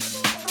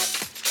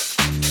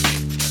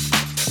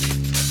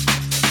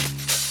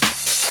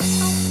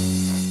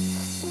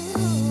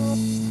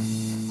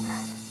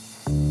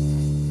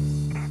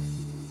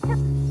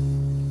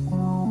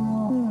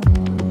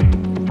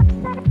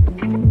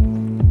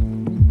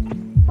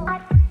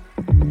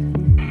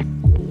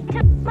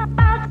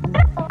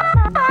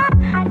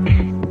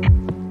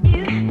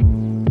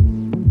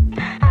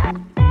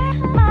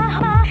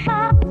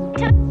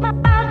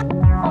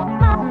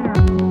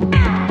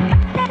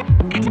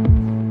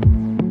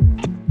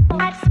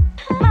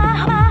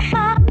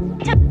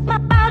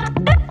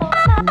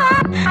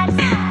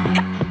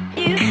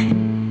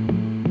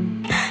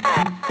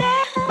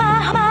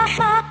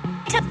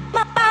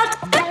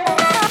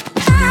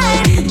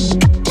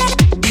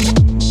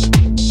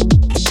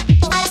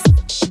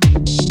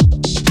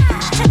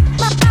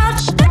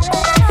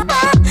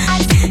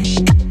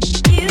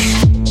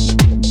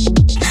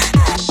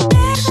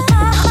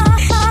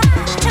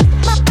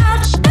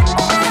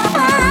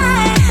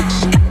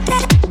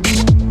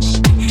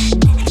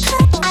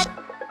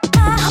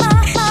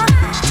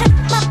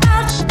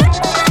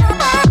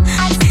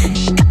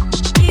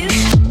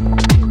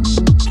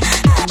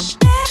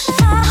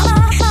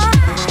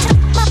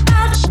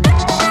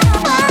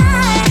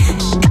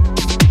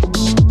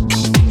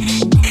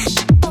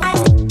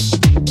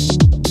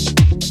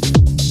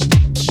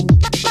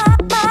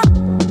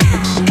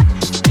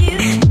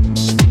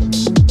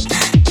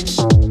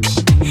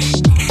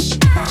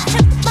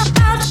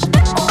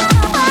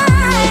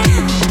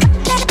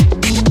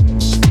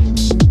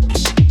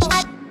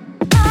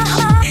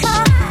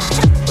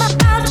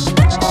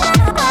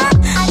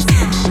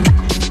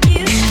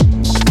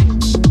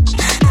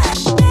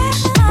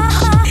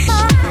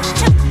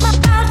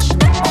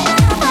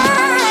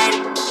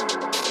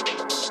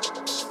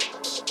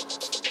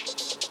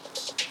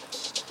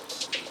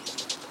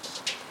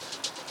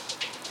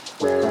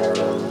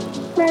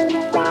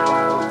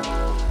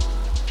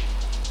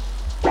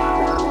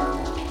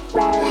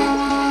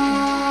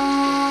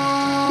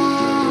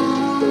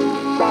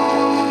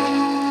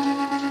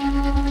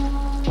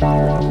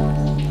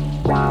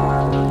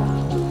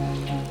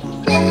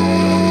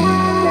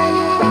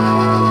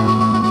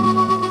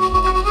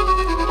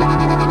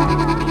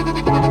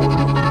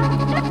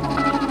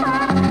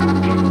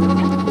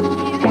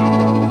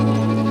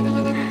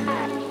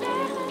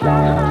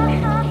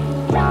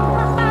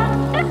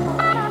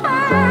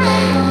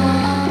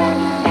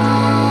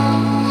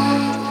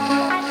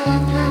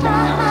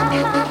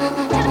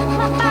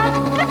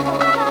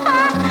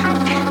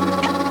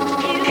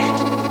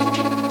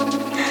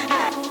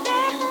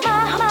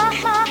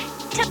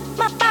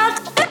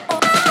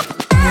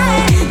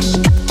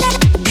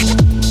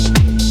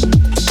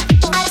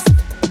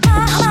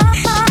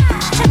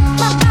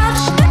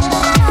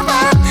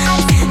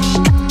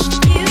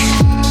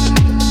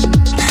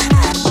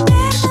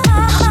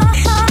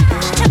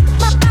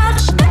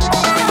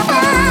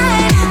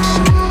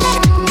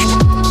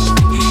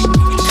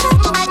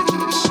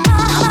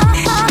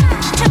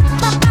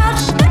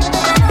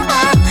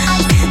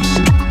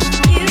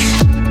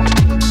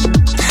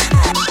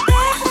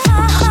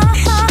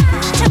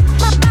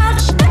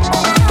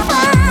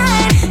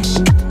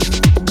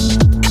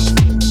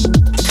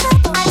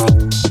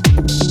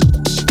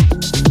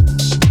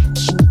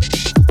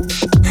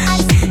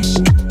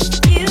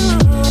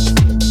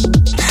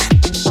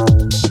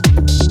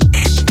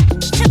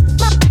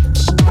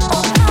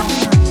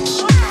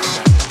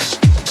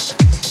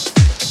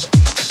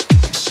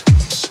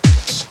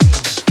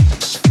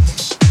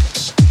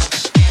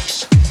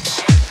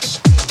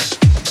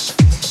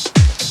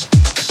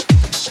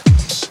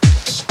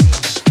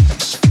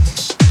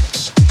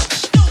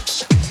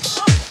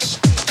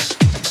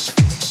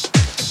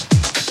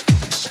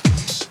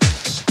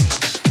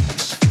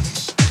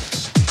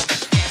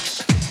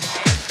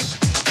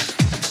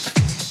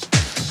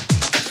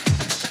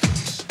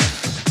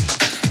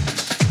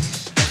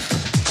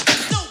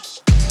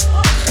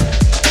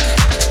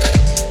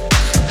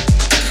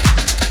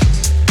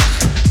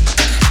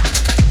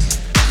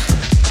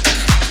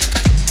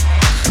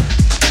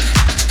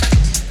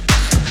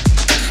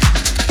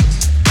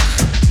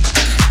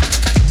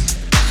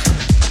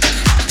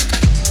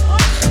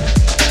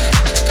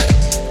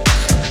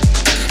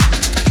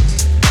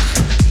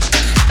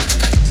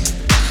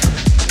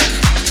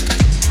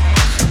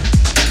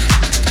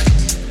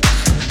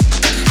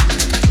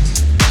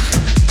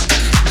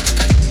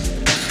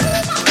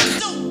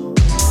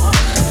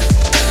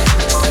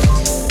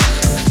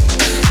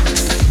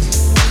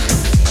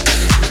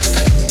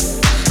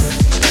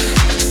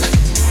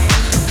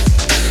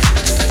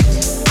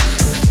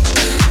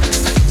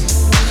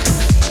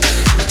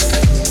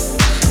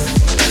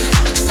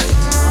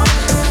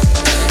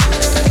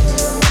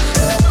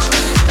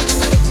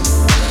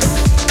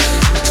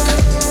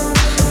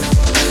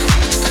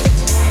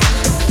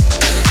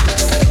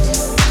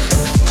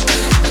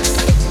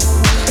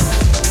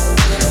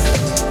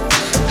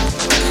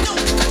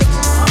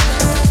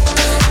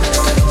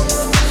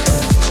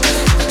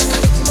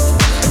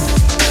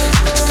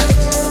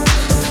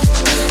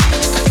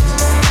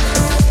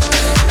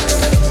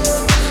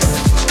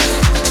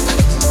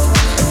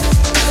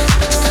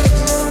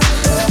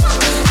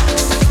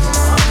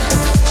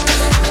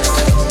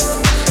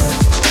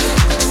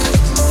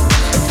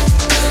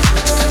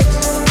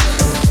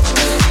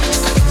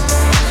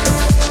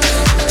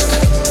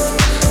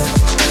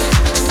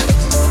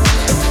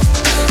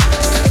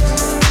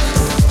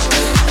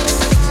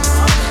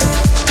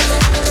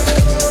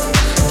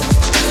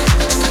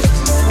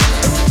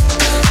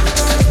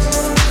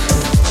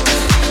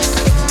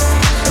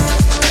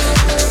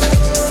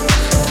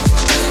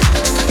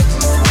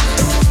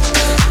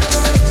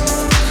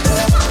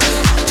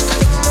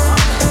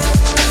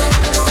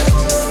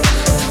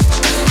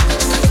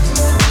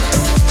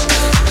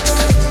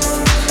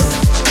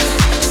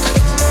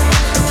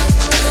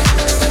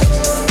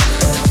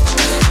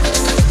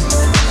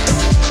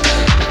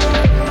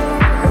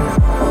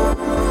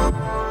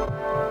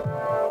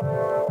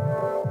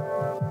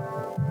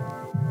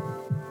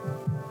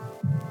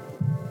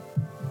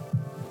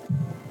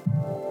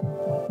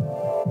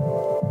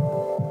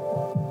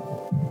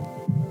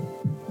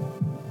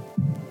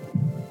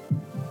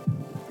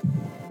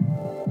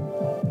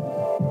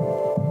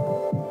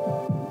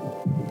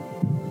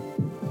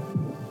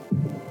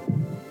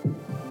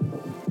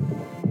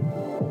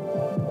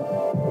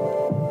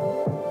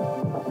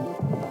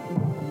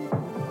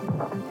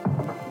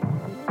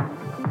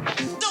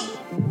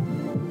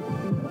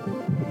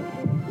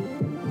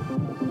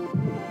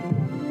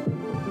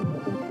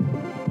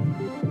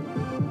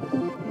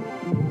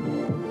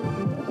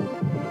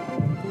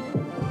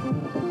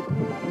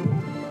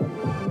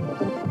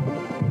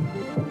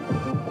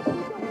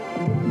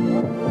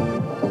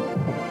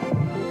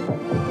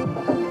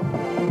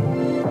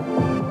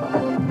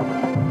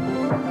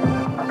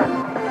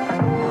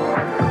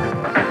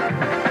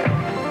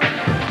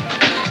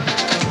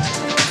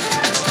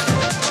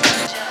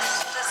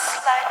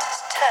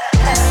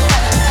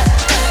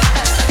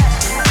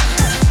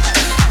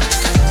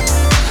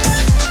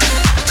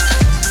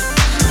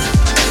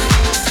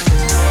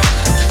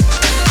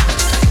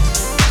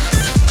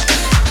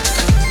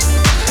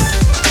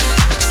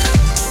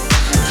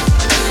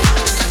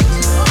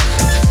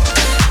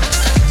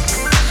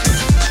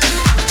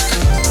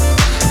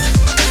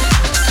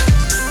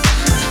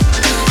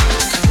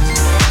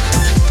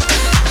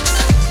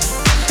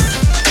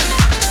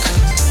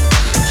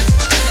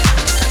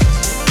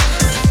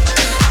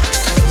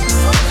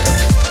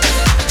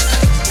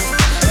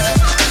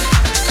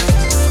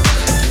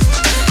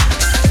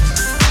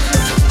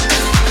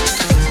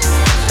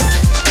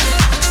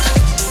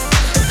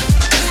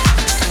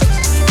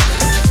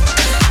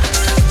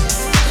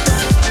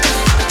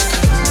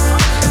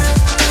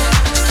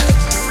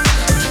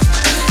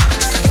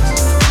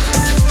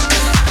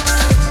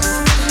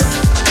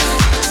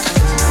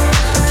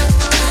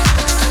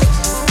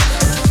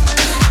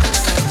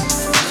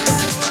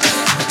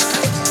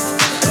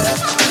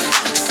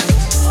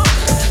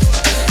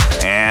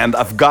 And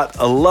I've got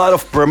a lot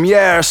of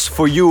premieres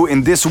for you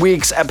in this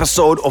week's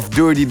episode of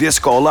Dirty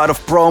Disco. A lot of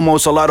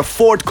promos, a lot of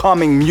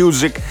forthcoming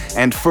music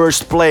and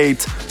first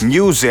played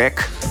music.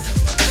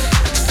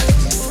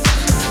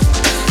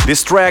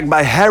 This track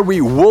by Harry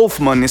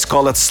Wolfman is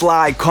called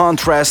Sly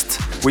Contrast,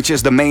 which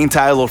is the main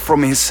title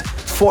from his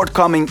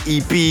forthcoming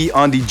EP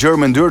on the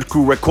German Dirt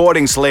Crew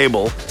Recordings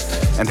label.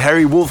 And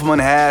Harry Wolfman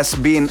has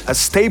been a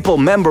staple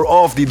member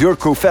of the Dirt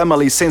Crew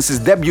family since his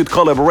debut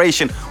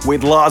collaboration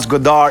with Lars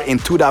Goddard in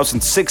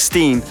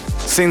 2016.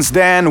 Since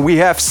then, we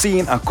have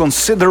seen a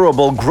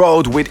considerable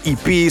growth with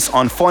EPs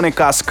on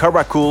Phonica's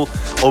Caracul,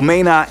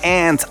 Omena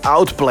and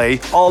Outplay,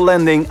 all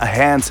lending a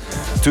hand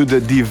to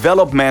the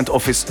development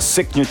of his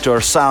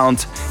signature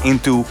sound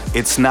into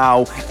its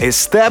now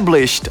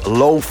established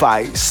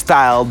lo-fi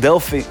style,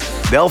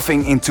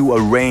 delving into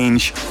a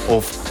range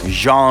of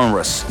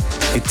genres.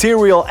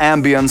 Ethereal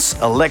ambience,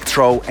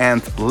 electro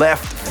and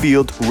left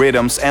field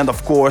rhythms, and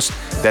of course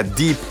that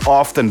deep,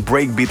 often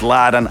breakbeat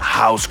laden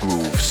house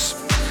grooves.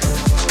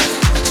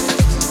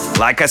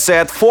 Like I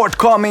said,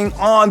 forthcoming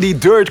on the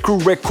Dirt Crew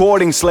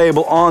Recordings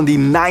label on the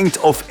 9th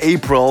of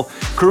April,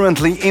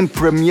 currently in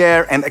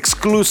premiere and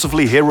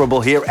exclusively hearable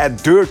here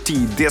at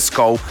Dirty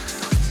Disco.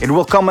 It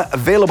will come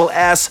available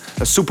as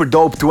a super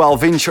dope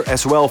 12-incher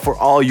as well for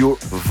all you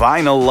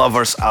vinyl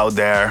lovers out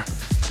there.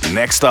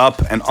 Next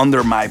up, and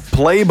under my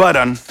play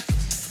button,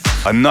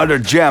 another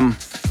gem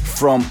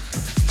from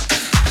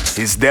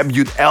his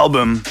debut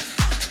album,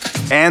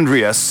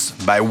 Andreas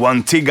by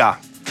Wantigga.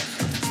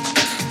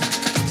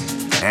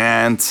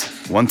 And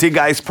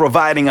Wantigga is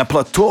providing a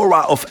plethora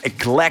of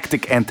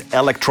eclectic and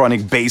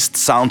electronic-based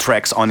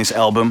soundtracks on his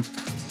album.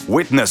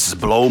 Witness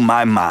Blow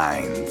My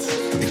Mind.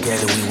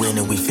 Together we win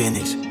and we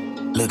finish.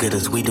 Look at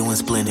us, we doing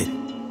splendid.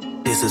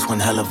 This is one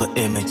hell of an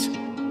image.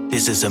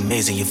 This is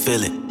amazing, you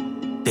feel it.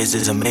 This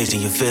is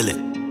amazing, you feel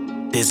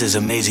it. This is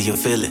amazing, you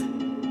feel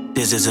it.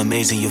 This is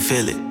amazing, you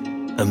feel it.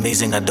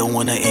 Amazing, I don't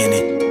wanna end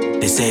it.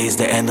 They say it's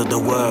the end of the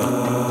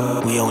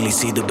world. We only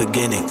see the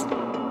beginnings.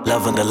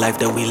 Loving the life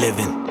that we live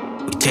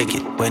in. We take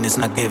it when it's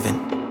not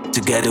given.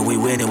 Together we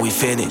win and we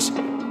finish.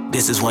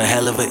 This is one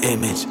hell of an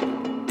image.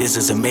 This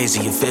is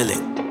amazing, you feel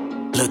it.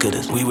 Look at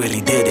us, we really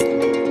did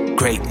it.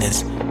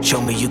 Greatness, show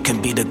me you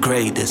can be the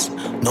greatest.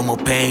 No more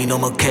pain, no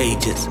more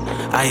cages.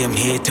 I am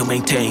here to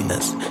maintain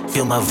us.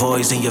 Feel my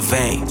voice in your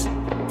veins.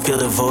 Feel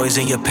the voice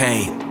in your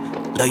pain.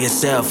 Love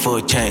yourself for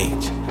a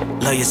change.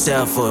 Love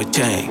yourself for a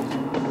change.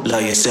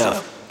 Love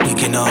yourself. We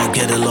can all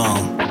get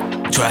along.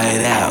 Try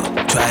it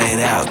out, try it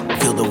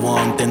out. Feel the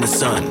warmth in the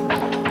sun.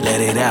 Let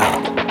it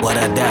out. What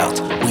I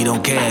doubt, we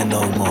don't care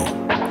no more.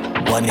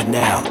 Want it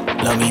now,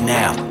 love me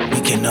now.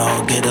 We can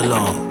all get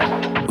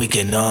along. We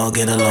can all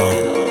get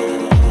along.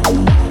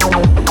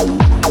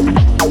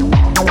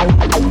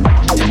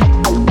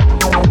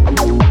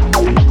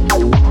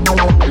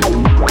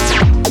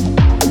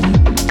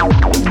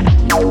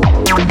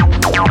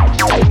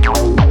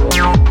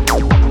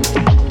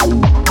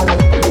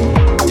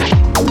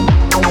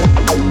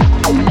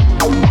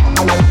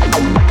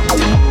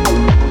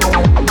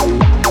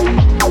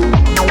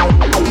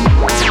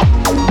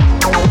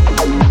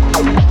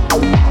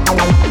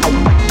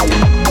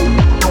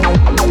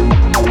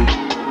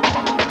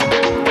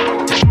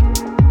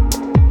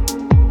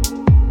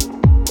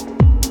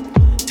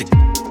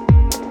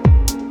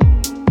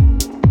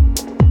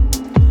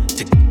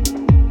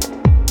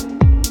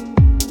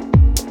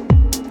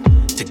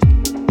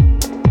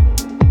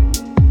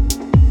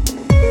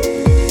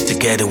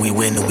 Together we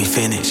win and we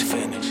finish.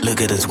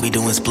 Look at us, we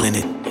doing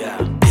splendid.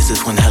 This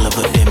is one hell of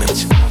an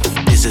image.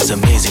 This is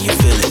amazing, you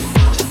feel it.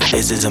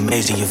 This is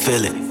amazing, you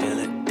feel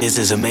it. This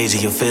is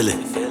amazing, you feel it.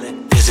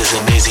 This is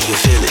amazing, you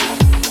feel it.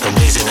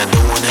 Amazing, I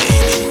don't wanna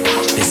end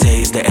it. They say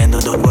it's the end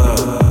of the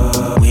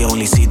world. We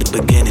only see the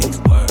beginning.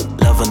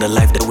 Loving the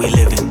life that we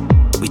live in.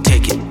 We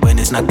take it when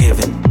it's not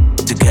given.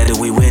 Together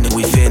we win and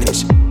we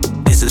finish.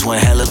 This is one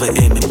hell of an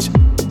image.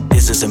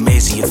 This is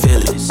amazing, you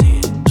feel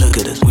it. Look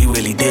at us, we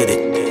really did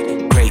it.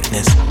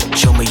 Greatness,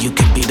 show me you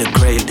can be the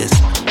greatest.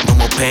 No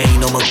more pain,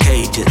 no more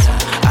cages.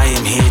 I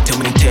am here to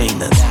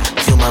maintain us.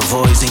 Feel my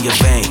voice in your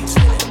veins.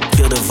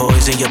 Feel the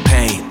voice in your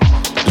pain.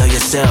 Love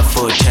yourself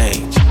for a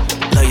change.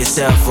 Love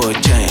yourself for a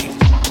change.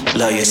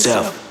 Love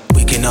yourself.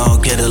 We can all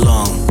get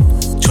along.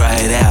 Try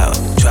it out,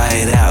 try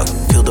it out.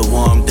 Feel the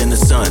warmth in the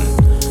sun.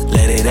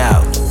 Let it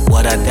out.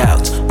 What I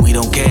doubt, we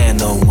don't care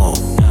no more.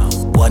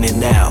 Want it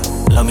now,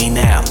 love me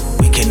now.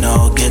 We can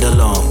all get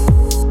along.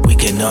 We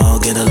can all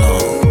get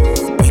along.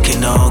 We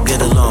can all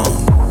get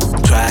along.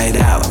 Try it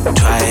out,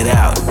 try it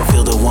out.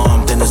 Feel the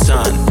warmth in the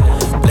sun.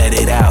 Let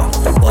it out.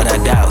 What I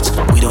doubt,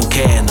 we don't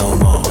care no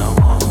more.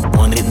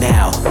 Want it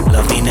now,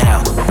 love me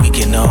now. We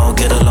can all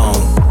get along.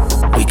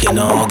 We can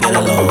all get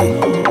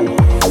along.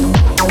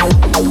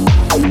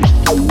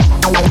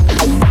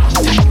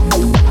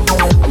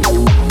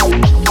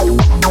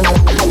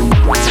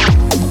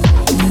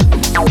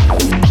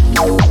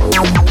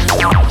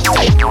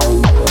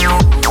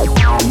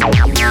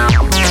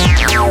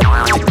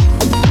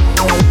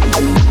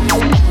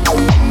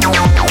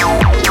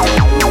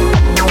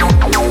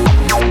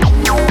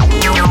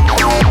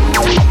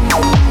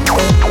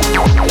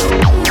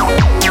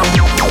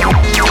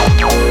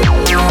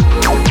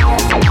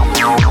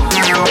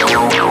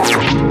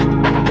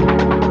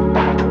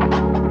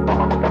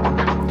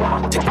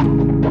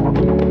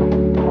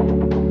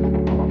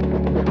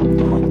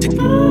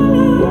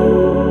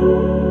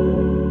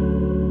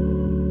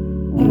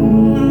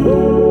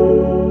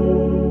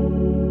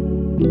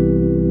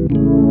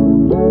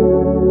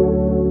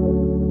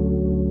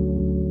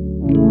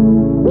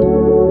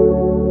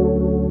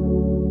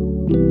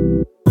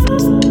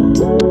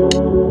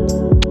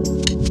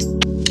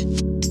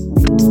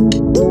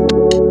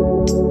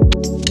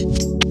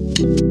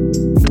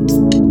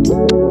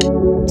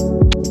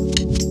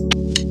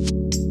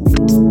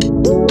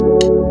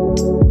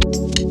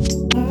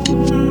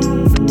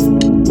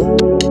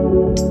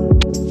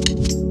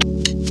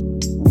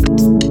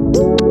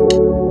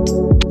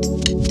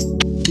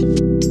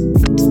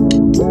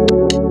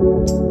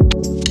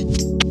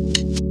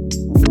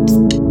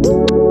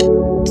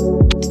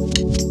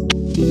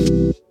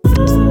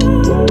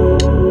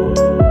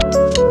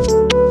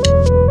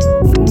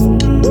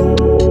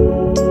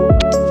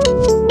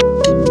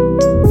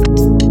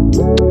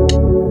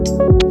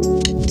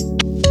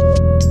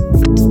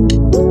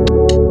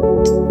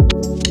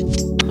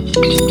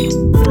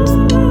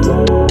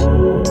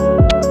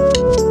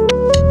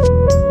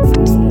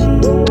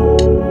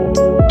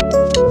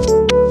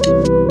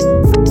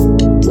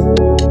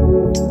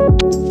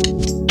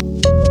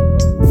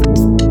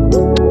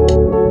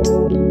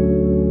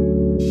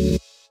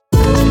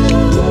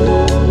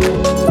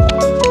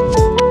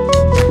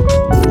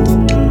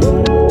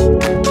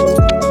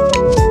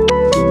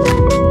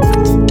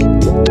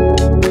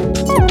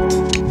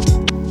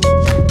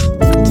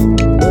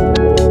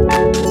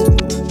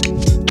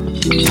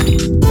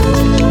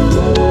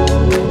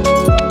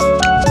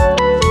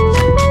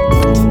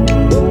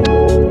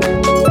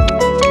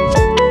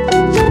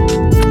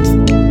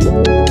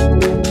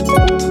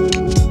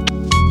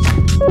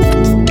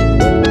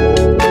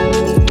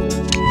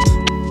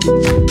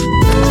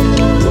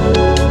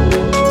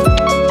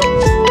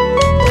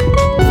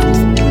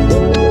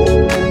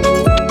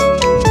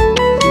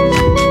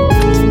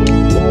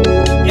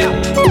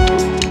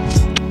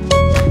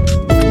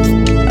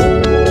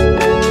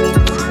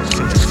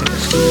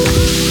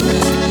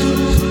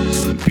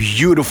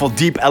 Beautiful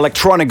deep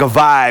electronica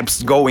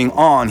vibes going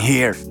on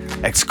here,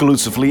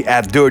 exclusively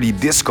at Dirty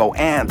Disco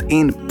and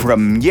in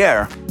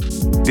premiere.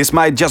 This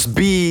might just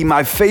be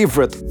my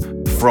favorite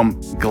from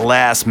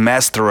Glass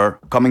Masterer,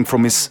 coming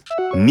from his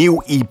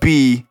new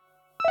EP,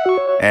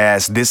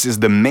 as this is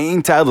the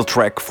main title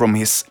track from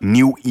his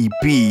new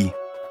EP,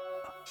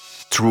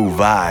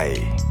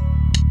 Trouvaille.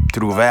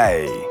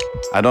 Trouvaille.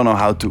 I don't know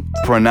how to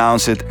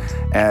pronounce it,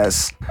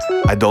 as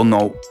I don't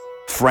know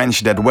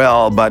French that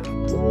well, but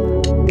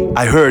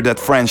I heard that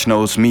French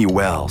knows me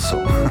well, so.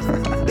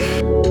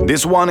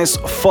 This one is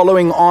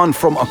following on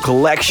from a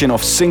collection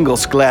of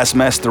singles Glass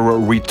Masterer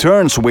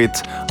returns with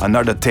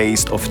another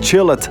taste of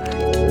chilled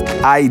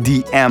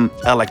IDM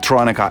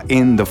electronica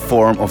in the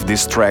form of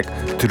this track,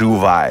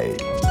 Trouvaille.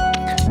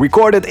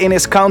 Recorded in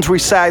his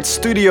countryside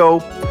studio,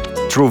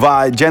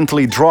 Trouvaille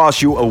gently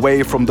draws you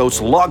away from those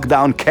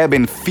lockdown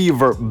cabin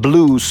fever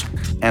blues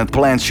and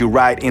plants you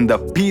right in the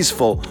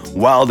peaceful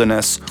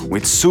wilderness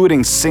with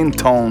soothing synth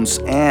tones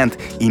and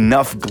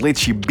enough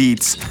glitchy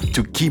beats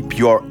to keep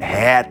your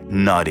head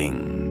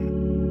nodding.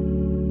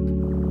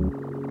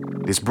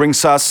 This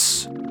brings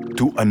us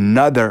to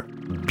another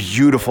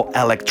beautiful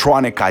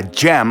electronica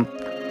gem,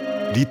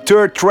 the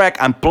third track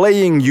I'm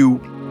playing you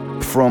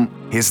from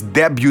his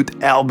debut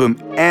album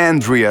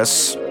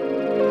Andreas.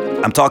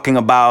 I'm talking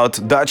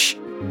about Dutch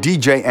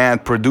DJ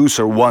and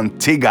producer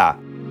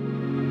Wantigga.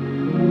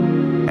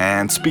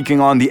 And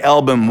speaking on the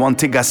album,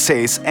 Wantigga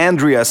says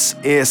Andreas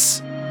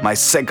is my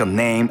second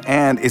name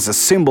and is a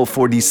symbol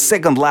for the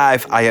second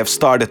life I have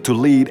started to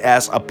lead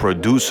as a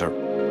producer.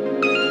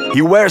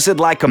 He wears it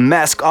like a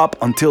mask up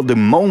until the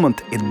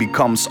moment it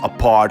becomes a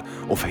part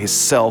of his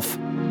self,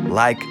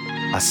 like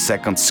a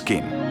second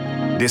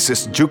skin. This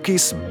is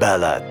Juki's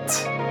Ballad.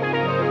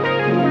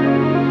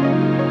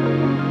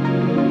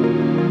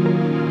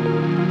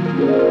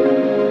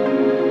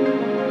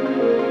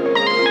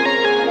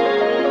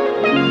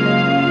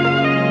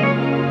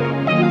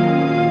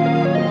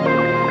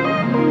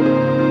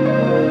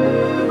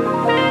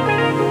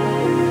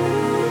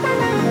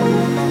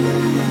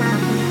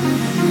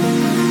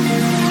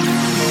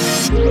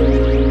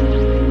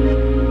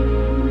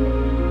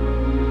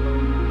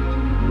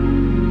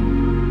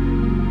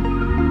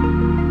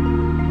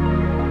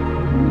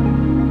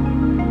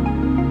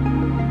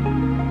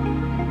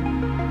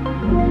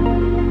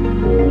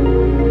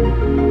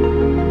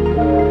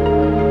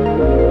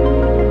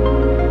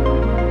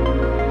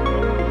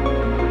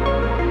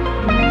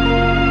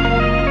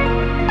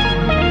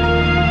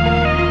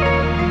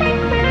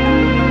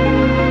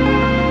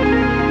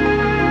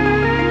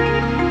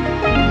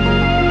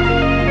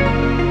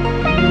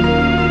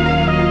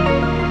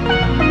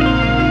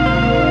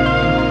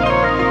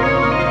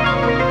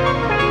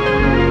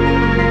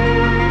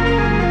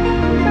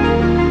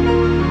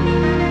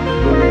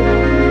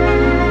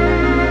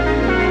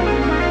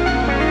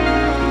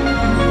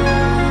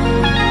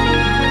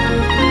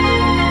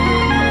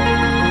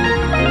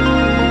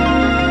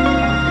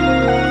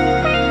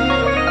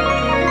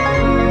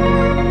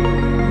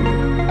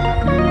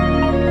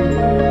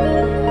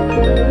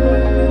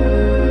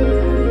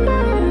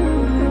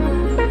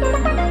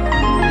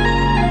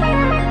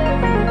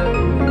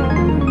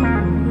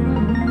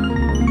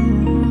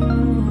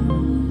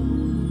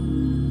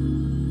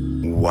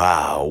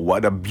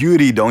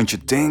 beauty, don't you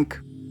think?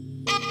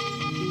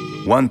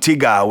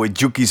 Wantigga with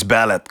Juki's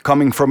Ballad,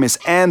 coming from his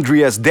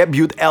Andrea's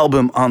debut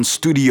album on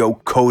Studio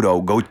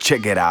Kodo. Go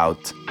check it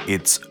out,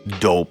 it's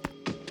dope.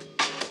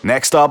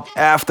 Next up,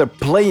 after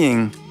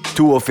playing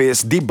two of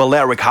his deep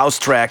balearic house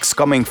tracks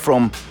coming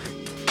from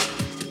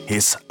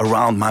his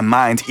Around My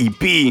Mind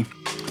EP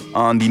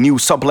on the new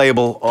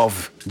sublabel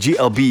of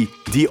GLB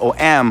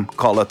DOM,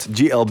 call it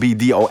GLB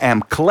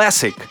DOM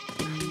Classic,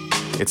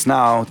 it's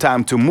now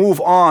time to move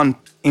on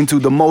into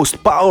the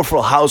most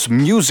powerful house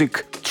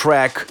music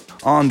track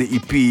on the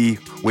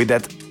EP with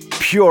that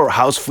pure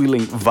house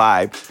feeling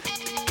vibe.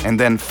 And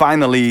then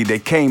finally they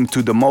came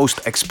to the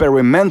most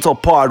experimental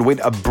part with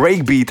a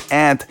breakbeat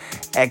and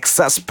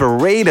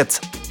exasperated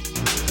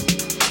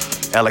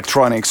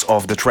electronics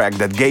of the track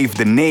that gave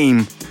the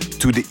name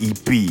to the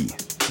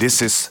EP.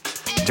 This is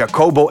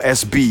Jacobo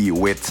SB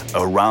with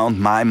Around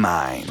My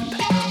Mind.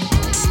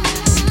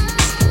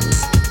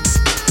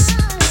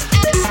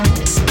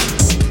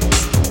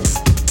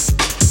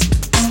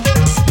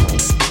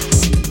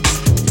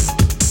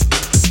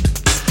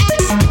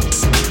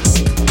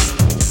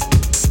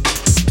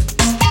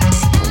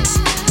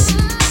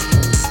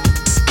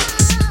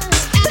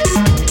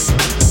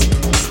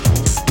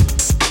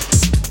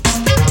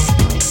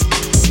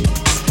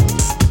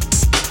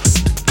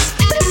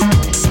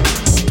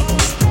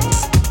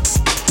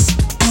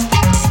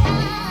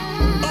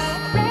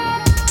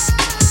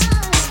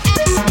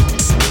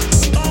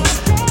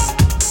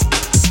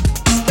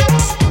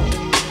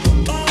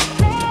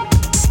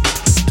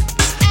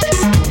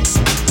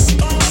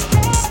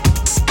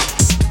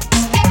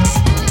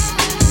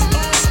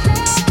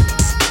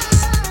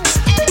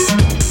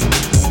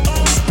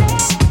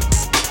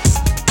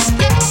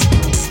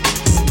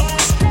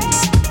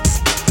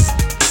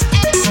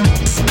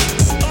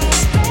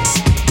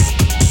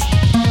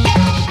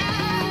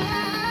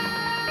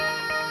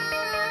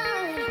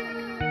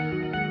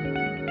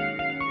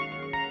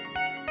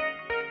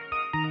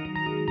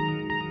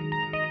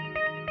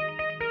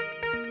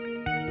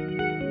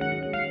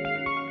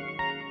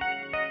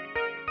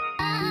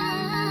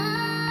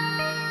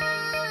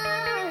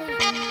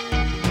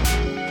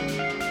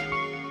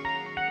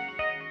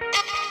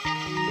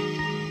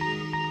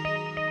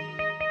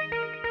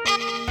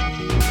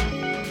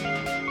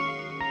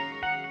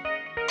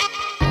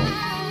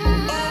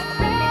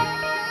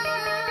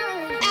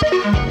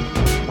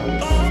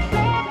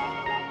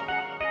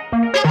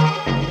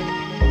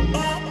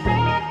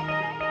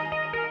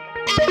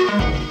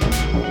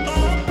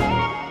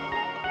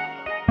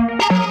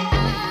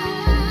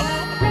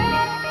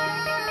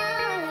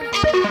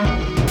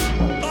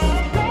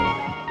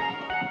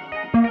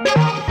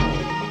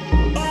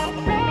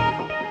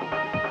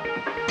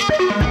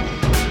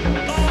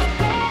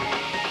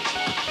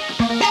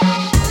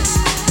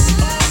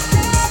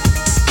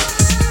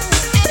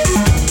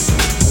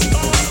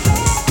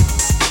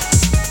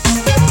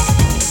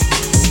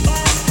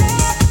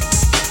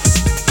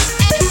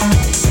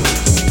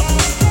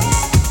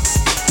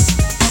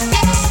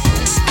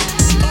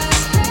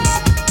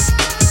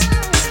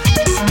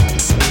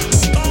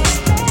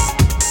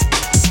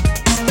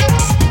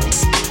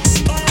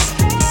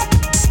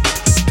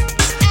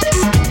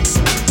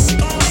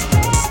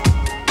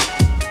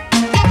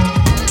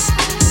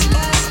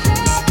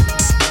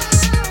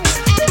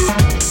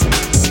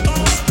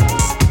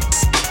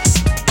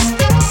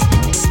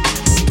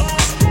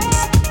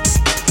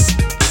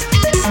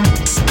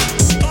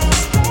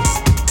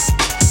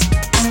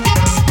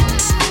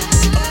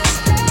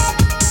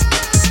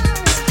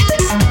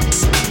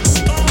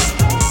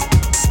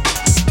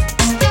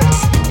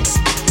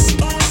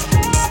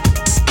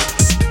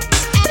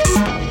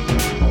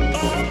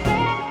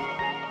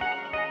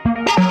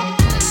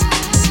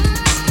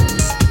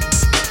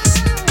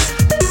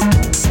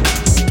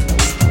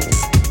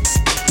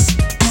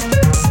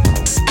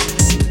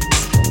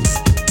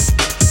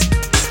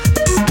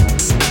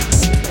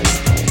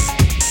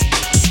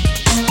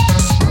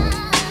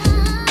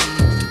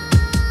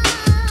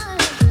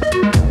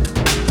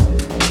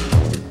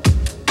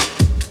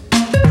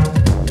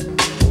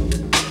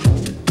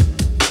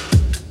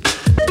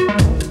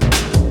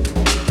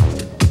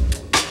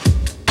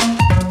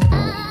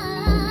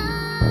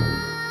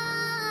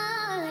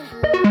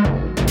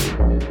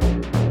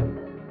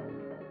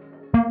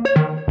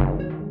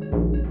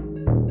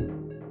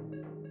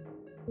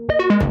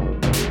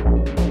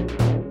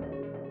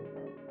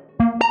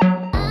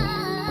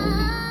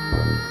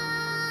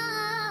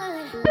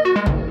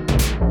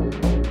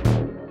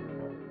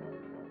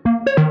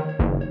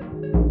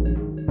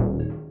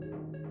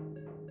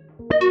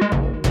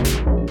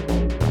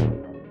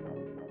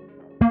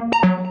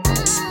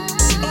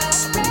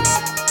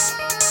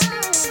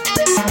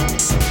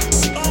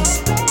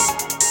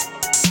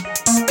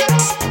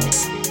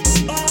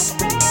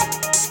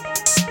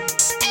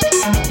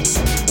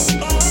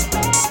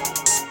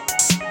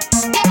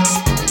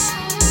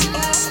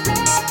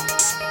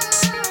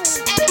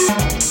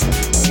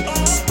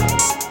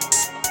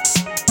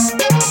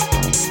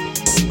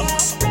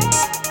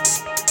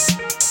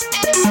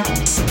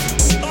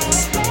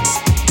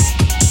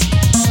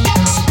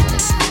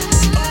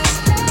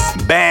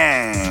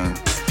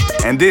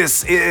 And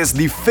this is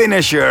the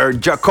finisher,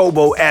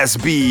 Jacobo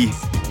SB,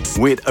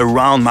 with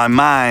Around My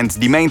Mind,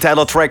 the main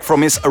title track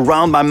from his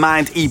Around My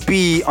Mind EP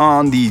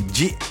on the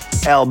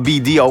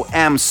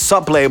GLBDOM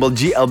sublabel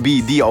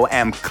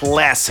GLBDOM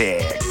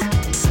Classic.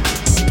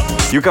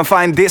 You can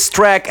find this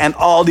track and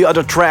all the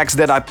other tracks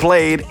that I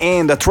played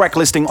in the track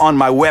listing on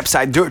my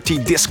website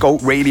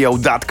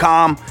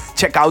dirtydiscoradio.com.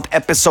 Check out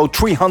episode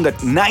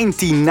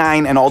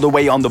 399, and all the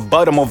way on the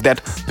bottom of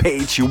that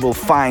page you will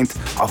find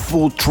a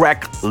full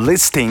track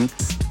listing.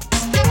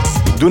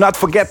 Do not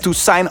forget to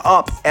sign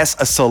up as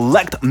a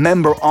select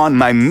member on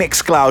my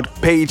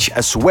Mixcloud page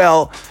as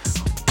well.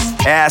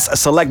 As a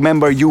select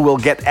member, you will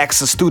get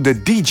access to the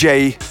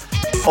DJ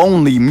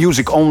only,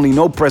 music only,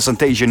 no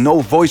presentation,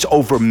 no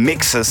voiceover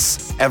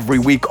mixes every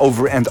week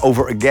over and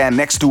over again,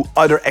 next to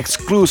other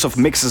exclusive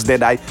mixes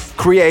that I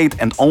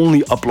create and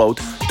only upload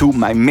to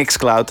my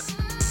Mixcloud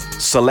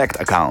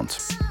Select account.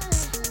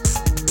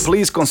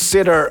 Please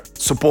consider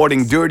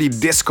supporting Dirty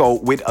Disco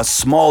with a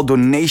small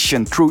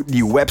donation through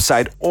the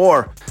website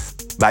or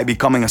by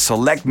becoming a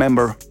select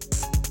member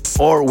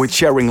or with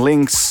sharing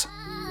links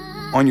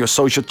on your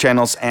social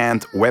channels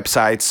and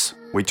websites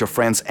with your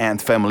friends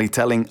and family,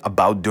 telling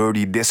about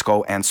Dirty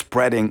Disco and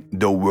spreading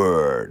the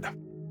word.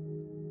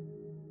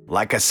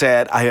 Like I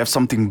said, I have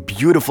something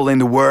beautiful in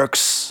the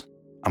works.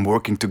 I'm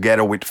working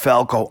together with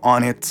Falco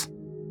on it.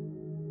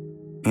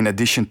 In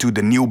addition to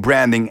the new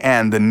branding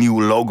and the new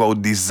logo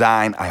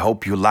design, I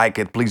hope you like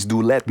it. Please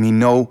do let me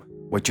know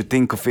what you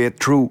think of it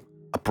through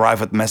a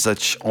private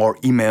message or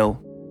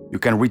email. You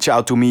can reach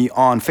out to me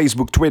on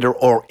Facebook, Twitter,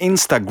 or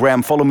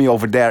Instagram. Follow me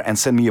over there and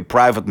send me a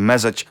private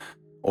message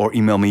or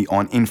email me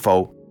on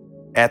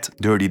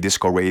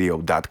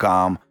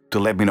info@dirtydiscoradio.com to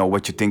let me know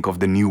what you think of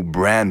the new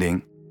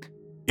branding.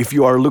 If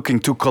you are looking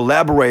to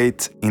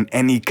collaborate in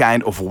any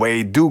kind of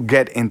way, do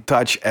get in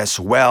touch as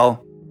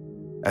well,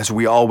 as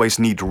we always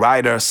need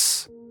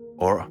writers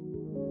or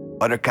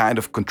other kind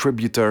of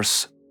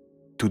contributors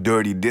to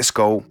Dirty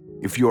Disco.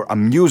 If you're a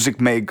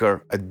music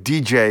maker, a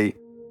DJ,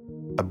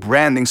 a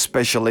branding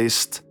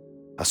specialist,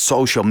 a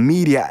social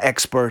media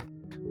expert,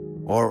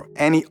 or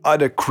any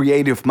other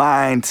creative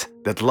mind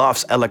that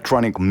loves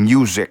electronic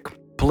music,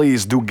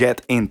 please do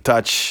get in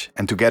touch,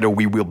 and together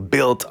we will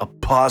build a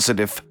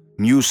positive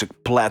music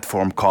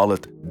platform, call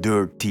it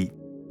Dirty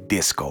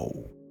Disco.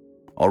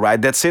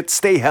 Alright, that's it.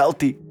 Stay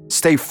healthy,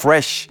 stay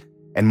fresh,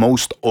 and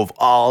most of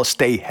all,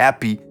 stay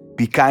happy.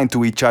 Be kind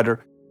to each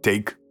other.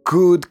 Take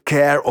good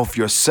care of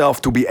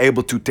yourself to be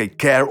able to take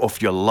care of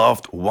your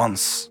loved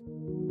ones.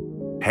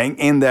 Hang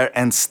in there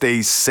and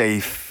stay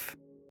safe.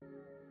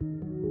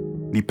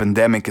 The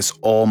pandemic is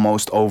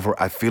almost over,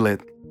 I feel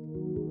it.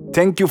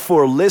 Thank you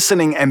for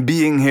listening and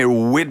being here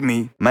with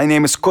me. My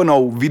name is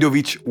Kono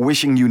Vidovic,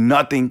 wishing you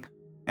nothing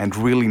and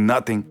really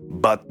nothing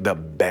but the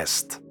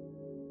best.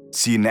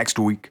 See you next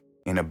week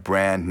in a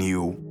brand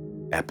new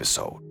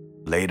episode.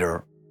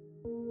 Later.